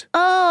Coast.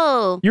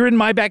 Oh. You're in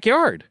my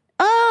backyard.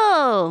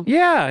 Oh.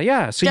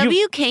 Yeah. So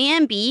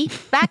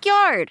WKNB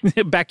backyard.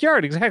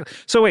 Backyard, exactly.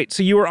 So wait,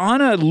 so you were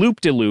on a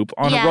loop-de-loop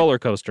on a roller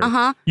coaster.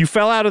 Uh-huh. You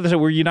fell out of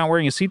were you not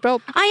wearing a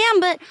seatbelt? I am,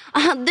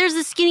 but there's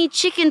a skinny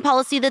chicken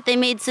policy that they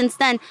made since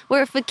then,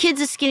 where if a kid's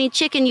a skinny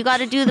chicken, you got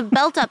to do the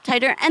belt up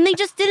tighter, and they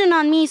just did it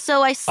on me,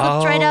 so I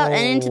slipped right out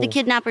and into the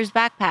kidnapper's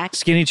backpack.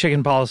 Skinny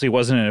chicken policy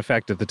wasn't in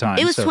effect at the time.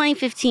 It was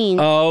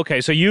 2015. Oh,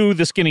 okay. So you,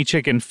 the skinny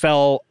chicken,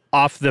 fell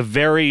off the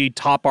very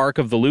top arc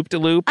of the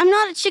loop-de-loop? I'm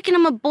not a chicken,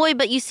 I'm a boy,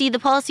 but you see, the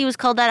policy was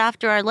called that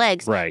after our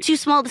legs. Right. Too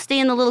small to stay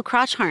in the little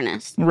crotch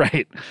harness.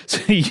 Right. So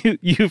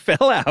you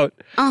fell out.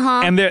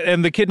 Uh-huh.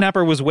 And the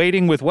kidnapper was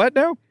waiting with what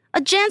now?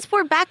 A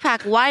JanSport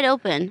backpack, wide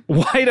open.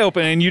 Wide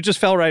open, and you just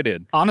fell right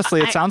in.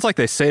 Honestly, it sounds like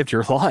they saved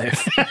your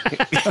life.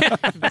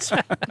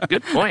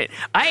 Good point.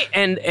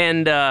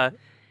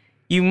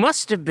 You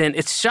must have been,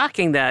 it's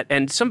shocking that,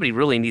 and somebody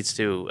really needs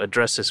to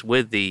address this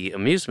with the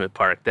amusement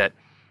park, that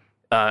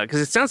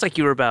because it sounds like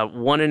you were about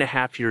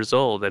 1.5 years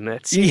old, and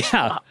that's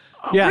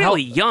Yeah,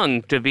 really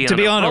young to be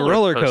on a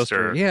roller coaster.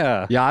 coaster.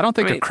 Yeah. Yeah, I don't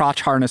think I mean- a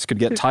crotch harness could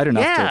get tight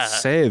enough Yeah. to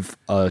save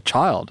a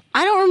child.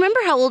 I don't remember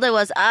how old I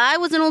was. I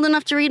wasn't old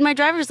enough to read my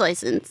driver's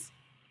license.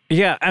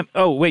 Yeah.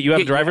 Oh, wait, you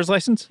have a driver's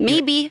license?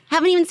 Maybe.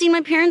 Haven't even seen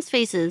my parents'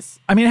 faces.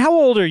 I mean, how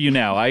old are you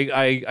now?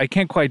 I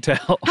can't quite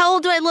tell. How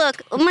old do I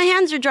look? My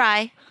hands are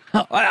dry.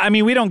 I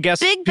mean, we don't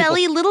guess. Big people-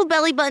 belly, little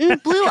belly button,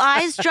 blue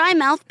eyes, dry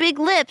mouth, big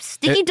lips.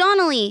 Dickie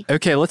Donnelly.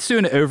 Okay, let's do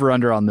an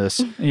over-under on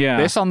this. Yeah.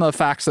 Based on the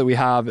facts that we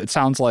have, it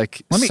sounds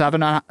like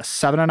seven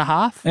and a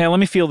half. Yeah, let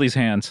me feel these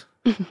hands.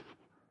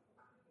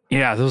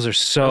 Yeah, those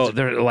are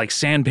they're like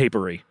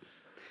sandpapery.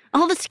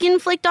 All the skin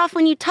flaked off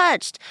when you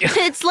touched.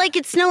 It's like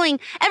it's snowing.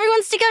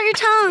 Everyone stick out your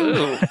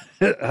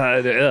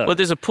tongue. Well,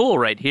 there's a pool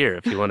right here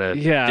if you want to.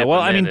 Yeah, well,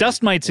 I mean,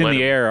 dust mites in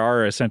the air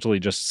are essentially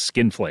just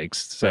skin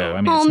flakes. So,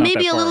 I mean, it's not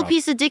maybe that a far little off.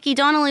 piece of Dickie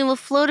Donnelly will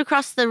float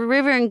across the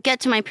river and get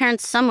to my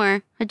parents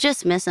somewhere. I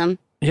just miss them.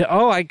 Yeah,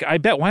 I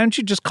bet. Why don't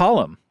you just call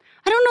them?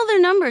 I don't know their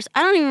numbers.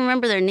 I don't even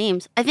remember their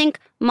names. I think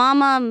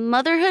Mama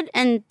Motherhood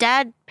and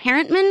Dad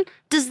Parentman.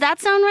 Does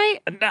that sound right?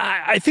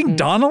 I think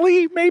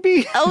Donnelly,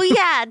 maybe? Oh,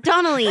 yeah,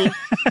 Donnelly.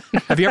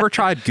 Have you ever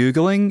tried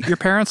Googling your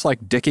parents,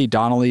 like Dickie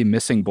Donnelly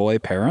missing boy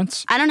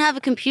parents? I don't have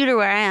a computer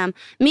where I am.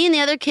 Me and the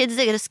other kids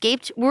that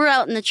escaped, we're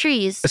out in the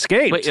trees.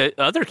 Escaped. Wait,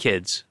 other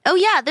kids. Oh,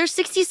 yeah, there's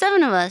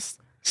 67 of us.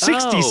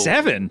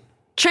 67?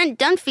 Trent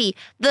Dunphy,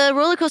 the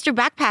roller coaster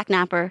backpack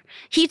napper.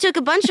 He took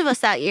a bunch of us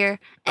that year,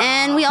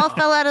 and we all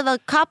fell out of the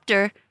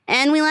copter,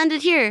 and we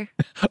landed here.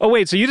 Oh,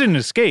 wait, so you didn't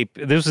escape.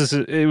 It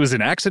was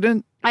an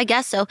accident? I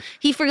guess so.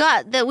 He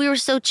forgot that we were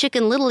so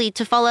chicken little-y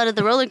to fall out of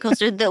the roller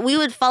coaster that we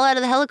would fall out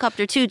of the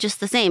helicopter too, just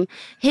the same.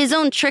 His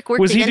own trick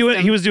worked Was he against doing?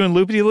 him. He was doing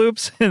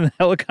loopity-loops in the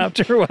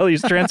helicopter while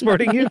he's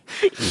transporting you?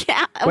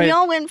 Yeah, Wait. we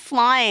all went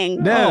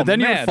flying. No, Oh, then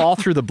you man. would fall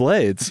through the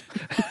blades.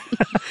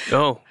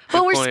 Oh,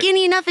 But we're good point.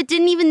 skinny enough, it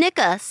didn't even nick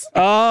us.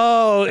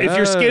 Oh, if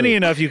you're skinny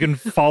enough, you can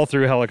fall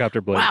through helicopter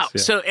blades. Wow.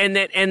 Yeah. So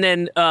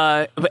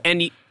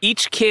and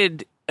each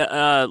kid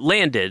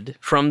landed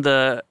from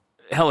the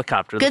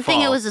helicopter. Good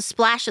thing it was a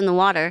splash in the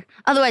water.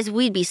 Otherwise,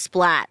 we'd be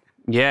splat.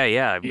 Yeah.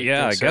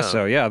 Yeah, I guess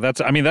so. Yeah,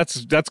 that's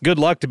good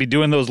luck to be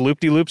doing those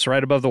loop-de-loops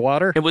right above the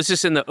water. And was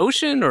this in the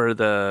ocean or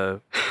the?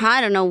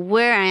 I don't know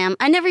where I am.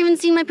 I never even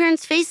seen my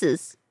parents'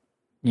 faces.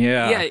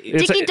 Yeah. Yeah,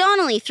 It's Dickie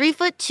Donnelly,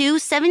 3'2",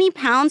 70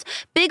 pounds,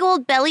 big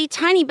old belly,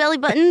 tiny belly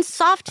button,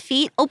 soft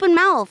feet, open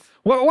mouth.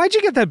 Why'd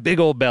you get that big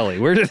old belly?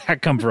 Where did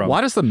that come from? Why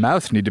does the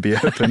mouth need to be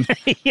open?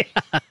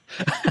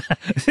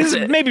 This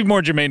is maybe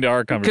more germane to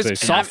our conversation.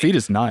 Soft feet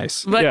is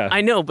nice. But Yeah.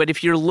 I know. But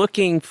if you're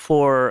looking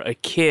for a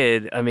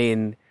kid, I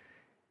mean,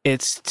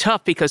 it's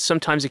tough because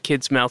sometimes a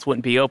kid's mouth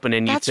wouldn't be open,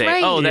 and you'd That's say,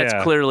 right. "Oh, that's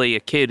Yeah. clearly a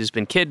kid who's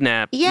been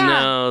kidnapped." Yeah.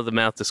 No, the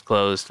mouth is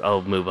closed.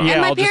 I'll move on. Yeah,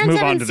 And my I'll just parents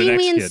move on haven't to the seen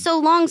next me in kid. so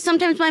long.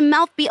 Sometimes my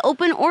mouth be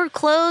open or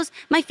closed,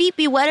 my feet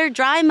be wet or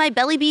dry, my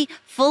belly be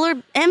full or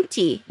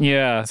empty.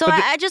 Yeah. So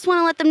But I just want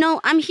to let them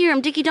know I'm here.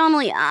 I'm Dickie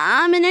Donnelly.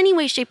 I'm in any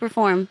way, shape, or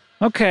form.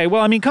 okay,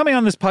 well, I mean, coming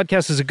on this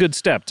podcast is a good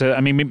step to,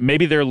 I mean,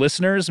 maybe they're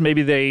listeners,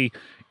 maybe they,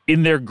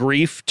 in their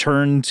grief,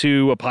 turned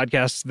to a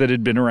podcast that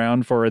had been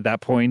around for, at that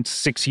point,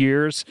 6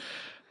 years.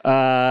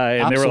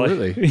 And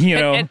Absolutely. they were like, you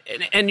know.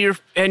 And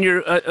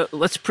your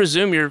let's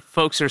presume your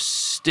folks are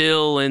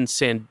still in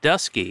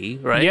Sandusky,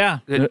 right? Yeah.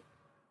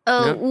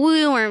 Oh,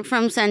 we weren't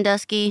from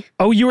Sandusky.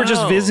 Oh, you were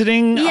just Oh.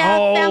 visiting? Yeah,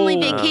 oh. family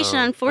vacation,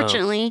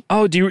 unfortunately.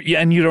 Oh,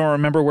 and you don't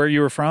remember where you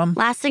were from?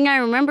 Last thing I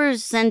remember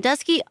is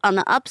Sandusky on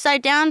the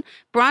upside down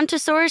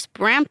Brontosaurus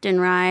Brampton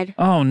ride.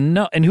 Oh,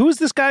 no. And who was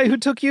this guy who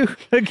took you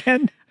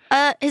again?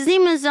 His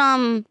name is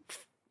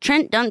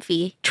Trent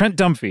Dunphy. Trent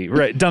Dunphy,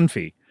 right?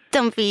 Dunphy.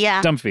 Dunphy,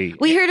 yeah. Dunphy.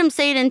 We heard him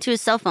say it into his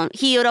cell phone.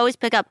 He would always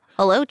pick up,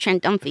 "Hello,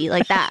 Trent Dunphy,"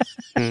 like that.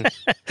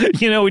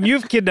 You know, when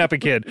you've kidnapped a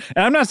kid,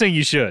 and I'm not saying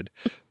you should,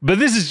 but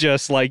this is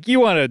just like you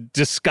want to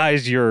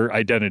disguise your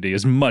identity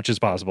as much as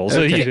possible.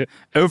 So Okay.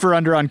 Over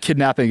under on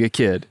kidnapping a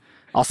kid.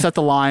 I'll set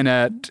the line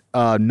at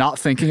not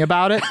thinking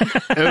about it.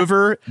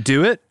 Over,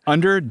 do it.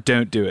 Under,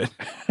 don't do it.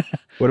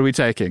 What are we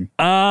taking?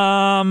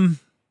 I'm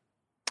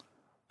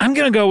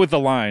gonna go with the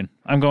line.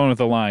 I'm going with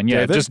the line.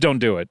 Yeah, David? just don't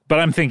do it. But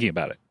I'm thinking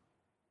about it.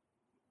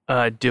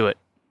 Do it.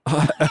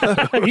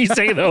 He's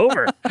saying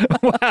over.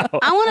 Wow.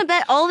 I want to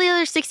bet all the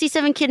other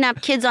 67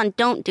 kidnapped kids on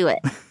don't do it.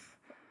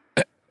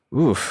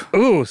 Oof.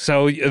 Ooh,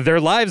 so their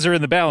lives are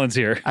in the balance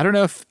here. I don't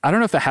know if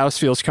the house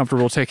feels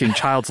comfortable taking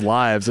child's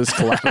lives as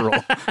collateral.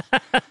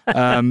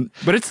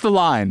 But it's the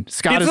line.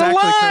 Scott It's is the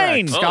actually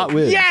line! correct. Scott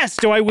wins. Yes.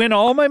 Do I win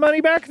all my money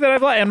back that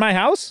I've and my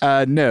house?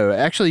 No,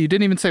 actually, you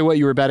didn't even say what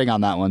you were betting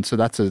on that one. So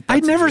that's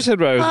I never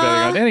said what I was betting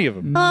on any of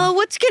them.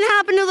 What's going to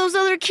happen to those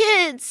other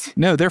kids?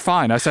 No, they're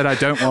fine. I said I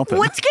don't want them.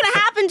 What's going to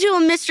happen to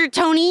them, Mr.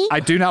 Tony? I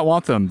do not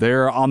want them.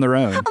 They're on their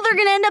own. Oh, they're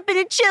going to end up in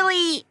a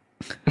chili.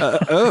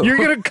 You're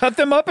going to cut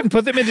them up and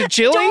put them into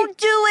chili? Don't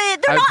do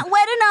it. They're not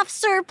wet enough,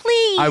 sir.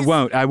 Please. I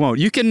won't.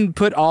 You can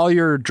put all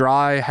your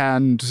dry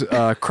hand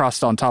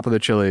crust on top of the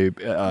chili.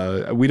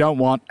 We don't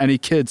want any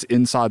kids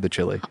inside the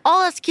chili.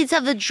 All us kids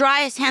have the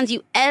driest hands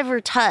you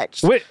ever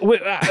touched. Wait,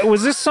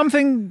 was this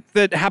something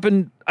that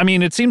happened? I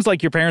mean, it seems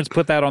like your parents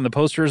put that on the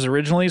posters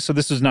originally, so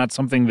this is not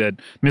something that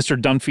Mr.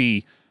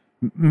 Dunphy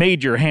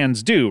made your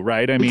hands do,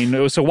 right? I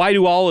mean, so why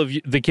do all of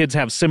the kids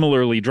have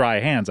similarly dry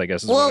hands, I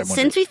guess is what I'm wondering.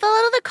 Since we fell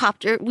out of the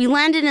copter, we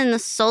landed in the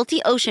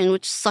salty ocean,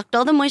 which sucked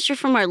all the moisture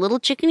from our little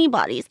chickeny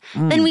bodies.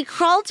 Then we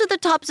crawled to the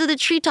tops of the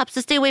treetops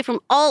to stay away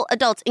from all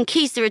adults in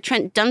case there were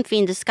Trent Dunphy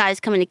in disguise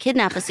coming to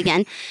kidnap us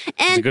again.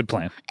 It's a good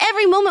plan.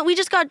 Every moment we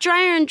just got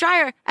drier and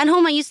drier. At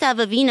home I used to have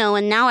a Vino,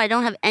 and now I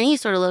don't have any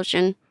sort of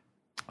lotion.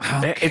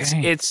 Okay.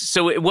 It's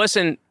so it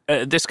wasn't.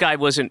 This guy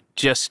wasn't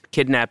just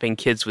kidnapping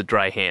kids with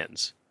dry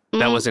hands.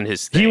 That wasn't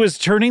his thing. He was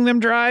turning them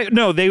dry?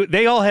 No,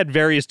 they all had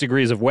various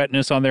degrees of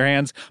wetness on their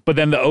hands, but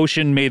then the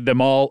ocean made them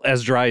all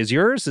as dry as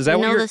yours? Is that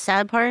what You know you're... the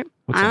sad part?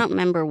 I don't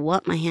remember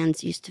what my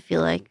hands used to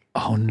feel like.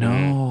 Oh,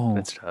 no.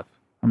 That's tough.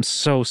 I'm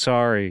so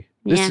sorry.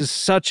 This Yeah. is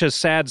such a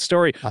sad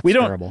story. That's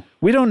terrible.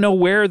 We don't know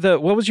where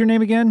what was your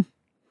name again?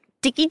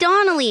 Dickie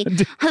Donnelly,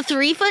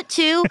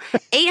 3'2",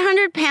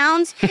 800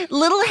 pounds,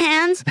 little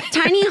hands,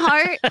 tiny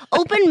heart,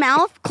 open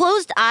mouth,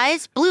 closed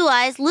eyes, blue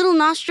eyes, little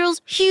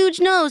nostrils,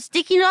 huge nose,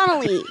 Dickie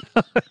Donnelly.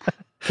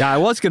 Yeah, I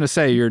was going to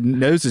say your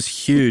nose is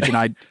huge,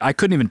 and I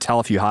couldn't even tell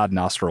if you had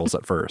nostrils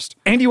at first.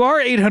 And you are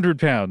 800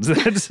 pounds.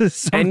 That's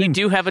something. And you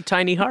do have a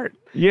tiny heart.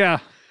 Yeah.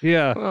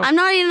 I'm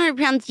not 800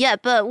 pounds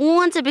yet, but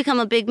once I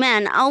become a big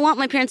man, I'll want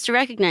my parents to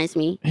recognize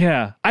me.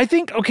 Yeah. I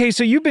think, okay,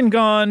 so you've been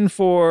gone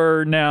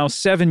for now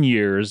 7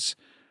 years.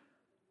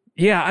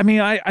 Yeah, I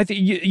mean, I think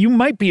you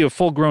might be a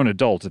full-grown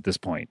adult at this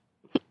point.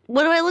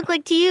 What do I look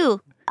like to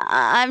you?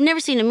 I've never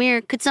seen a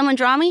mirror. Could someone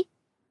draw me?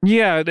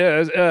 Yeah,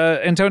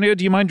 Antonio,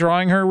 do you mind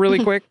drawing her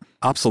really quick?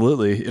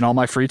 Absolutely. In all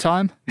my free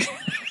time?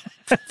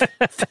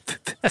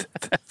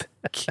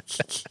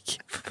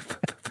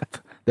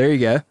 There you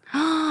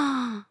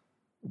go.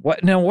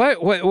 What now?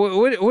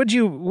 What'd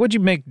you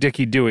make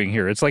Dickie doing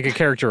here? It's like a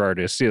character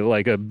artist,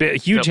 like a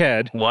huge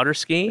head. Water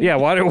skiing? Yeah,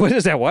 what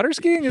is that? Water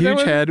skiing? Is that Huge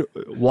what- head,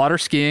 water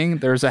skiing.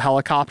 There's a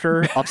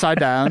helicopter upside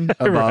down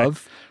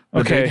above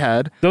the big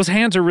head. Those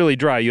hands are really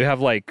dry. You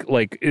have like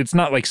it's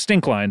not like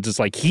stink lines. It's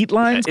like heat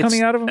lines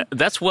coming out of them.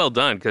 That's well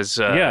done because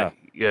I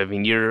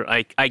mean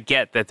I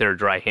get that they're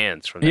dry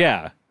hands from that.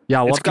 Yeah.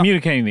 Yeah, It's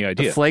communicating the the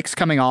idea. flakes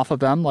coming off of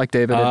them, like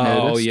David had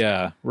noticed. Oh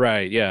yeah,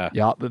 right, yeah.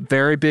 Yeah, the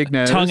very big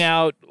nose. Tongue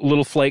out,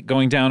 little flake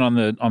going down on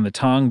the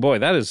tongue. Boy,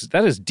 that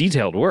is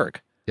detailed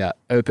work. Yeah,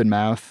 open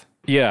mouth.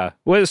 Yeah.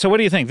 So what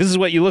do you think? This is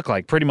what you look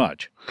like, pretty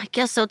much. I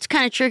guess so. It's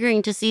kind of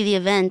triggering to see the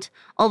event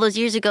all those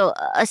years ago,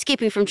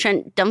 escaping from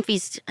Trent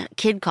Dunphy's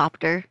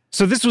kidcopter.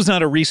 So this was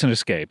not a recent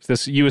escape.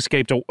 You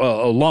escaped a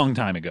long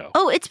time ago.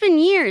 Oh, it's been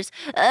years.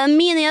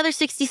 Me and the other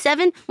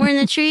 67, we're in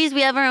the trees.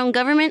 We have our own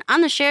government.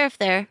 I'm the sheriff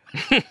there.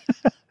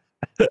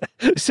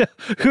 So,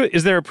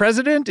 is there a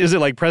president? Is it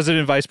like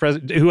president, vice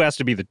president? Who has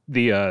to be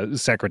the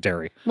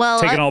secretary? Well,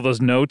 taking all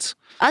those notes.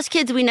 Us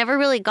kids, we never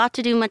really got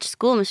to do much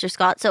school, Mr.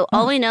 Scott. So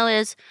all we know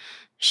is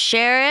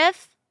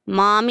sheriff,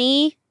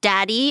 mommy,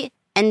 daddy,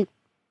 and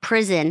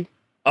prison.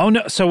 Oh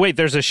no! So wait,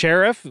 there's a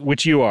sheriff,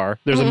 which you are.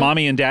 There's a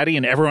mommy and daddy,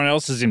 and everyone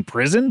else is in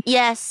prison.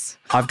 Yes.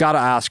 I've got to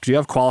ask, do you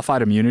have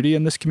qualified immunity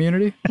in this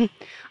community?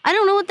 I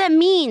don't know what that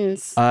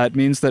means. It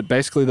means that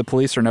basically the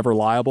police are never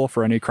liable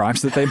for any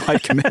crimes that they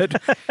might commit.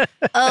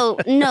 Oh,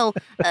 no.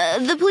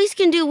 The police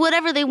can do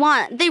whatever they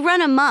want. They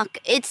run amok.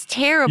 It's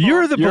terrible.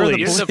 You're the You're the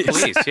police. You're the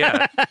police,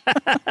 yeah.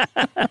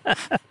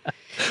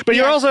 But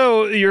you're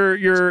also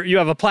you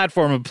have a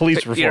platform of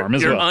police reform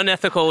as You're well.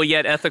 unethical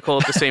yet ethical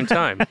at the same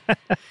time.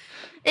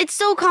 It's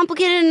so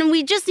complicated, and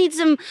we just need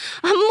some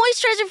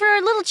moisturizer for our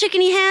little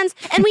chickeny hands,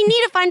 and we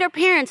need to find our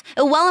parents.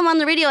 While I'm on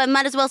the radio, I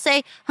might as well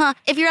say,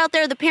 if you're out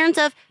there, the parents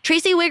of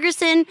Tracy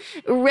Wiggerson,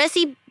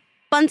 Ressie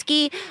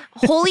Bunsky,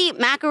 Holy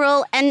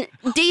Mackerel, and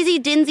Daisy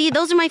Dinsey.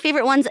 Those are my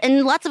favorite ones,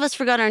 and lots of us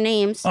forgot our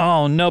names.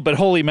 Oh no! But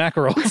Holy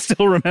Mackerel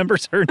still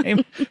remembers her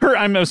name.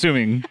 I'm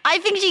assuming. I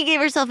think she gave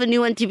herself a new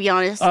one, to be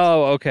honest.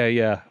 Oh, okay,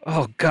 yeah.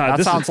 Oh God,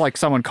 That sounds like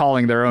someone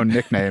calling their own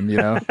nickname, you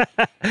know?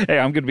 Hey,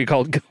 I'm going to be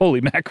called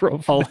Holy Mackerel.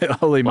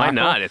 Holy Why mackerel.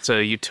 not? It's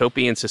a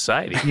utopian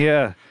society.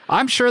 Yeah.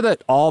 I'm sure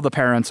that all the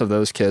parents of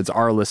those kids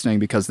are listening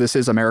because this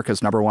is America's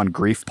 #1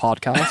 grief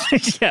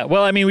podcast. Yeah.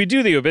 Well, I mean, we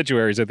do the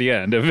obituaries at the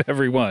end of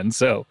every one,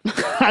 so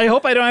I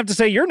hope I don't have to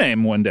say your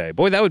name one day.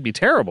 Boy, that would be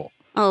terrible.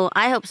 Oh,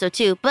 I hope so,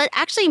 too. But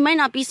actually, it might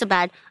not be so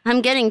bad.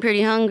 I'm getting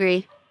pretty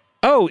hungry.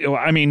 Oh,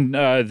 I mean,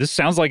 this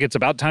sounds like it's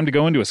about time to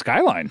go into a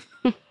Skyline.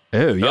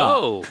 Oh, yeah.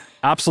 Oh,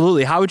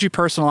 Absolutely. How would you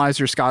personalize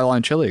your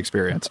Skyline chili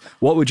experience?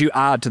 What would you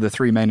add to the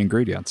 3 main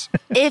ingredients?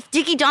 If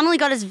Dickie Donnelly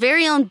got his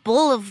very own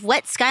bowl of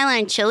wet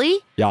Skyline chili,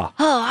 Yeah.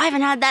 oh, I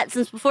haven't had that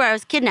since before I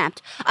was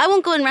kidnapped. I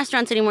won't go in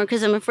restaurants anymore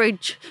because I'm afraid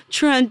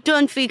Trent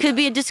Dunphy could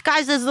be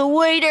disguised as the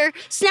waiter,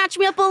 snatch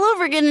me up all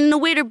over again in the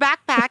waiter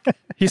backpack.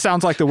 He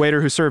sounds like the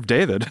waiter who served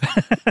David.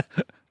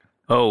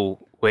 oh,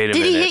 Wait a Did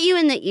minute. he hit you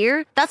in the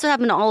ear? That's what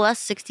happened to all us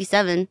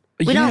 67.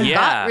 We don't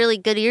got really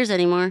good ears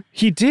anymore.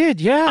 He did,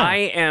 yeah. I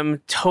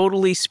am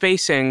totally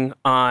spacing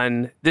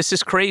on, this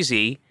is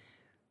crazy.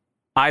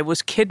 I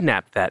was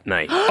kidnapped that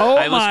night. Oh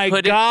I was my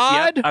put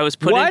God. I was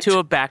put What? into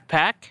a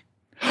backpack.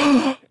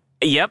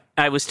 Yep.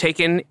 I was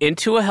taken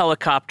into a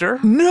helicopter.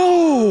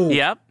 No.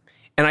 Yep.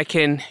 And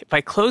if I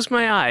close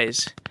my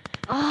eyes,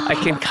 I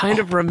can kind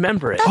of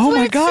remember it. Oh what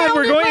my it God,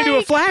 we're sounded going into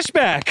a like.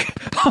 flashback.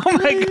 Oh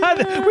my God,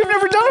 we've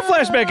never done a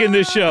flashback in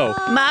this show.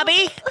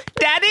 Mommy?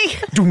 Daddy?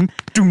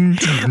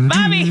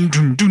 Mommy!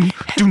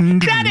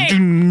 Daddy!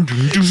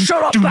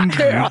 Shut up back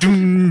there!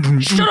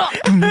 Shut up!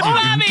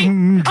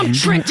 Mommy! I'm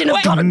Trent and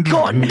I've got a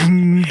gun!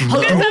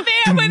 Hello? There's a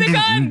man with a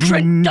gun!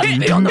 Trent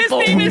Dunphy on the His phone!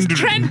 name is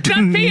Trent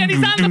Dunphy and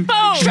he's on the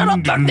phone! Shut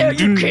up back there,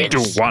 you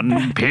kids!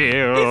 One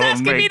pill He's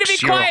asking me to be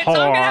makes you quiet, so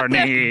I'm gonna have to-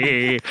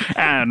 horny,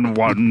 and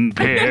one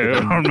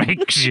pill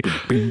makes you...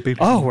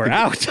 Oh, we're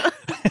out.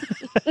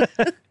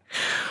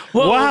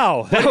 Whoa,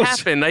 Wow, that what was-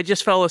 happened? I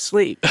just fell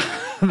asleep.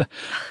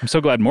 I'm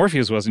so glad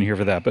Morpheus wasn't here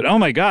for that. But oh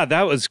my God,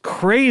 that was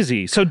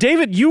crazy. So,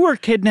 David, you were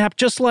kidnapped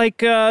just like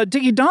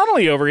Dickie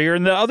Donnelly over here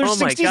in the other Oh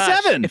my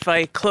 67. gosh. If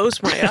I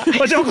close my eyes...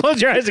 But don't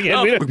close your eyes again.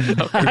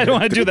 I don't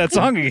want to do that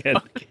song again.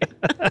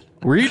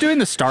 Were you doing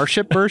the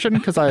Starship version?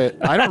 Because I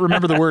don't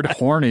remember the word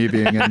horny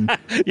being in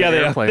Yeah, the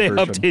they airplane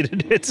version.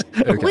 updated it.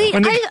 Okay. Wait,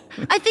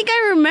 I think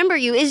I remember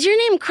you. Is your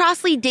name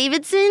Crossley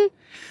Davidson?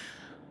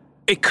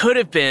 It could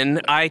have been.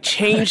 I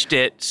changed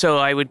it so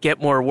I would get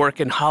more work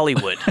in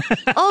Hollywood.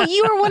 Oh,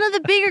 you were one of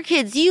the bigger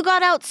kids. You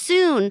got out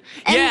soon.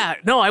 And Yeah,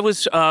 no, I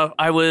was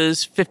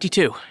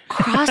 52.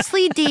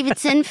 Crossley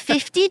Davidson,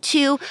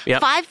 52,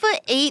 Yep.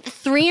 5'8",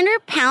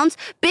 300 pounds,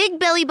 big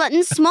belly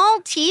button, small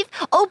teeth,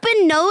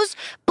 open nose,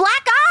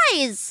 black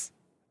eyes.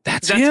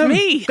 That's That's him.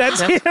 me. That's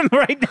him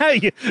right now.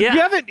 You Yeah.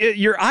 haven't.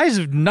 Your eyes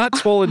have not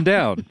swollen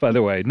down. By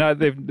the way, no,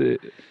 they've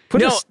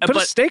put a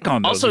but steak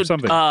on those also, or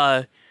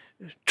something.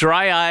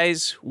 Dry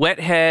eyes, wet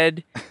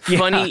head,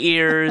 funny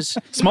ears,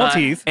 Small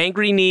teeth.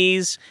 angry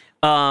knees,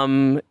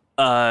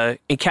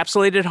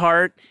 encapsulated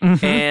heart,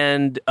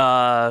 and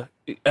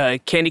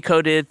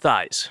candy-coated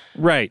thighs.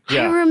 Right. I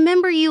Yeah.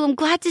 remember you. I'm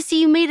glad to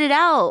see you made it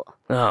out.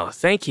 Oh,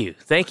 thank you.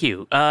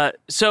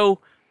 So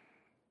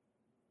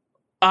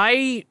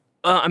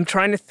I'm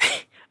trying to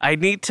think. I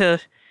need to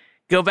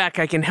go back.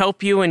 I can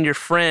help you and your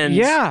friends.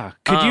 Yeah.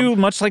 Could you,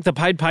 much like the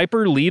Pied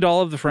Piper, lead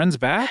all of the friends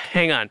back?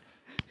 Hang on.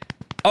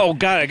 Oh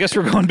God, I guess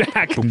we're going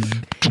back.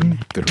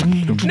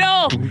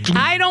 No,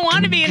 I don't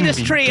want to be in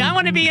this tree. I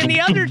want to be in the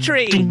other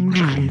tree.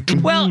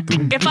 Well,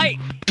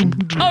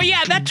 oh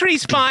yeah, that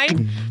tree's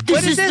fine.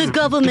 This is the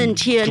government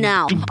here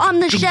now. I'm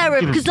the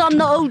sheriff because I'm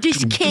the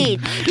oldest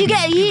kid. You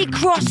get here,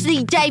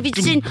 Crossley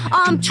Davidson.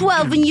 I'm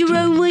 12 and you're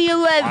only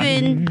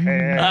 11.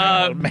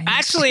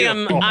 Actually,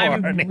 I'm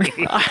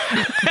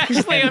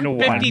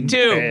 52,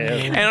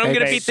 and I'm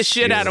gonna beat the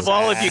shit out of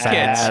all of you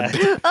kids.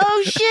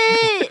 Oh,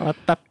 shit.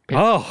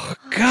 Oh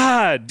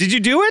God, did you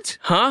do it?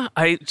 Huh?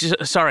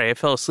 Sorry, I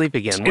fell asleep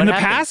again. In the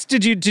past,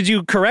 did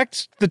you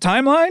correct the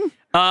timeline?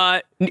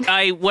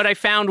 What I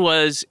found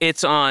was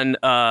it's on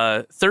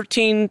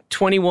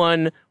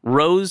 1321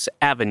 Rose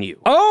Avenue,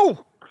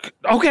 Oh,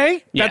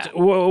 okay. Yeah. That's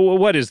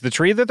what is the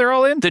tree that they're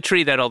all in? the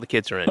tree that all the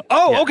kids are in.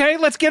 Oh, Yeah. okay.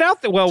 Let's get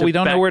out there. Well, So we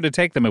don't know back- where to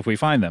take them if we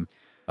find them.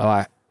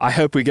 Oh, I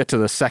hope we get to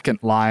the second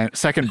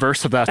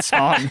verse of that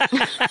song.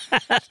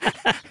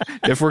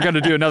 If we're going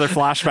to do another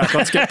flashback,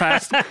 let's get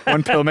past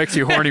one pill makes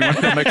you horny, one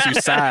pill makes you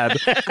sad.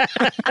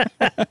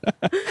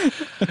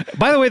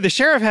 By the way, the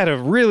sheriff had a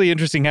really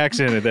interesting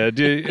accent in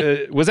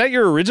that. Was that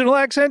your original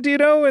accent, do you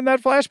know, in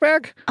that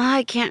flashback?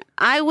 I can't.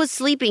 I was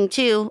sleeping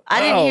too.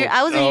 I didn't hear.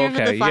 I wasn't here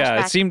for the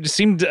flashback. Yeah, it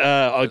seemed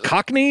a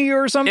Cockney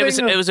or something.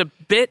 It was a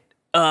bit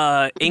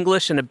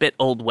English and a bit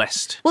Old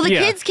West. Well, the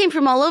Yeah. kids came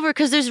from all over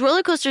because there's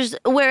roller coasters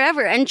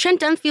wherever. And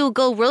Trent Dunphy will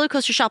go roller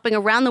coaster shopping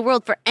around the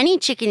world for any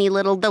chickeny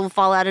little that will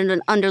fall out into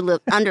an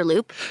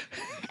underloop.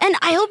 And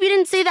I hope you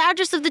didn't say the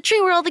address of the tree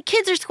where all the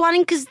kids are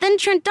squatting because then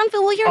Trent Dunphy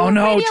will hear Oh on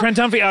the no, radio. Trent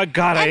Dunphy! Oh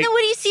God, And then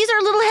when he sees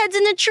our little heads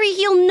in the tree,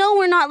 he'll know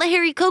we're not the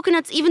hairy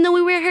coconuts, even though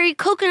we wear hairy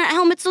coconut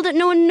helmets so that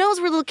no one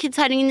knows we're little kids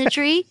hiding in the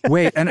tree.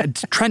 Wait, and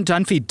Trent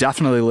Dunphy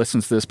definitely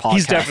listens to this podcast.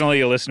 he's definitely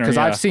a listener. Because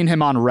Yeah. I've seen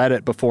him on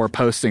Reddit before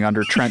posting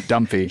under Trent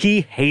Dunphy.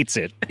 He hates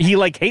it. He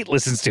hate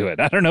listens to it.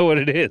 I don't know what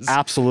it is.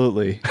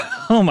 Absolutely.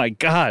 Oh my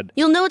God.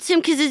 You'll know it's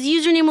him because his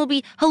username will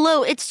be,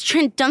 "Hello, it's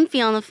Trent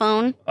Dunphy on the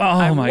phone." Oh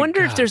I my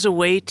wonder God. if there's a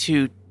way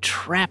to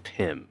trap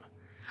him.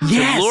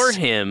 Yes. To lure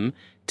him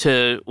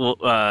to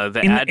the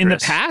address. in the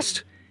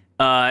past.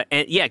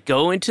 And yeah,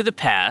 go into the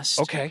past.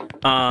 Okay.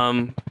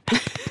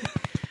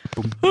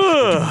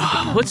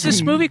 What's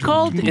this movie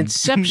called?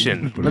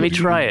 Inception. Let me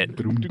try it.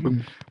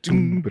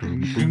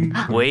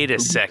 Wait a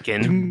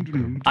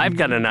second. I've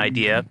got an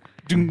idea.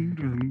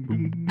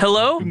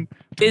 Hello?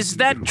 is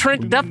that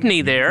Trent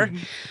Duffney there?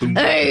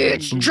 Hey,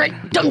 it's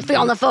Trent Dunphy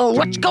on the phone.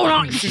 What's going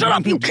on? Shut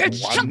up, you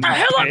kids. Shut the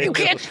hell up, you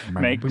kids.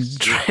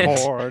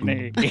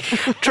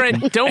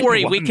 Trent, don't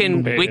worry. We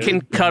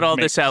can cut all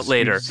this out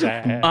later.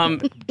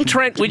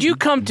 Trent, would you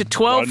come to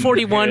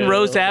 1241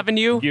 Rose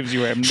Avenue?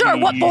 Sure,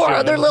 what for?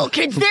 Are there little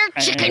kids there?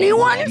 Chickeny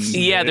ones?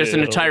 Yeah, there's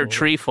an entire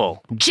tree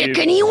full.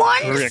 Chickeny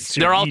ones?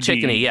 They're all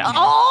chickeny, yeah.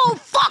 Oh,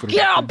 fuck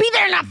yeah. I'll be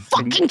there in a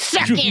fucking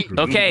second.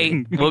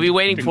 Okay, we'll be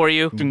waiting for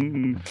you.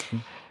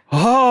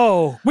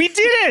 Oh, we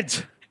did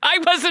it! I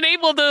wasn't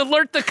able to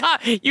alert the cop.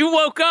 You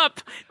woke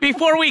up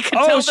before we could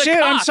tell the shit,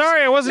 cops. I'm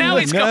sorry, I wasn't. Now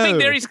he's coming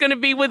there. He's going to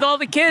be with all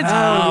the kids.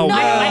 I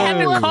had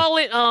to call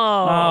it.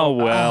 Oh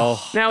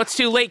well. Now it's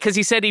too late because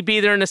he said he'd be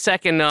there in a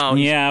second. No.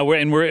 Yeah,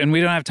 we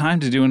don't have time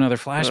to do another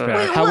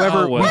flashback.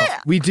 However, well.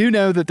 we do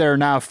know that there are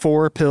now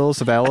 4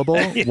 pills available.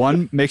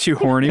 One makes you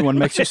horny, one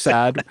makes you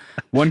sad,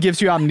 one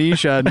gives you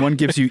amnesia, and one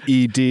gives you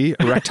ED,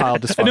 erectile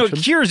dysfunction. No, it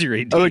cures your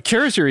ED. Oh, it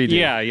cures your ED.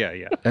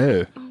 Yeah.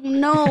 Oh.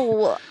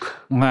 No.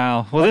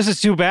 Wow. Well, this is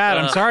too bad.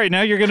 I'm sorry.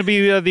 Now you're going to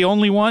be the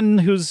only one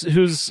who's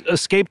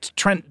escaped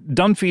Trent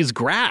Dunphy's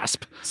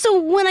grasp. So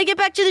when I get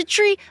back to the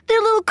tree, their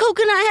little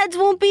coconut heads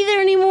won't be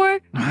there anymore.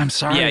 I'm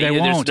sorry. Yeah, they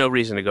there's won't. no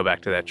reason to go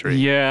back to that tree.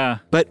 Yeah.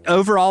 But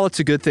overall, it's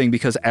a good thing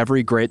because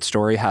every great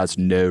story has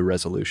no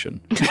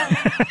resolution.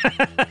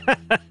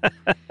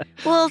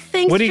 Well,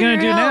 thanks. What are you going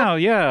to do now?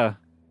 Yeah.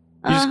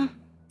 You just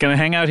going to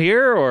hang out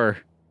here or?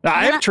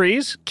 I have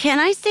trees. Can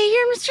I stay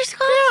here, Mr.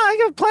 Scott? Yeah, I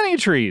got plenty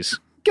of trees.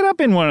 Get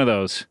up in one of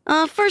those.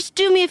 First,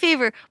 do me a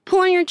favor. Pull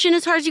on your chin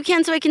as hard as you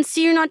can so I can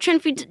see you're not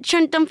Trent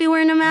Dunphy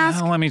wearing a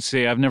mask. Let me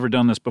see. I've never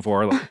done this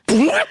before.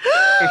 Hey,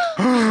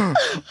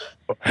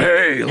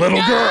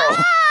 little girl.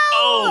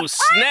 Oh,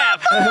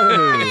 snap.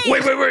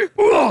 Wait.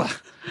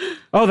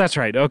 Oh, that's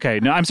right. Okay.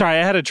 No, I'm sorry.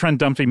 I had a Trent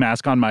Dunphy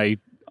mask on my...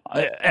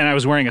 and I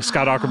was wearing a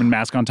Scott Aukerman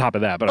mask on top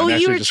of that. But Oh, I'm you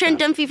actually were just Trent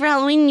Dunphy for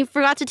Halloween and you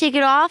forgot to take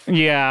it off?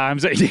 Yeah,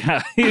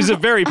 he's a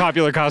very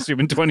popular costume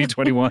in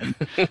 2021.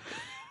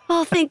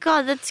 Oh, thank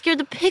God. That scared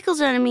the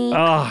pickles out of me.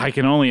 Oh, I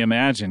can only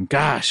imagine.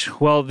 Gosh.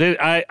 Well,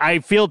 I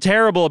feel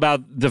terrible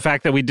about the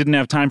fact that we didn't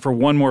have time for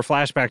one more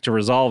flashback to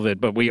resolve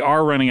it, but we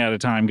are running out of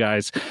time,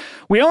 guys.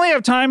 We only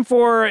have time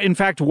for, in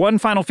fact, one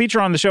final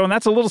feature on the show, and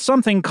that's a little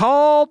something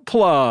called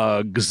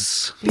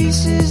Plugs.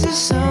 Pieces of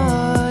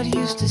sword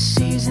used to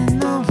season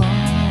the wall.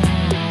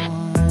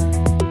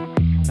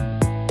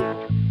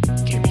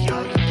 Give me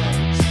all your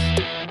plugs.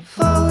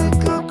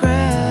 Follicle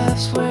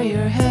grafts where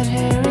your head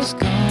hair is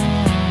gone.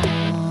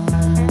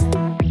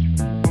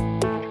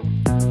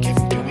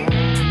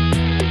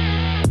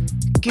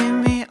 Give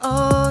me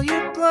all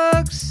your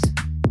plugs.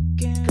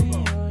 Give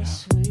me your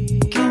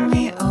sweet. Give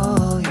me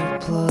all your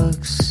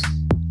plugs.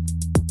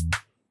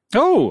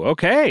 Oh,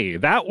 okay.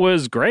 That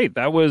was great.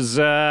 That was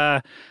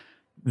the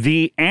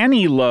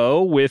Annie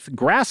Low with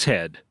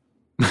Grasshead.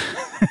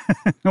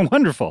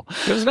 Wonderful.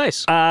 It was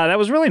nice. That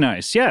was really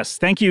nice. Yes.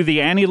 Thank you, the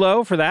Annie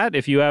Low, for that.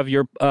 If you have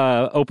your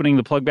opening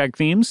the plug bag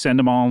themes, send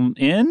them all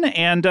in.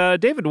 And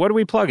David, what are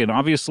we plugging?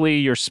 Obviously,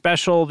 your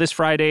special this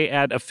Friday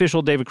at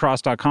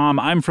officialdavidcross.com.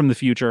 I'm from the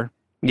future.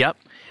 Yep.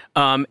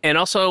 And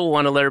also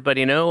want to let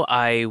everybody know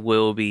I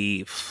will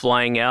be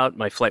flying out.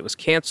 My flight was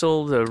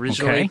canceled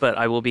originally, but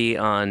I will be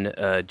on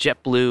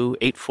JetBlue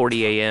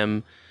 8:40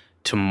 a.m.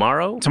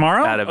 tomorrow.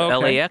 Tomorrow? Out of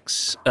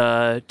LAX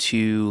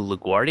to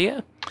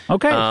LaGuardia.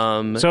 Okay.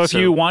 So if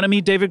you want to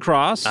meet David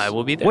Cross, I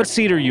will be there. What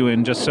seat are you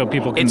in, just so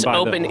people can It's buy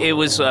open. It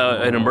was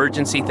an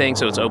emergency thing,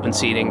 so it's open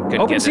seating.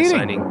 Could Open get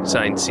seating? a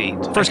signed seat.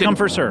 First come,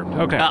 first served.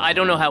 Okay. I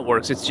don't know how it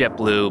works. It's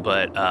JetBlue,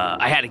 but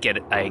I had to get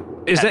it.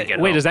 Is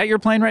that your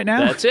plane right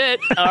now? That's it.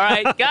 All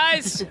right,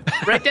 guys,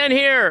 right down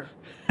here.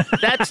 All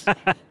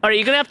right,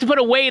 you're going to have to put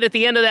a weight at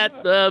the end of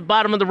that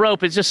bottom of the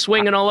rope. It's just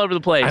swinging all over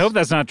the place. I hope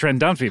that's not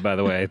Trent Dunphy, by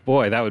the way.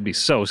 Boy, that would be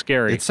so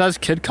scary. It says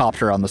Kid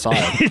Copter on the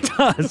side. It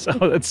does.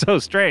 Oh, that's so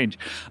strange.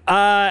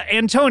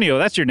 Antonio,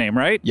 that's your name,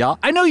 right? Yeah.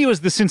 I know you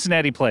as the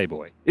Cincinnati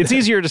Playboy. It's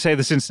easier to say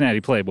the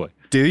Cincinnati Playboy.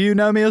 Do you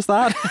know me as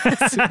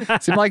that?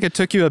 Seemed like it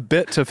took you a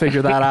bit to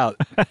figure that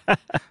out.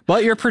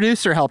 But your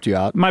producer helped you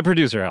out. My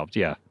producer helped,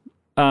 yeah.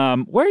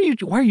 Why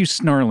are you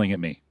snarling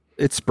at me?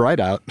 It's bright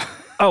out.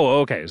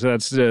 Oh, okay. So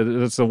that's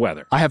the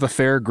weather. I have a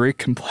fair Greek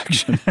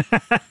complexion.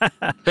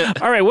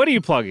 All right, what are you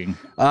plugging?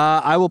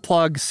 I will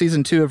plug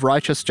season 2 of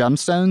Righteous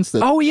Gemstones.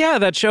 Oh yeah,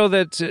 that show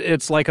that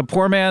it's like a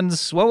poor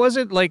man's. What was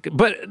it like?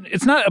 But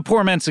it's not a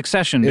poor man's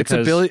Succession.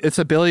 Because, it's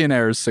a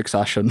billionaire's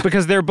Succession.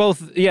 Because they're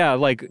both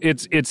like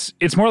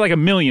it's more like a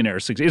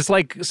millionaire's. It's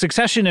like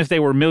Succession if they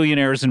were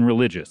millionaires and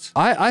religious.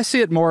 I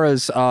see it more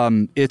as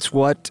it's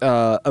what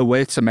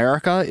awaits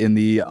America in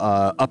the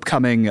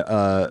upcoming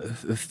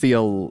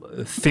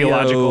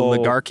theological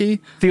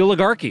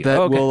theoligarchy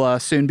that we'll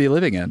soon be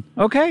living in.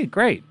 Okay,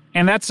 great.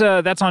 And that's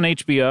on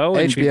HBO.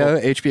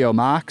 HBO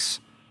Max.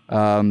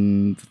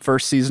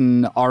 First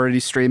season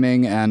already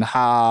streaming and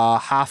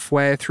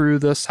halfway through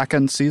the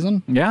second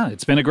season. Yeah,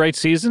 it's been a great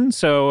season.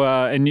 So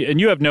and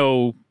you have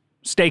no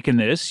stake in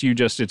this.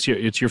 It's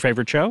your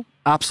favorite show?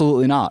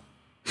 Absolutely not.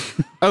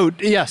 Oh,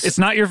 yes. It's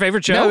not your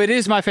favorite show? No, it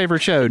is my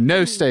favorite show.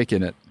 No steak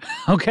in it.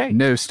 Okay.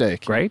 No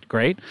steak.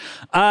 Great.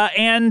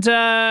 And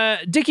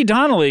Dickie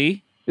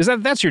Donnelly,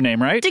 that's your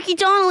name, right? Dickie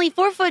Donnelly,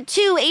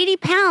 4'2", 80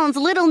 pounds,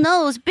 little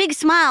nose, big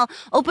smile,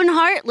 open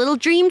heart, little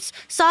dreams,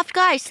 soft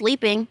guy,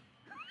 sleeping.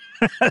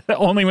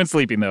 Only when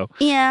sleeping, though.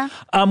 Yeah.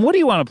 What do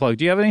you want to plug?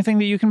 Do you have anything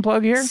that you can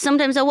plug here?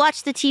 Sometimes I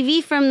watch the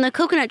TV from the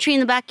coconut tree in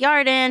the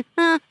backyard, and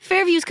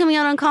Fairview's coming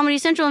out on Comedy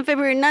Central on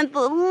February 9th. It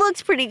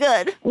looks pretty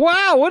good.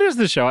 Wow, what is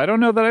the show? I don't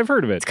know that I've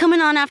heard of it. It's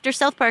coming on after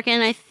South Park,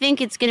 and I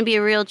think it's going to be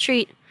a real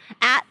treat.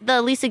 At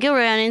the Lisa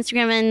Gilroy on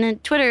Instagram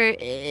and Twitter,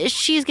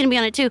 she's going to be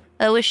on it too.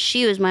 I wish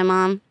she was my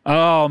mom.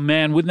 Oh,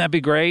 man, wouldn't that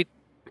be great?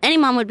 Any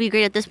mom would be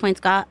great at this point,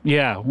 Scott.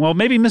 Yeah, well,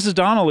 maybe Mrs.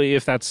 Donnelly,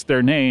 if that's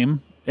their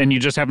name, and you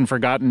just haven't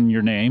forgotten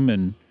your name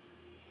and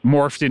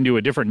morphed into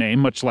a different name,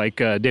 much like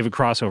David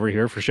Cross over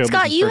here for show.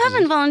 Scott, you purposes.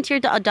 haven't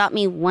volunteered to adopt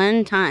me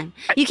one time.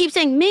 You keep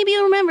saying, maybe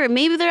you'll remember,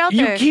 maybe they're out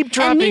there. You keep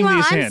dropping and meanwhile,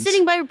 these I'm hints.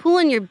 sitting by your pool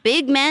in your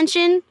big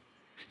mansion.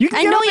 You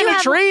can get up in a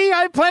tree.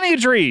 I have plenty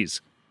of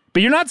trees.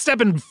 But you're not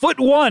stepping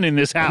foot one in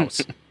this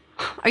house.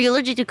 Are you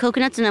allergic to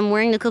coconuts and I'm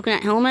wearing the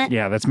coconut helmet?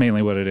 Yeah, that's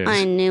mainly what it is.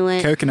 I knew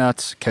it.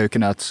 Coconuts.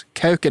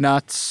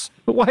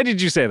 Why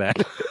did you say that?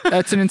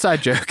 That's an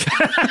inside joke.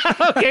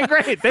 Okay,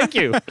 great. Thank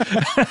you.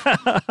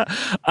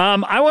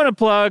 I want to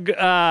plug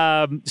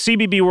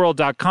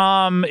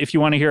cbbworld.com if you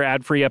want to hear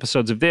ad-free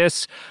episodes of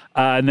this.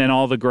 And then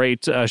all the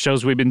great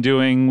shows we've been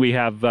doing. We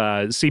have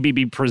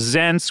CBB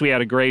Presents. We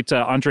had a great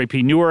Andre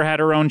P. Newer had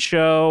her own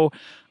show.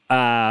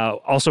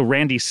 Also,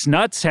 Randy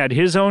Snuts had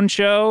his own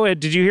show.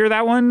 Did you hear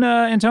that one,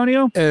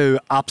 Antonio? Oh,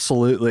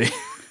 absolutely.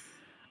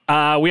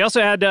 We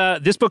also had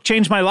This Book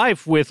Changed My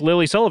Life with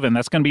Lily Sullivan.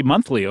 That's going to be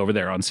monthly over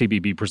there on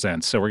CBB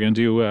Presents. So we're going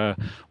to do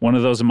one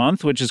of those a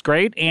month, which is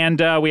great. And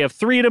we have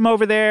Freedom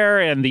over there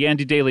and the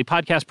Andy Daly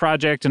Podcast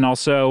Project. And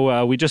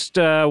also we just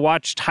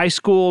watched High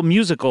School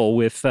Musical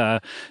with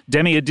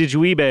Demi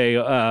Adijuibe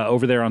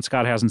over there on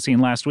Scott Hasn't Seen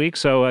last week.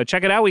 So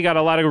check it out. We got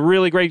a lot of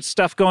really great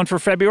stuff going for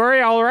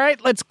February. All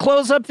right, let's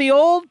close up the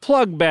old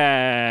plug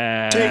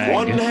bag. Take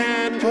one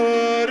hand,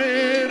 put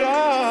it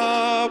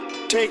up.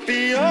 Take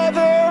the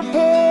other,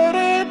 put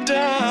it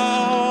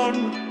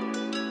down.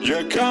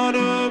 You're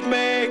gonna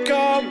make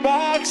a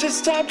box. It's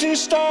time to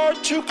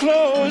start to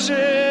close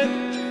it.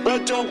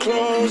 But don't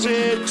close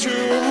it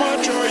too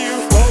much or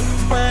you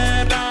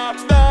open up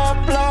the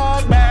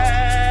plug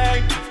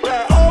bag.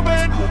 We're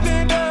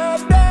opening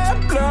up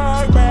the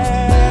plug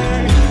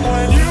bag.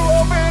 When you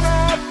open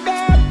up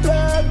the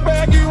plug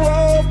bag, you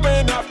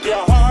open up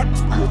your heart.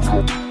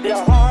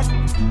 Your heart.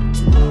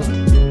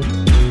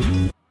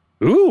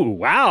 Ooh,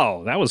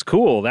 wow. That was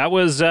cool. That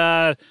was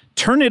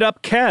Turn It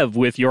Up Kev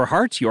with Your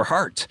Heart, Your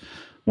Heart.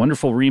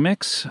 Wonderful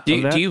remix.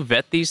 Do you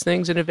vet these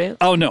things in advance?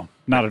 Oh, no,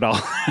 not at all.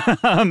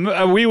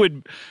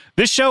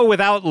 This show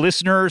without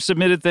listener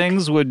submitted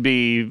things would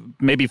be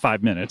maybe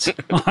 5 minutes,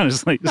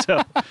 honestly.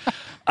 So,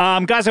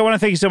 guys, I want to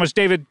thank you so much.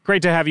 David,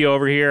 great to have you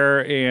over here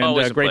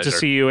and great to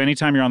see you.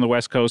 Anytime you're on the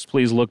West Coast,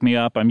 please look me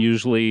up. I'm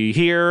usually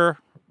here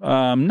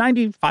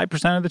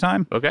 95% of the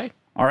time. Okay.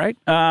 All right.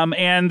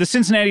 And the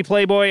Cincinnati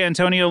Playboy,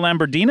 Antonio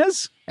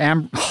Lambrinides?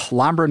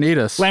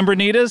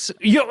 Lambrinides.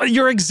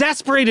 Your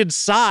exasperated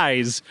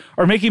sighs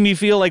are making me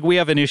feel like we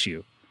have an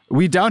issue.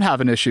 We don't have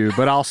an issue,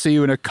 but I'll see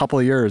you in a couple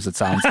of years, it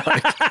sounds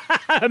like.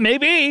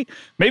 Maybe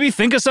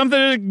think of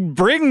something to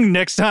bring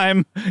next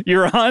time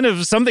you're on,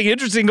 of something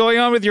interesting going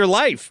on with your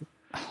life.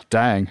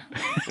 Dang.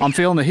 I'm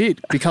feeling the heat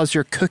because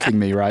you're cooking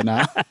me right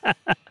now.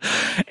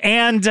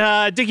 And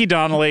Dickie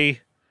Donnelly,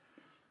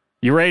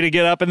 you ready to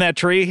get up in that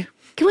tree?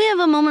 Can we have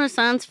a moment of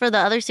silence for the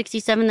other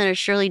 67 that are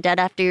surely dead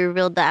after you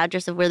revealed the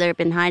address of where they've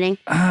been hiding?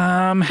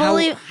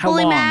 Holy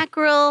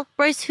Mackerel,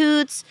 Bryce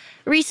Hoots,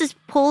 Reese's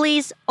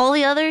Pulleys, all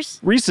the others?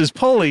 Reese's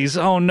Pulleys?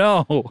 Oh,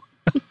 no.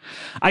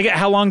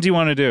 How long do you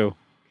want to do?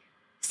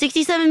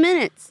 67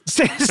 minutes.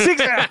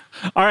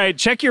 All right,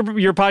 check your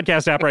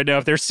podcast app right now.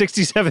 If there's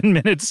 67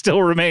 minutes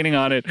still remaining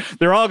on it,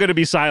 they're all going to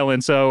be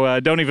silent, so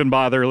don't even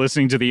bother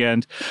listening to the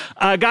end.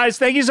 Guys,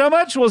 thank you so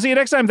much. We'll see you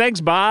next time. Thanks.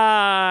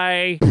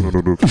 Bye.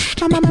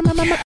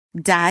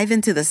 Dive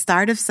into the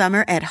start of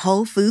summer at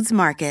Whole Foods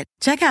Market.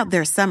 Check out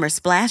their summer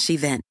splash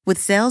event with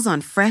sales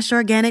on fresh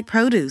organic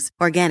produce,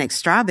 organic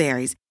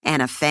strawberries,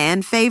 and a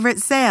fan favorite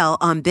sale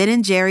on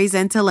Ben & Jerry's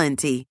and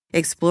Talenti.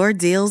 Explore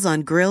deals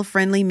on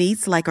grill-friendly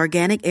meats like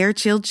organic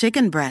air-chilled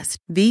chicken breast,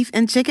 beef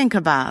and chicken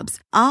kebabs,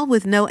 all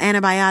with no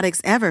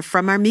antibiotics ever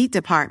from our meat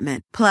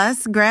department.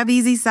 Plus, grab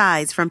easy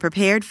sides from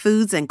prepared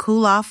foods and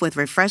cool off with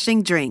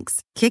refreshing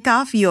drinks. Kick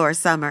off your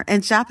summer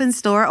and shop in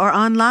store or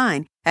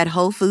online at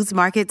Whole Foods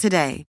Market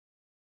today.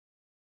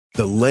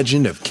 The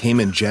legend of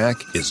Cayman Jack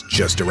is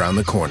just around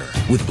the corner.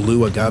 With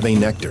blue agave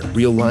nectar,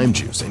 real lime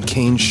juice, and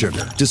cane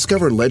sugar.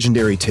 Discover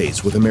legendary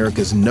taste with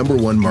America's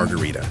 #1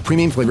 margarita.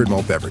 Premium flavored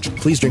malt beverage.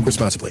 Please drink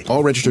responsibly.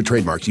 All registered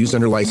trademarks used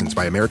under license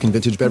by American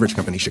Vintage Beverage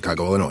Company,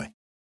 Chicago, Illinois.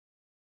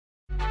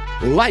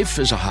 Life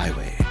is a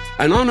highway,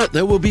 and on it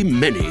there will be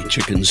many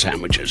chicken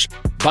sandwiches.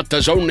 But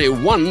there's only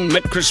one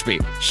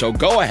McCrispy. So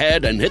go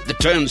ahead and hit the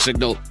turn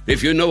signal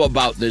if you know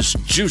about this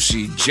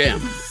juicy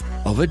gem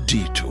of a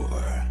detour.